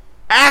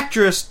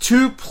actress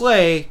to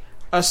play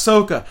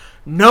Ahsoka.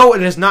 No,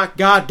 it is not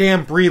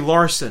goddamn Brie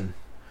Larson.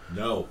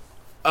 No.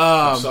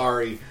 I'm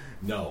sorry.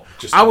 No.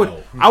 Just I would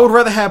no. I would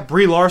rather have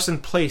Brie Larson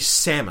play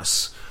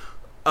Samus.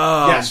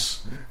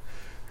 Yes.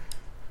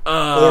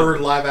 Or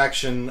live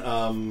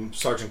action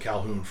Sergeant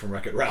Calhoun from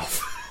Wreck-It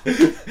Ralph.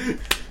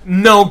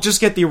 No, just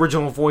get the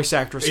original voice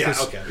actress. Yeah,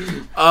 okay.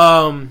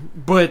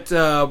 But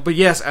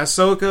yes,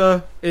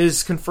 Ahsoka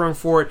is confirmed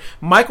for it.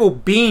 Michael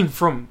Biehn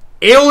from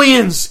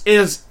Aliens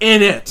is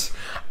in it.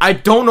 I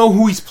don't know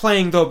who he's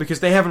playing, though, because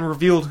they haven't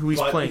revealed who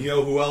he's playing. You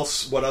know who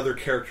else, what other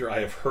character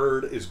I have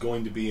heard is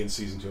going to be in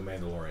Season 2 of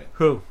Mandalorian?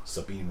 Who?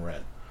 Sabine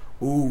Wren.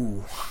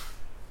 Ooh.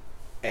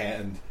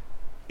 And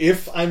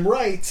if I'm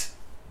right,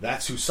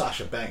 that's who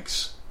Sasha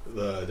Banks,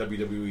 the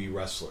WWE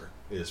wrestler,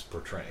 is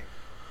portraying.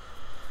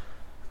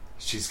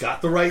 She's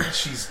got the right.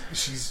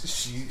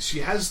 She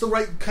has the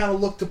right kind of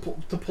look to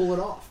pull it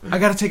off. I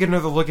got to take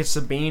another look at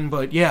Sabine,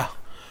 but yeah.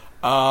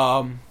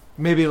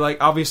 Maybe, like,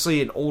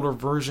 obviously an older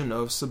version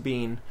of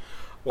Sabine.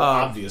 Well,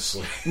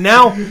 obviously.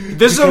 Now,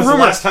 this is a rumor. The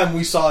last time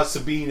we saw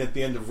Sabine at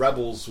the end of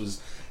Rebels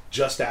was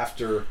just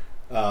after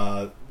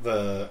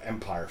the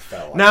Empire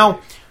fell. Now,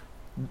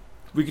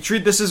 we could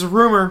treat this as a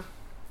rumor.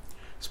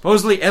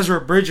 Supposedly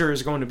Ezra Bridger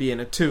is going to be in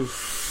it, too.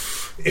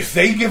 If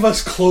they give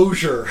us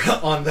closure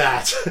on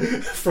that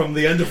from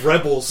the end of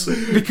Rebels...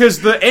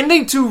 Because the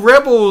ending to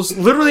Rebels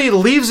literally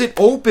leaves it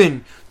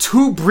open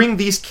to bring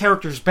these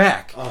characters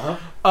back.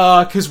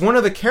 Because one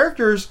of the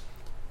characters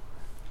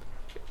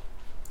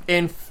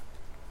in,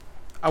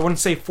 I wouldn't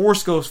say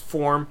Force Ghost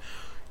form,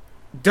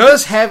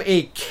 does have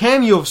a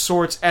cameo of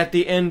sorts at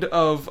the end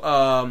of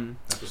Rise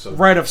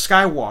of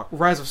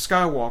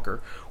Skywalker,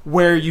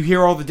 where you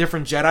hear all the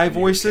different Jedi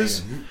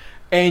voices,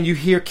 and you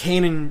hear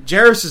Kanan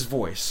Jarrus'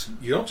 voice.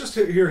 You don't just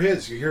hear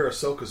his; you hear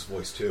Ahsoka's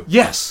voice too.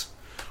 Yes,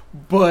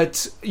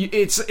 but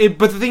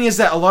but the thing is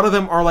that a lot of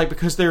them are like,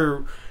 because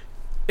they're.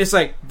 It's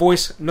like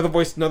voice, another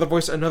voice, another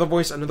voice, another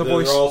voice, another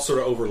voice. They're all sort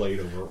of overlaid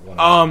over one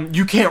another.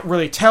 You can't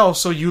really tell,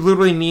 so you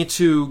literally need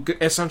to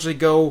essentially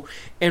go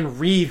and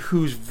read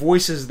whose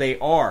voices they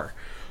are.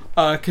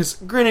 Because,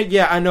 granted,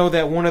 yeah, I know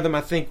that one of them,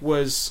 I think,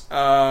 was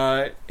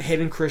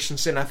Hayden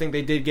Christensen. I think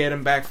they did get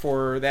him back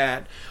for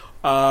that.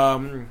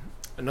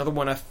 Another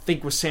one, I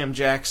think, was Sam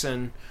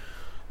Jackson.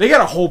 They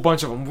got a whole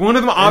bunch of them. One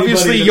of them,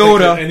 obviously,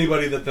 Yoda.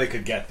 Anybody that they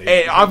could get.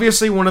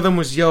 Obviously, one of them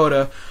was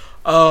Yoda.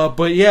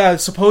 But, yeah,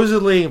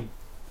 supposedly...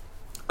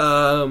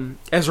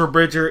 Ezra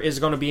Bridger is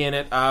going to be in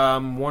it.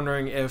 I'm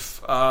wondering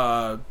if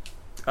Grand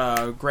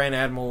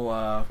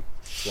Admiral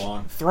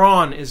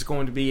Thrawn is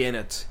going to be in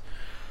it.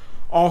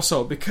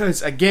 Also,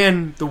 because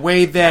again, the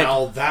way that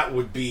now that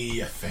would be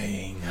a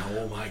thing.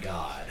 Oh my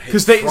god!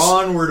 If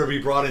Thrawn were to be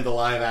brought into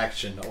live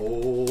action,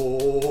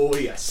 oh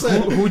yes.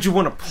 Who would you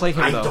want to play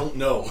him? I don't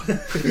know.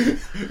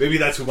 Maybe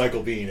that's who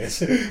Michael Biehn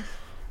is.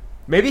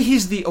 Maybe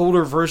he's the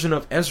older version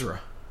of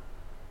Ezra.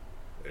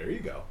 There you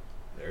go.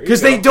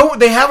 Because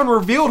they haven't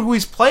revealed who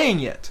he's playing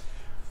yet.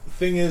 The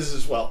thing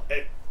is well,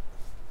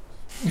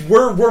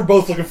 we're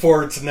both looking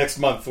forward to next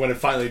month when it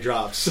finally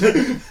drops.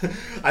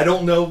 I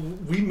don't know.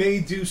 We may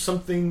do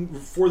something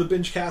for the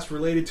binge cast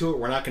related to it.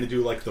 We're not going to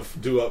do like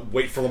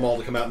wait for them all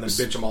to come out and then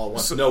binge them all at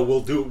once. No,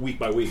 we'll do it week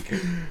by week.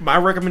 My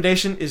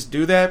recommendation is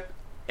do that.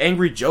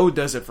 Angry Joe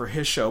does it for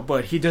his show,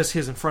 but he does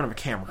his in front of a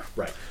camera.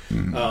 Right.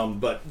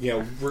 But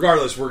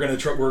regardless, we're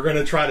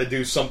gonna try to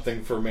do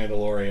something for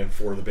Mandalorian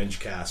for the binge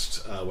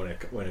cast when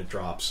it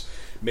drops.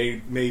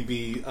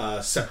 Maybe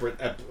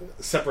separate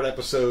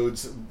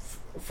episodes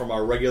from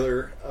our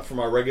regular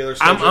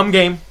schedule.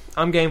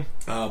 I'm game.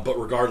 But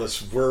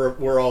regardless,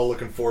 we're all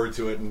looking forward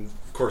to it, and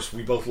of course,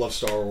 we both love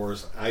Star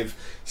Wars. I've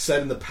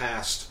said in the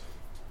past,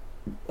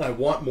 I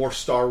want more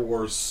Star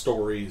Wars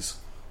stories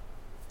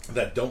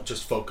that don't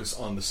just focus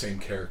on the same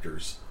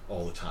characters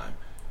all the time.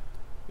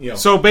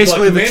 So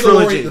basically, the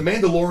trilogy. The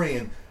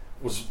Mandalorian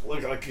was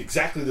like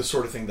exactly the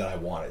sort of thing that I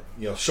wanted.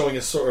 Showing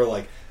us sort of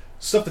like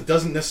stuff that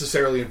doesn't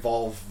necessarily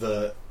involve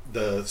the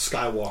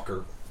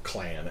Skywalker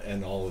clan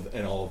and all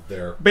of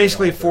their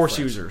basically Force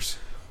users.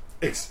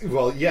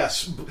 Well,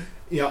 yes,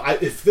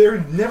 if there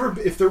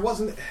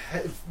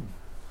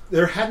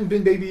hadn't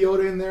been Baby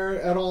Yoda in there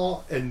at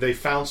all, and they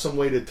found some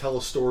way to tell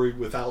a story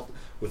without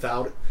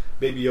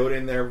Baby Yoda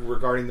in there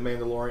regarding the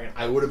Mandalorian,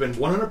 I would have been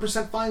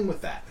 100% fine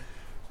with that.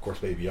 Of course,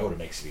 Baby Yoda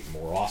makes it even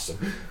more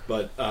awesome.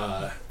 But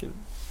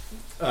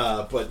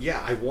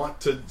yeah, I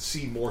want to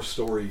see more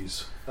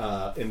stories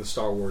in the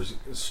Star Wars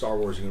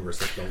universe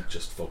that don't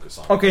just focus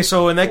on. Okay,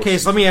 so in that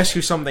case, let me ask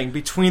you something.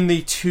 Between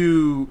the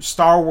two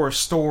Star Wars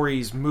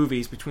stories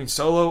movies, between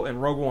Solo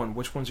and Rogue One,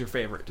 which one's your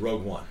favorite?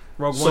 Rogue One.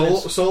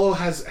 Solo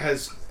has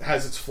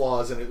its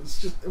flaws, and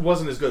it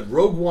wasn't as good.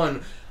 Rogue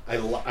One, I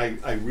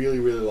really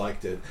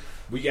liked it.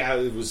 It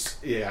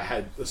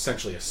had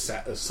essentially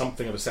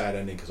something of a sad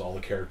ending because all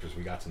the characters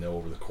we got to know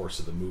over the course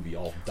of the movie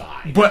all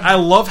died. But I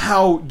love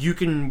how you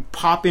can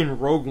pop in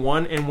Rogue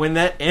One, and when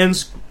that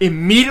ends,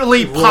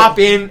 immediately pop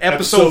in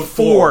Episode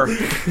 4.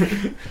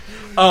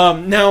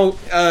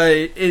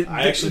 I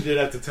actually did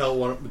have to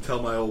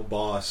tell my old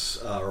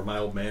boss or my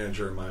old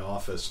manager in my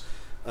office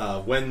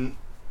when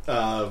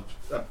Rise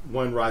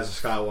of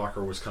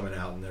Skywalker was coming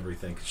out and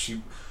everything.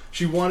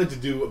 She wanted to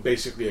do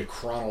basically a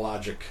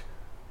chronologic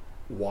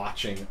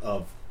watching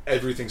of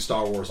everything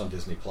Star Wars on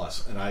Disney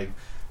Plus, and I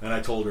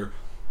told her,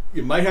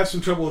 you might have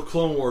some trouble with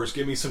Clone Wars.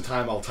 Give me some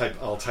time. I'll type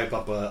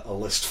up a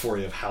list for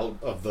you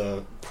of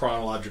the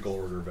chronological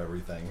order of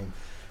everything. And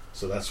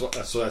so that's what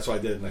I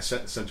did, and I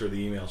sent her the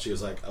email. She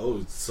was like,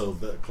 "Oh, so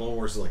the Clone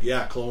Wars is like,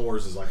 yeah, Clone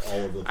Wars is like all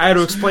over the place." I had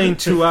to explain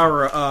to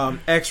our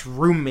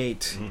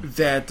ex-roommate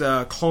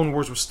that Clone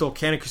Wars was still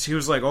canon, because he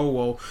was like, "Oh,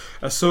 well,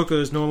 Ahsoka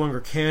is no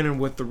longer canon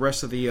with the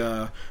rest of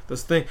the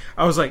this thing."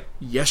 I was like,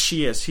 "Yes,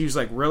 she is." He was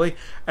like, "Really?"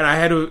 And I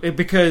had to,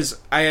 because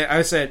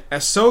I said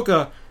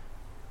Ahsoka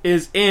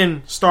is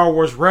in Star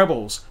Wars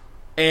Rebels,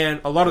 and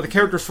a lot of the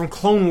characters from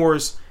Clone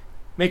Wars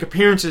make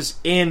appearances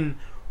in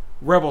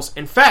Rebels.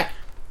 In fact,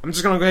 I'm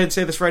just going to go ahead and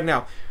say this right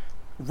now.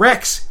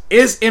 Rex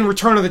is in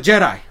Return of the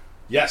Jedi.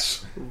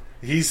 Yes.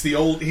 He's the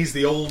old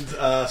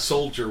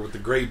soldier with the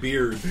gray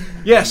beard.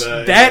 Yes,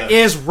 that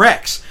is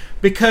Rex.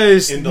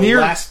 Because in the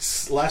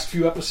last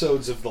few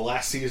episodes of the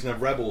last season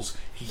of Rebels,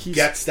 he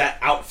gets that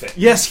outfit.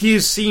 Yes, he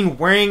is seen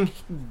wearing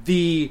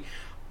the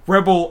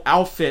Rebel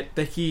outfit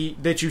that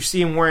you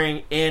see him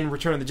wearing in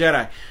Return of the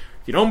Jedi.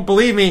 If you don't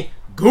believe me,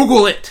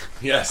 Google it.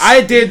 Yes,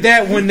 I did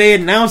that when they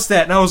announced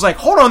that, and I was like,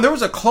 "Hold on, there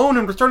was a clone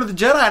in Return of the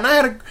Jedi,"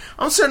 and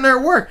I'm sitting there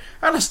at work.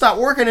 I had to stop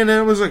working, and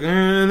it was like,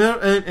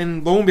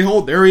 and lo and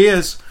behold, there he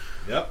is.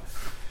 Yep.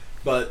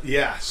 But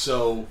yeah,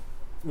 so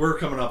we're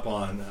coming up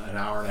on an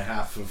hour and a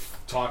half of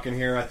talking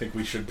here. I think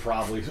we should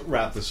probably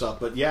wrap this up.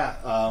 But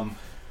yeah,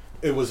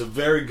 it was a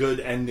very good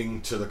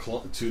ending to the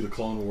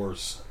Clone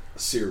Wars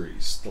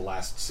series, the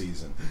last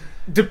season.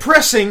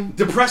 Depressing,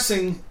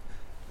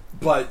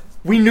 but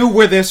we knew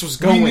where this was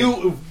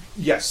going.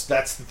 Yes,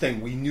 that's the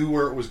thing. We knew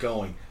where it was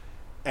going,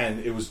 and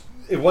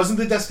it wasn't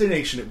the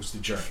destination; it was the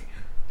journey.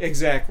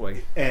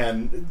 Exactly.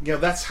 And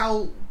that's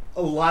how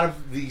a lot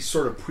of the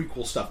sort of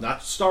prequel stuff,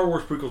 not Star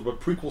Wars prequels,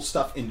 but prequel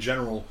stuff in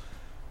general,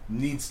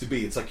 needs to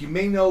be. It's like you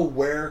may know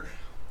where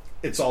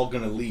it's all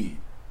going to lead,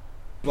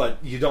 but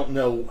you don't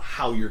know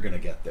how you're going to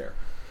get there.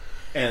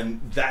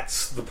 And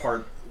that's the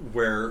part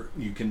where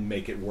you can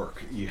make it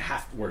work.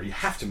 Where you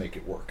have to make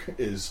it work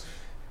is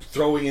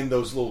throwing in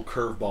those little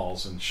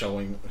curveballs and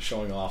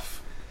showing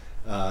off,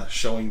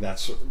 showing that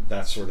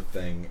sort of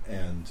thing,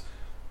 and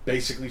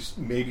basically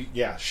maybe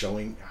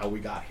showing how we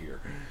got here.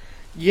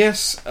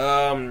 Yes,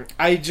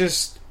 I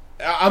just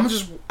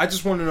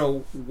want to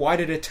know, why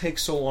did it take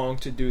so long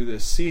to do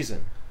this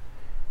season?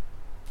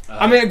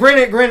 I mean,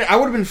 granted, I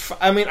would have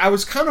been. I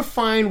was kind of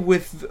fine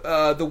with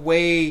the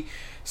way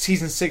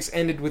season 6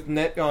 ended with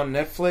on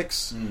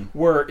Netflix,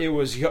 where it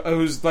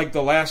was like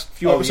the last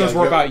few episodes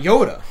were about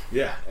Yoda.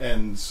 Yeah,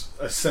 and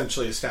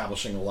essentially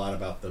establishing a lot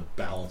about the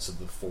balance of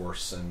the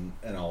Force and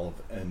all of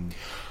it. And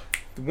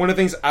one of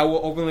the things I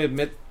will openly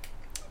admit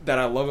that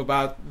I love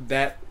about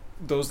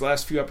those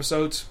last few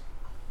episodes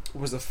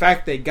was the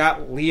fact they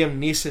got Liam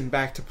Neeson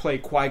back to play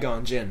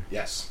Qui-Gon Jinn.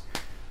 Yes.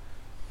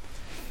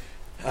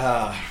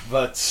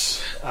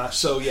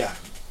 So yeah,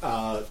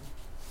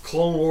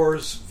 Clone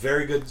Wars,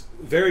 very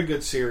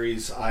good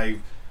series. I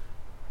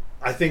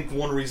think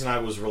one reason I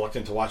was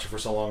reluctant to watch it for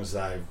so long is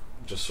that I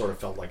just sort of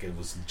felt like it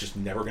was just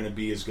never going to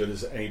be as good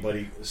as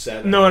anybody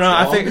said.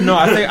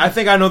 I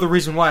think I know the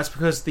reason why. It's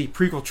because the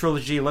prequel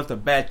trilogy left a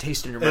bad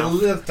taste in your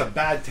mouth. It left a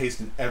bad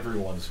taste in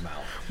everyone's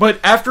mouth. But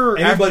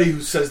anybody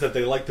who says that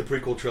they like the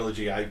prequel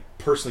trilogy, I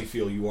personally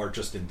feel you are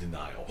just in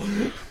denial.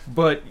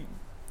 But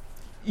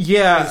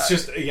yeah, it's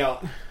just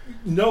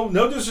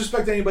no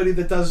disrespect to anybody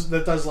that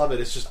does love it.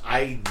 It's just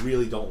I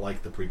really don't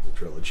like the prequel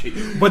trilogy.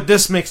 But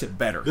this makes it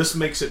better. This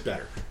makes it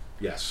better.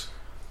 Yes.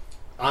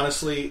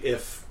 Honestly,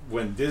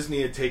 when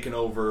Disney had taken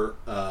over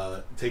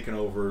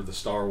the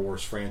Star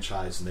Wars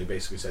franchise and they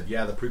basically said,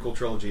 yeah, the prequel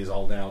trilogy is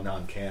all now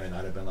non-canon,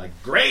 I'd have been like,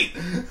 great!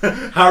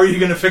 How are you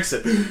going to fix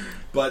it?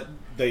 But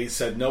they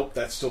said, nope,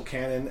 that's still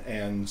canon,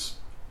 and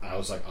I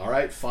was like,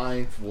 alright,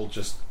 fine,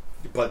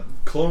 but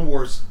Clone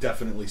Wars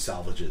definitely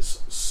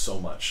salvages so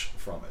much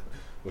from it,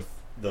 with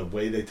the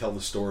way they tell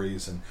the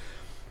stories and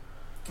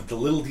the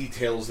little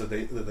details that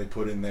they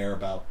put in there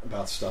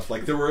about stuff.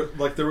 Like there were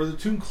the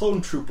two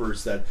clone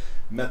troopers that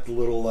met the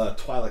little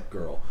Twi'lek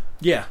girl.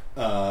 Yeah.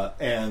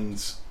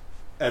 And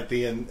at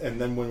the end,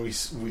 and then when we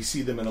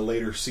see them in a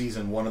later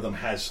season, one of them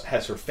has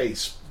her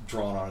face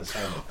drawn on his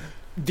helmet.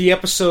 The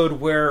episode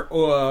where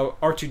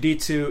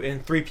R2-D2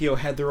 and 3PO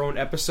had their own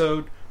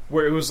episode,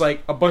 where it was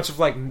like a bunch of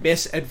like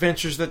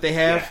misadventures that they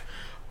have,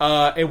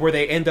 and where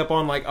they end up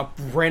on like a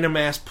random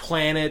ass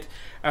planet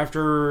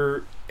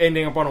after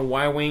ending up on a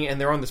Y-wing,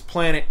 and they're on this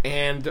planet,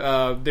 and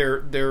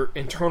their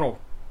internal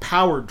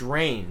power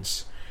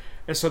drains,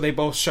 and so they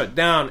both shut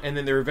down, and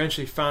then they're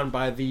eventually found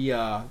by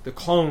the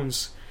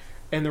clones,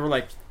 and they were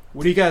like,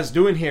 "What are you guys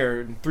doing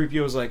here?" And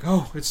 3PO was like,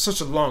 "Oh, it's such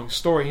a long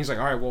story." And he's like,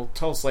 "All right, well,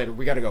 tell us later.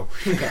 We got to go."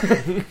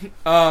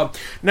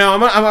 Now,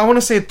 I want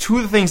to say two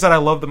of the things that I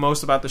love the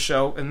most about the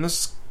show, and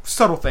this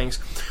subtle things.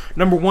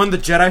 Number one, the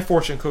Jedi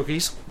fortune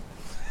cookies.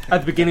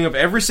 At the beginning of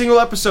every single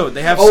episode,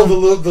 they have the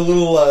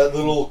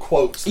little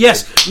quotes.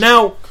 Yes.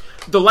 Now,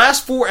 the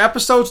last 4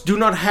 episodes do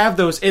not have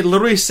those. It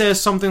literally says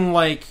something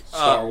like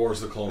Star Wars: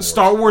 The Clone Wars.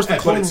 Star Wars: The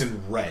Clone Wars. But it's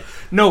in red.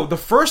 No, the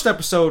first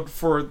episode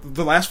for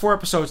the last 4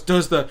 episodes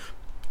does the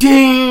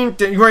ding,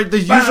 ding, right?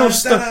 The usual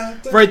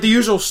stuff, right? The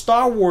usual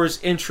Star Wars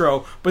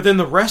intro. But then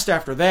the rest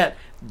after that,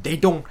 they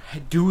don't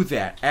do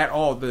that at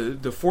all.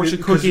 The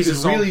fortune cookies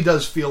it really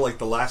does feel like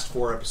the last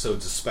 4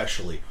 episodes,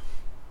 especially,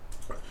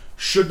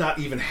 should not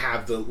even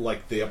have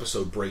the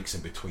episode breaks in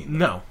between them.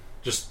 No.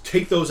 Just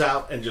take those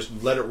out and just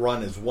let it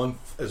run as one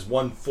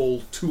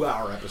full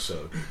 2-hour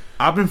episode.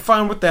 I've been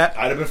fine with that.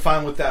 I'd have been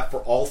fine with that for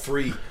all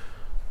 3.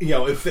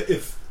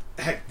 If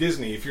heck,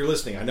 Disney, if you're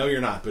listening, I know you're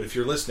not, but if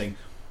you're listening,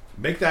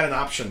 make that an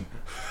option.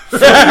 So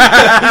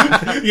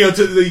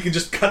you can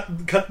just cut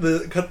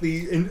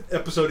the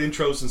episode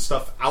intros and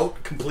stuff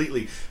out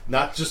completely,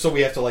 not just so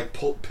we have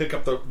to pick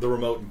up the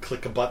remote and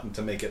click a button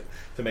to make it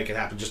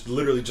happen. Just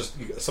literally just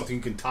something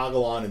you can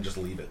toggle on and just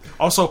leave it.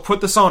 Also,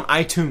 put this on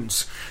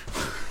iTunes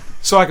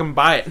so I can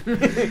buy it,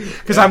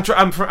 because I'm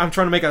trying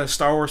to make a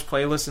Star Wars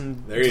playlist,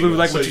 and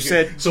like what you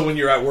said. So when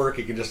you're at work,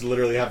 you can just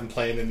literally have them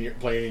playing in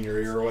your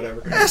ear or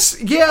whatever. Yes,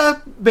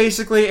 yeah,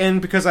 basically,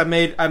 and because I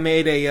made a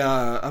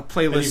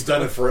playlist. And you've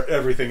done it for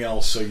everything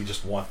else, so you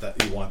just want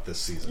that. You want this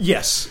season.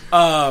 Yes.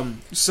 The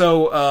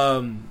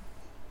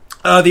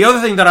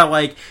other thing that I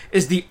like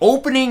is the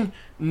opening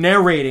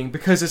narrating,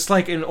 because it's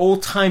like an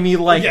old timey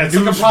it's like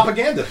a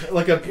propaganda,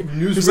 like a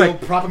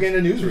newsreel, propaganda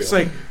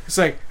newsreel. It's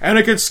like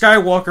Anakin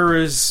Skywalker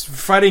is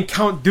fighting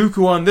Count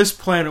Dooku on this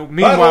planet.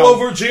 Meanwhile, battle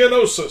over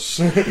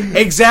Geonosis.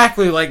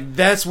 Exactly, like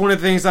that's one of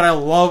the things that I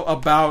love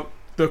about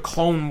the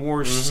Clone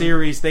Wars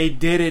series. They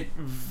did it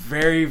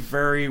very,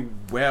 very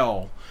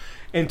well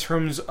in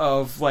terms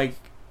of like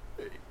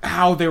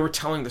how they were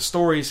telling the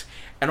stories,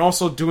 and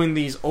also doing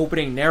these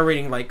opening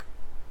narrating, like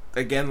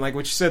again, like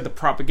what you said, the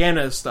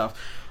propaganda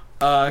stuff.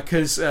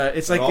 Because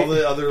it's like all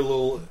the other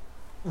little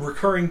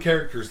recurring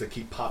characters that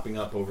keep popping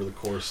up over the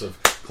course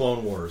of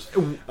Clone Wars.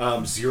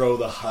 Zero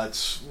the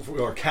Hutts,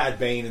 or Cad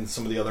Bane, and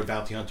some of the other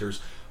bounty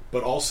hunters,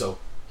 but also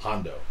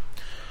Hondo.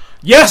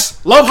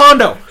 Yes! Love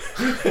Hondo!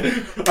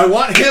 I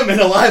want him in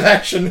a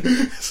live-action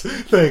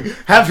thing.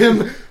 Have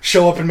him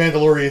show up in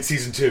Mandalorian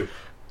Season 2.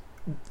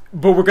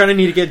 But we're going to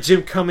need to get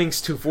Jim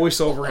Cummings to voice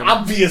over him.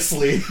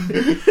 Obviously.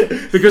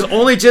 Because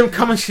only Jim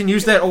Cummings can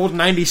use that old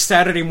 90s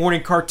Saturday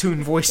morning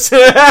cartoon voice.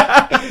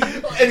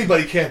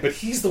 Anybody can, but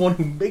he's the one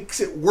who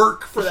makes it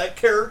work for that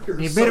character.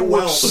 He made it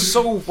work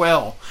so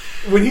well.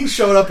 When he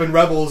showed up in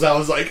Rebels, I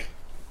was like,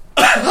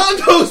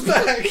 Hondo's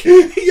back!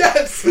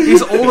 Yes!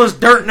 He's old as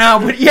dirt now,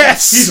 but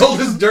yes! He's old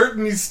as dirt,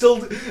 and he's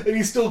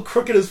still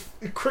crooked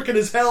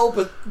as hell,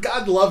 but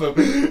God love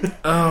him.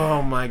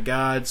 Oh my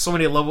God, so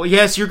many levels.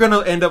 Yes, you're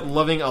gonna end up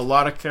loving a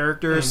lot of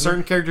characters.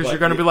 Certain characters you're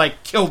gonna be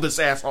like, kill this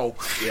asshole.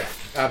 Yeah,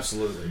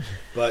 absolutely.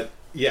 But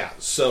yeah,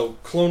 so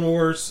Clone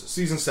Wars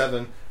Season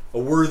 7, a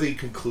worthy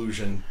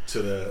conclusion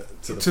to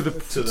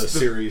the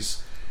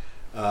series.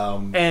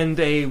 And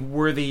a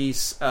worthy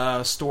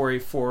story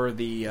for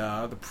the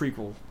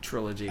prequel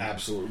trilogy.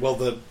 Absolutely. Well,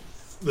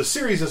 the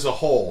series as a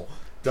whole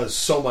does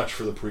so much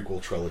for the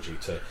prequel trilogy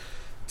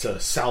to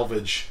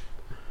salvage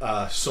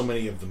so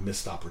many of the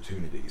missed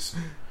opportunities,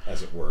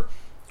 as it were.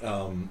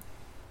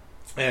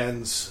 And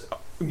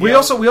we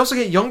also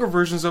get younger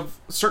versions of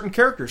certain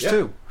characters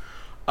too.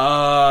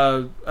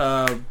 What's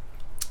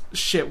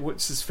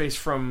his face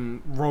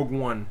from Rogue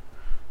One?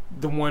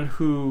 The one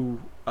who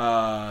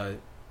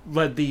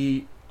led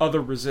the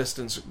other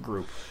Resistance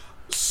group.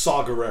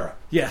 Saw Gerrera.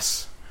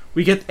 Yes.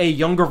 We get a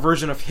younger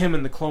version of him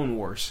in the Clone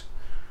Wars.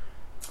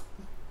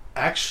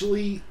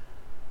 Actually,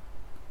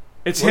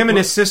 it's him and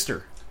his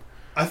sister.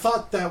 I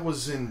thought that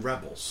was in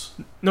Rebels.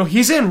 No,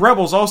 he's in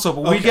Rebels also,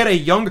 but we get a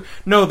younger...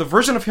 No, the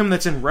version of him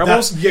that's in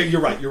Rebels...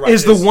 You're right.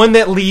 Is the one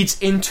that leads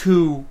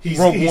into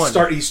Rogue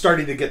One. He's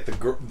starting to get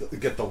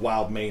the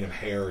wild mane of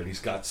hair, and he's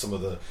got some of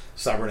the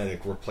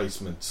cybernetic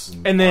replacements.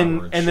 And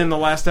then the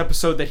last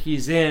episode that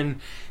he's in,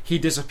 he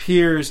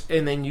disappears,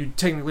 and then you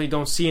technically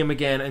don't see him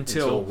again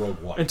until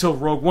Rogue One. Until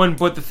Rogue One.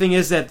 But the thing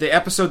is that the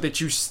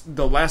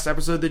last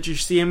episode that you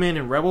see him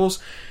in Rebels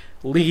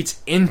leads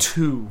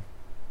into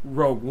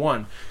Rogue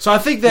One. So I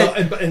think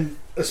that... and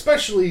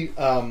especially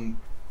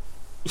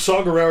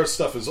Saw Gerrera's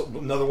stuff is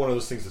another one of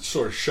those things that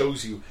sort of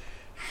shows you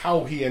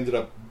how he ended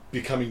up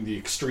becoming the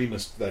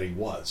extremist that he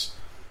was.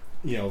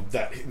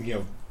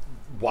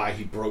 Why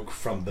he broke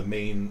from the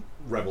main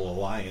Rebel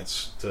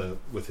Alliance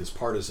with his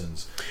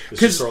partisans.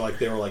 It's just sort of like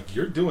they were like,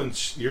 you're doing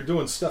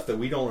stuff that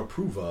we don't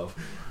approve of,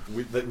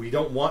 that we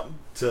don't want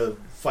to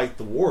fight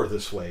the war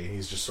this way. And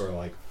he's just sort of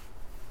like,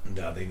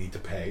 no, they need to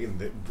pay, and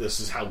this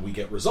is how we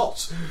get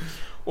results.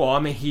 Well, I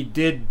mean, he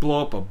did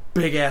blow up a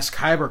big-ass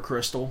kyber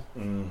crystal.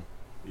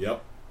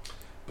 Yep.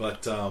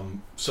 But,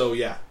 so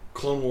yeah,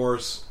 Clone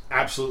Wars,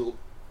 absolute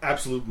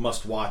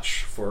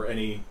must-watch for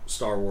any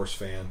Star Wars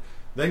fan.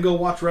 Then go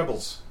watch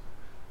Rebels,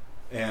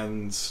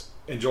 and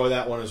enjoy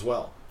that one as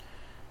well.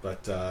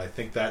 But I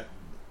think that,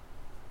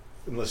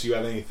 unless you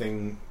have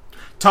anything...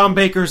 Tom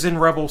Baker's in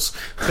Rebels.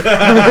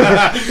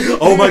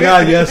 Oh my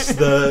God! Yes,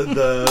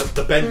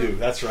 the Bendu.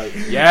 That's right.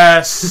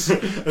 Yes,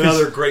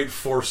 another great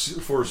force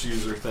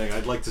user thing.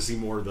 I'd like to see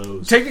more of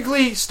those.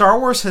 Technically, Star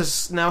Wars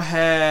has now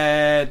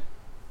had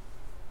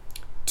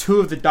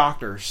 2 of the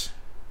Doctors.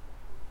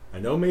 I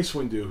know Mace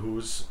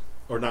Windu,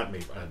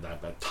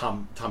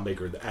 Tom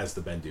Baker as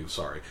the Bendu.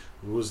 Sorry,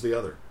 who was the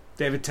other?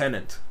 David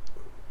Tennant.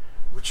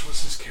 Which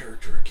was his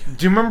character again?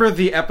 Do you remember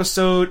the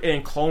episode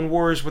in Clone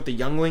Wars with the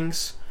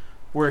younglings?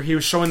 Where he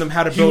was showing them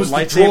how to build lightsabers.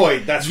 He was the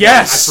droid. That's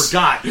yes!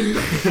 Right. I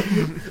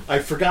forgot. I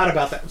forgot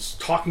about that.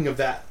 Talking of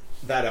that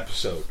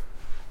episode,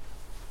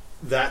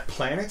 that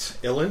planet,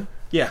 Ilin,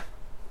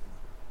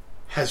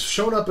 has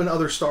shown up in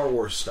other Star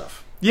Wars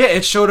stuff. Yeah,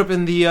 it showed up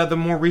in the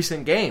more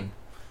recent game.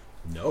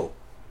 No,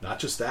 not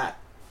just that.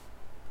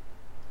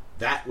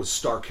 That was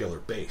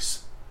Starkiller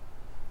Base.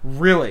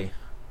 Really?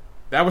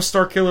 That was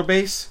Starkiller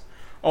Base?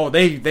 Oh,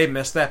 they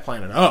messed that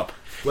planet up.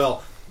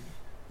 Well,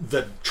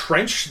 the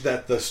trench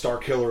that the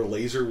Starkiller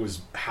laser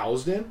was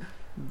housed in,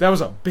 that was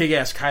a big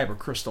ass kyber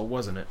crystal,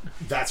 wasn't it?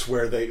 That's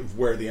where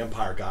the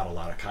Empire got a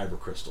lot of kyber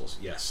crystals.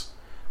 Yes.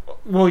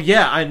 Well,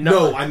 yeah, I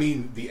know. No, I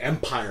mean the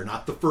Empire,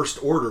 not the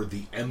First Order.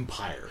 The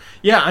Empire.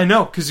 Yeah, I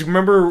know. Because you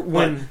remember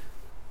when.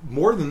 But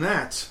more than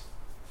that,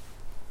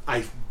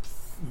 I've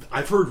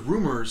heard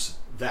rumors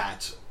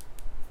that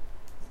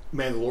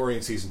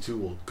Mandalorian season 2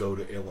 will go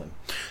to Ilin.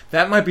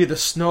 That might be the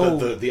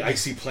snow, the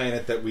icy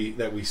planet that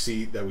we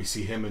see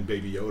him and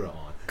Baby Yoda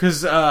on.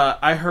 Because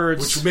I heard,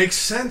 which makes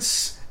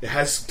sense. It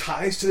has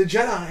ties to the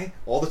Jedi.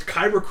 All the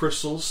kyber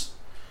crystals.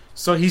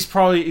 So he's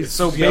probably it's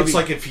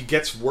like if he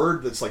gets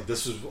word that's like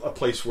this is a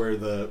place where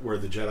the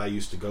Jedi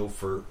used to go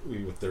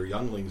with their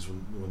younglings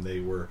when they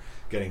were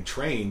getting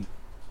trained.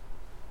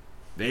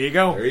 There you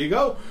go. There you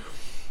go.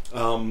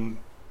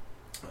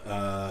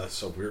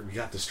 So we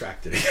got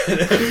distracted.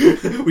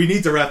 We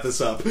need to wrap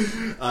this up.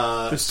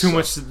 There's too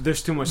much.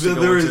 There's too much.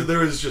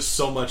 There is just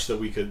so much that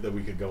we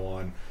could go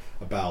on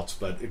about.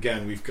 But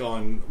again, we've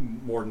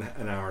gone more than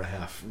an hour and a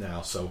half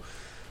now. So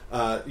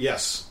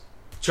yes,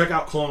 check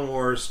out Clone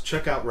Wars.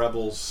 Check out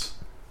Rebels.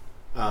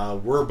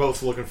 We're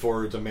both looking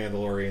forward to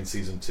Mandalorian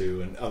season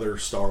 2 and other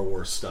Star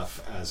Wars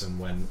stuff as and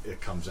when it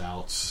comes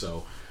out.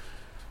 So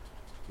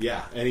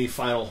yeah, any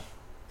final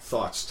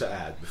thoughts to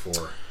add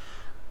before?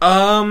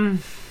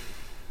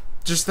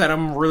 Just that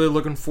I'm really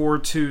looking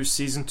forward to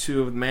season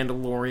 2 of The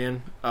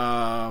Mandalorian.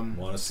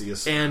 Want to see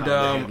us, and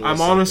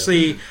I'm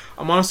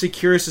honestly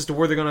curious as to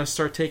where they're going to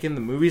start taking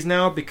the movies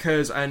now,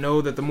 because I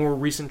know that the more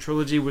recent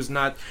trilogy was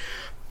not.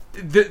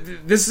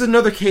 This is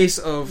another case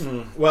of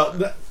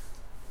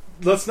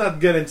let's not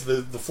get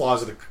into the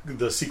flaws of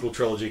the sequel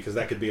trilogy, because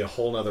that could be a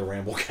whole nother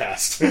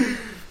Ramblecast.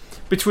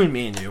 Between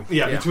me and you.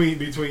 Yeah, between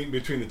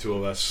the two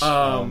of us.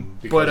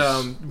 But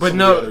some no, of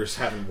the others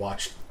haven't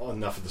watched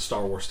enough of the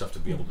Star Wars stuff to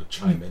be able to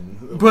chime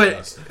in.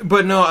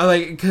 But no,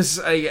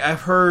 because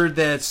I've heard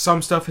that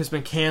some stuff has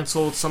been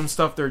canceled, some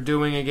stuff they're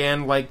doing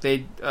again. Like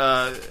Ewan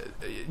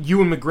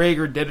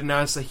McGregor did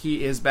announce that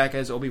he is back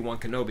as Obi-Wan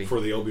Kenobi for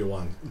the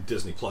Obi-Wan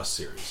Disney Plus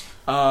series.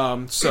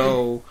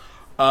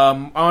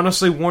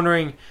 Honestly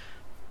wondering,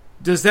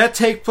 does that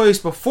take place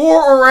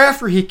before or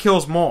after he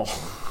kills Maul?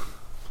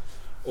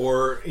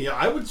 Or,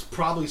 I would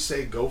probably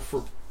say go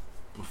for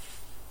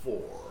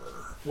before.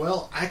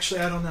 Well, actually,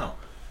 I don't know.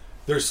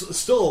 There's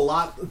still a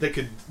lot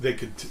a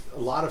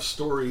lot of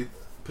story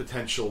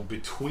potential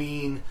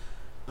between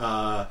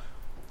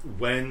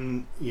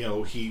when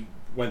he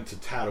went to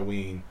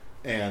Tatooine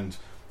and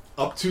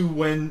up to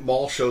when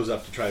Maul shows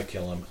up to try to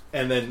kill him,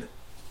 and then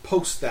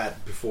post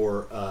that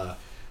before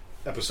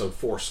Episode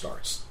 4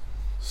 starts.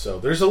 So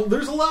there's a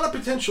lot of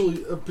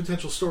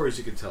potential stories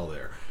you could tell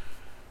there.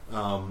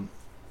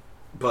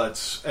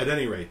 But at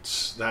any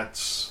rate,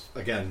 that's,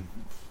 again,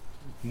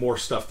 more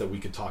stuff that we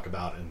could talk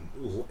about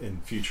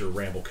in future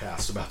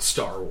Ramblecasts about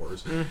Star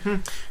Wars. Mm-hmm.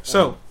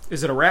 So,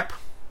 is it a wrap?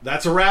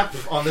 That's a wrap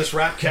on this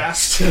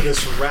Rapcast,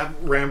 this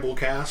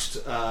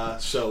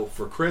Ramblecast. So,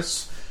 for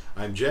Chris,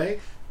 I'm Jay,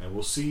 and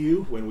we'll see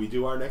you when we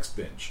do our next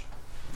binge.